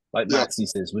watching. Like yeah. Maxie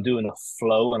says, we're doing a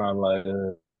flow, and I'm like,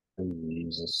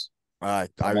 Jesus. I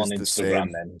I'm on was the Instagram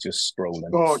same. then, just scrolling.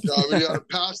 Oh god, when you gotta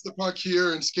pass the puck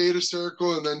here and skate a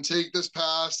circle and then take this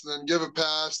pass and then give a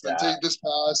pass and then Yeah, take this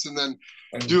pass and then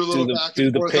and do a little back and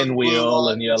do the forth on the blue pinwheel,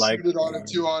 and line you're and like, shoot it on a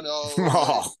 2-on-0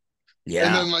 Oh, and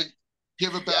yeah. then like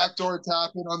give a yeah, backdoor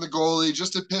tap in on the goalie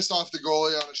just to piss off the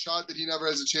goalie on a shot that he never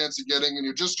has a chance of getting, and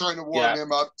you're just trying to warm yeah.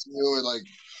 him up too, and like,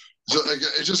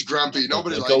 it's just grumpy.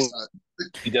 Nobody The likes goal that.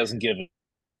 he doesn't give it.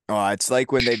 Oh, it's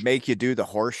like when they make you do the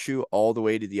horseshoe all the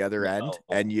way to the other end,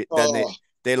 No, and you then Oh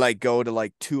they like go to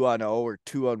like 2-on-0 or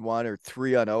 2-on-1 or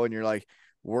 3-on-0, and you're like,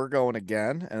 we're going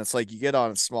again. And it's like you get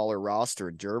on a smaller roster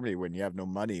in Germany when you have no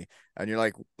money, and you're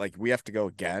like we have to go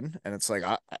again. And it's like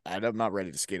I'm not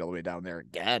ready to skate all the way down there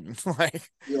again. Like,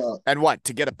 yeah, and what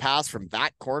to get a pass from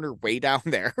that corner way down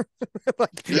there?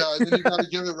 Like, yeah, and then you got to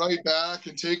give it right back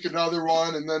and take another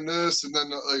one, and then this, and then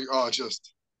like, oh,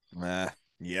 just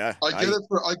yeah, I get it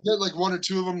for I get like one or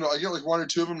two of them. I get like one or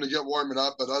two of them to get warming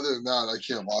up, but other than that, I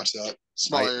can't watch that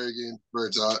small I area game where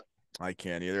it's at. I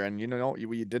can't either. And you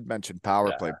did mention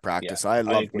power play yeah, yeah. practice. I I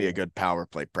love me a agree. good power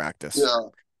play practice. Yeah,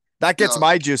 That gets yeah,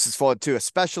 my juices flowing too,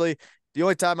 especially the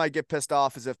only time I get pissed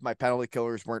off is if my penalty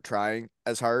killers weren't trying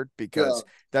as hard, yeah, because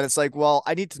then it's like, well,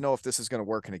 I need to know if this is going to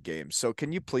work in a game. So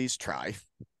can you please try?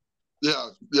 yeah,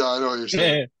 yeah. I know what you're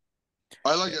saying. Yeah,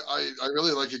 I like it. I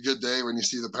really like a good day when you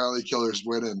see the penalty killers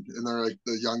winning, and they're like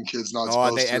the young kids not Oh,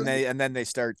 and supposed they to. and they and then they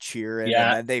start cheering, and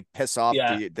yeah, then they piss off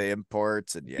yeah. the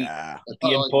imports, and The yeah, I the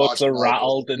kind of like imports watching are all those.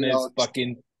 rattled, and You know, there's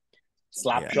fucking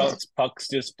slap yeah. yeah, shots, pucks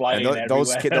just And flying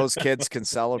everywhere. those kids can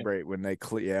celebrate when they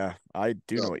yeah, I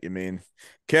do yeah. know what you mean.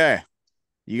 Okay,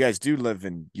 you guys do live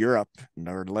in Europe and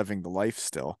are living the life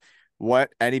still.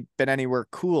 Been anywhere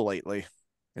cool lately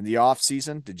in the off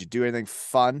season? Did you do anything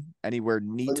fun? Anywhere I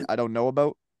neat mean, I don't know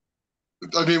about?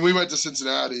 we went to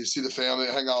Cincinnati, see the family,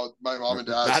 hang out with my mom and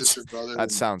dad, That's sister, and brother, that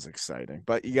and sounds exciting,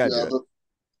 but you gotta do yeah, it.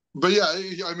 but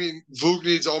yeah, I mean, Vuk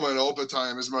needs Oma and Opa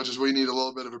time as much as we need a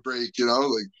little bit of a break. You know,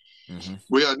 like Hmm.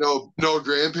 we had no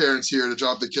grandparents here to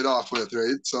drop the kid off with,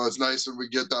 right? So it's nice when we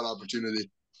get that opportunity.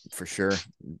 For sure.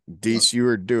 Yeah, Dease, you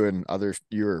were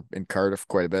in Cardiff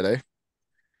quite a bit, eh?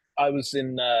 I was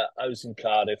in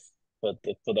Cardiff for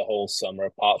the whole summer,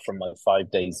 apart from my 5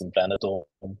 days in Benidorm.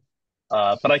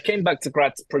 But I came back to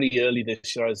Graz pretty early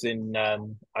this year.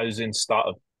 I was in start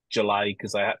of July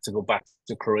because I had to go back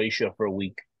to Croatia for a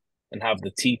week and have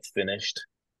the teeth finished.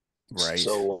 Right.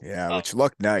 So Yeah, which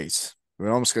looked nice.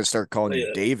 We're almost gonna start calling you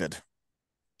yeah, David.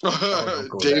 oh, don't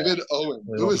go there. David Owen,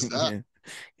 We who don't, is that? don't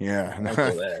Yeah.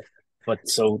 go there. But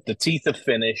so the teeth are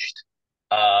finished.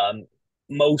 Um,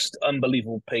 Most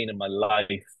unbelievable pain in my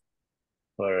life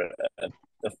for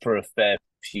for a fair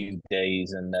few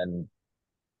days, and then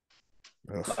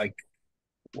Ugh. like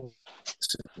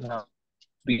it's now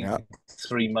been Yeah.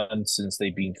 3 months since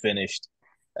they've been finished,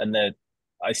 and then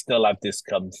I still have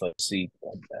discomfort. See,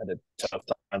 I had a tough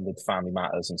time with family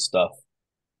matters and stuff.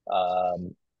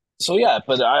 Um, so yeah,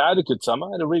 but I had a good summer.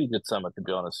 I had a really good summer, to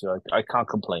be honest. So I can't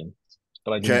complain,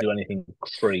 but I didn't Okay. do anything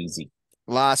crazy.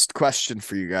 Last question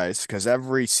for you guys, because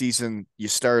every season you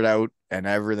start out and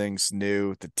everything's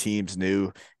new, the team's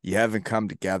new, you haven't come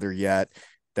together yet.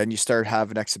 Then you start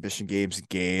having exhibition games,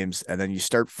 and then you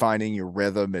start finding your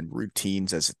rhythm and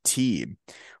routines as a team.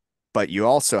 But you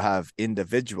also have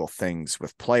individual things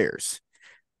with players.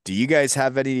 Do you guys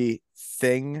have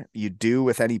anything you do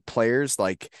with any players?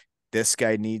 Like, this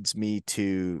guy needs me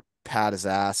to pat his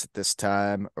ass at this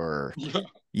time, or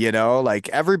like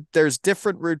there's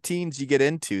different routines you get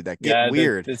into that get Yeah,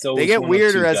 weird. there's They always get one or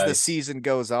weirder two as the guys. season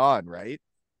goes on, right?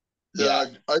 Yeah,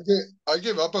 Yeah, I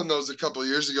gave up on those a couple of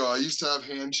years ago. I used to have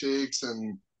handshakes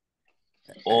and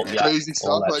yeah, crazy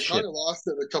all stuff, but that I kind shit. of lost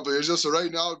it a couple of years ago. So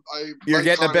right now, I You're like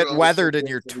getting a Connor bit always weathered says in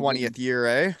this your when he's in. 20th year,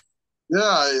 eh? Yeah,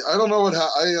 I don't know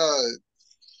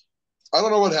I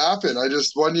don't know what happened. I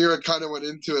just one year I kind of went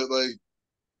into it like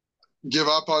give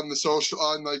up on the social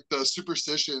on like the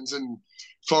superstitions and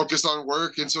focus on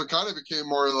work, and so it kind of became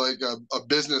more like a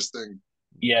business thing.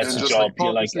 Yeah, it's and a just like job.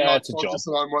 You're like, it's a job.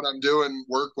 focusing on what I'm doing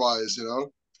work wise, you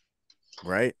know.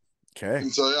 Right. Okay.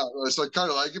 And so yeah, it's like kind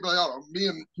of like it, but I don't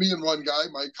know, me and one guy,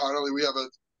 Mike Connolly, we have a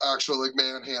actual like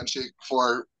man handshake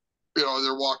before, they're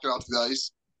walking out to the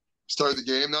ice, start the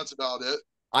game. That's about it.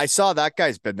 I saw that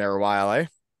guy's been there a while, eh?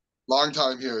 Long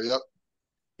time here. Yep.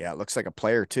 Yeah, it looks like a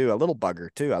player too, a little bugger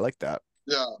too. I like that.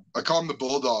 Yeah, I call him the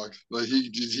bulldog. Like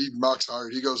he mucks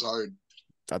hard. He goes hard.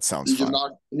 That sounds He can fun.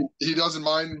 knock. He doesn't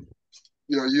mind,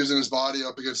 using his body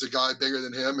up against a guy bigger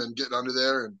than him and getting under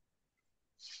there.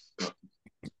 And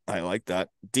I like that.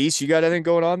 Dease, you got anything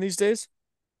going on these days?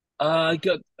 I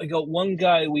got one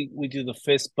guy. We do the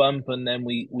fist bump, and then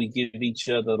we give each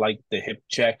other like the hip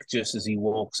check just as he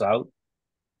walks out.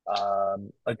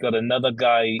 I got another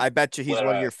guy I bet you he's where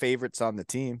one of your favorites on the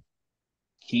team.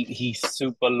 he's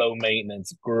super low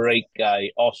maintenance, great guy,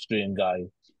 Austrian guy.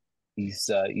 He's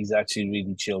actually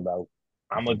really chilled out.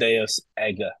 Amadeus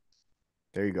Egger.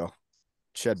 There you go.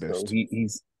 Shed So boost.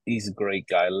 he's a great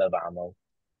guy. I love Amo.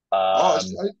 I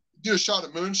do a shot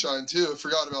of moonshine too. I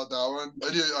forgot about that one.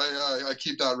 I do. I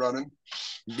keep that running.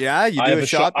 Yeah, you do a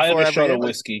shot I have before a every shot of game?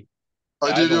 whiskey. I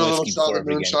I do have a do a little whiskey shot before of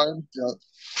every game. moonshine. Yeah.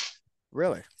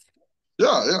 Really?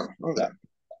 Yeah. Okay.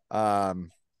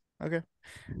 Okay.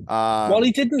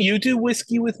 Wally, didn't you do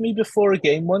whiskey with me before a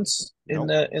game once in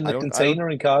Nope. the container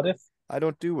in Cardiff? I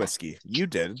don't do whiskey. You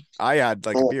did. I had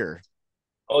like a Oh, beer.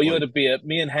 Oh, you Well, had a beer.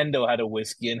 Me and Hendo had a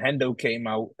whiskey, and Hendo came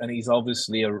out, and he's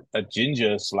obviously a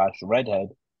ginger slash redhead.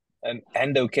 And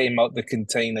Hendo came out the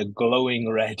container glowing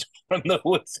red from the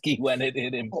whiskey when it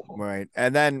hit him. right.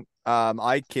 And then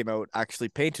I came out actually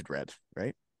painted red,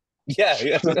 right? Yeah,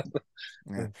 yeah.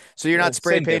 Yeah. So you're not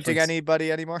spray Same painting difference.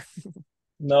 anybody anymore?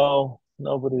 No,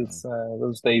 but it's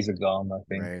those days are gone, I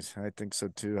think. Right. I think so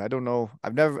too. I don't know.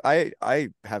 I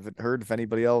haven't heard of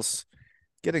anybody else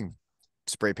getting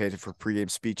spray painted for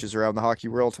pregame speeches around the hockey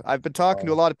world. I've been talking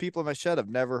to a lot of people in my shed. I've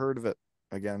never heard of it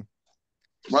again.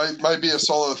 might be a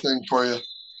solo thing for you.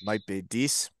 Might be.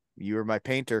 Deese, you were my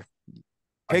painter.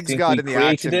 I Pigs think got we in the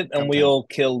created action it and come we time. all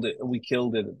killed it. We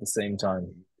killed it at the same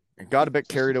time. It got a bit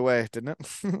carried away, didn't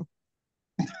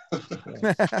Yeah.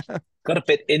 it? Got a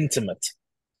bit intimate.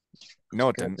 No,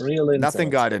 it Got didn't. real Nothing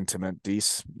intimate. got intimate,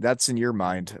 Deese. That's in your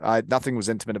mind. Nothing was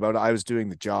intimate about it. I was doing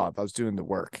the job. I was doing the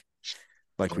work,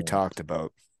 like we talked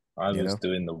about. I You was know,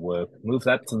 doing the work. Move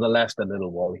that to the left a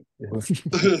little, Wally. you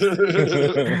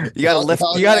gotta lift.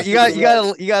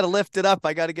 You gotta lift it up.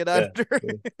 I gotta get Yeah.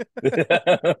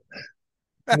 under.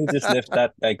 Let me just lift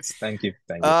that. Thanks. Thank you.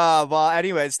 Well,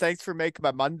 anyways, thanks for making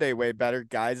my Monday way better,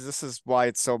 guys. This is why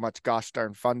it's so much gosh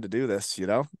darn fun to do this,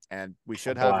 and we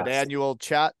should have an Blast. annual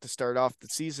chat to start off the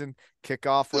season, kick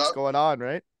off what's Yeah. going on,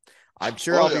 right? I'm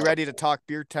sure Oh, I'll be yeah. ready to talk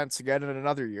beer tents again in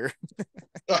another year.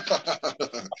 Well,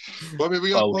 I mean, we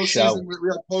got shout. postseason. We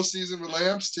got postseason with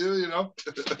lamps too.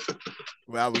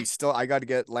 Well, I got to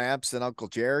get Lamps and Uncle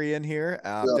Jerry in here.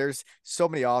 Yeah. There's so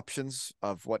many options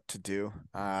of what to do.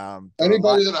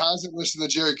 Anybody that hasn't listened to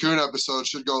the Jerry Coon episode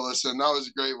should go listen. That was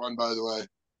a great one, by the way.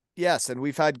 Yes, and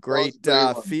we've had great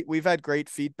we've had great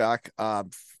feedback.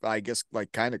 I guess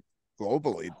like kind of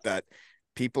globally that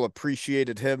people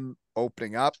appreciated him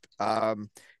opening up.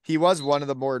 He was one of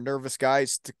the more nervous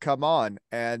guys to come on,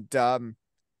 and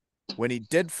when he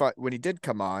did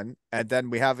come on, and then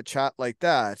we have a chat like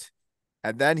that,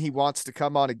 and then he wants to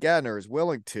come on again or is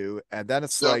willing to, and then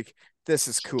it's like this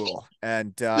is cool,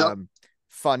 and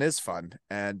fun is fun,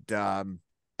 and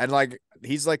like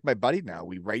he's like my buddy now.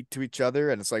 We write to each other,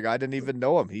 and it's like I didn't even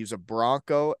know him. He's a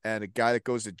Bronco and a guy that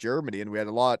goes to Germany, and we had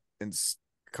a lot in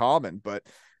common. But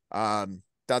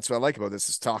that's what I like about this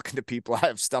is talking to people I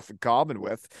have stuff in common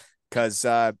with. Because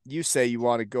you say you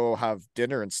want to go have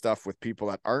dinner and stuff with people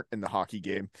that aren't in the hockey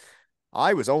game.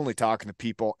 I was only talking to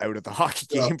people out of the hockey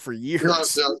game for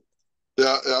years.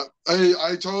 Yeah.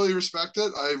 I totally respect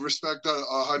it. I respect that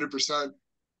 100%.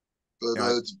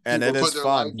 And it is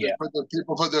fun.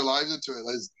 People put their lives into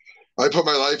it. I put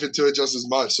my life into it just as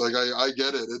much. Like I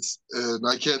get it. And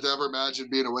I can't ever imagine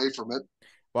being away from it.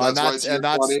 Well,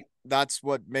 that's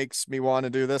what makes me want to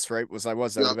do this, right? I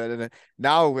was out of it. And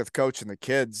now with coaching the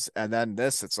kids and then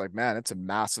this, it's like, man, it's a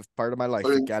massive part of my life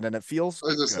again. And it feels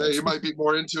as I say, you might be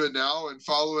more into it now and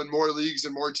following more leagues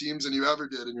and more teams than you ever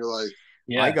did in your life.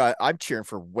 Yeah. I'm cheering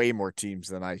for way more teams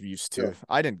than I used to.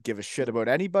 I didn't give a shit about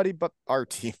anybody but our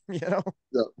team,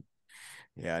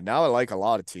 Yeah, now I like a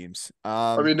lot of teams.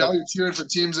 I mean, now you're cheering for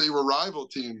teams that you were rival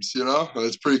teams,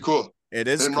 It's pretty cool. It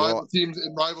is and cool.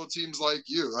 Rival teams like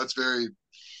you. That's very.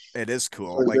 It is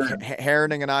cool. Like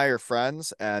Herring and I are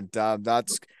friends, and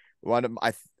that's one of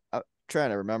I'm trying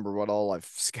to remember what all I've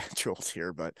scheduled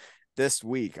here, but this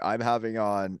week I'm having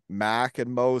on Mac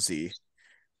and Mosey,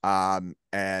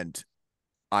 And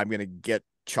I'm gonna get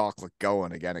chocolate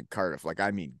going again in Cardiff. Like,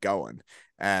 I mean going.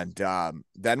 And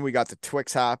then we got the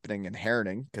Twix happening in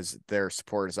Herning because their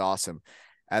support is awesome.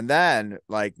 And then,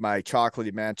 like, my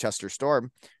chocolatey Manchester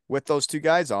Storm with those two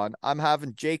guys on, I'm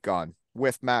having Jake on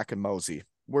with Mac and Mosey.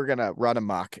 We're gonna run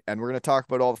amok and we're gonna talk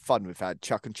about all the fun we've had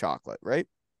chucking chocolate, right?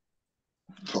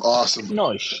 Awesome.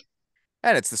 Nice.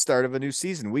 And it's the start of a new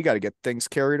season. We got to get things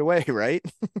carried away, right?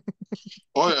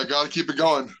 Oh yeah, gotta keep it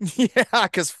going. Yeah,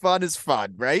 because fun is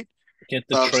fun, right? Get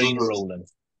the train rolling.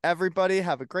 Everybody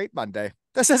have a great Monday.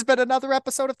 This has been another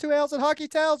episode of Two Ales and Hockey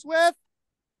Tales with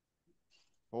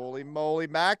holy moly,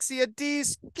 Maxie and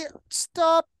Dease.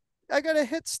 Stop. I gotta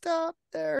hit stop there.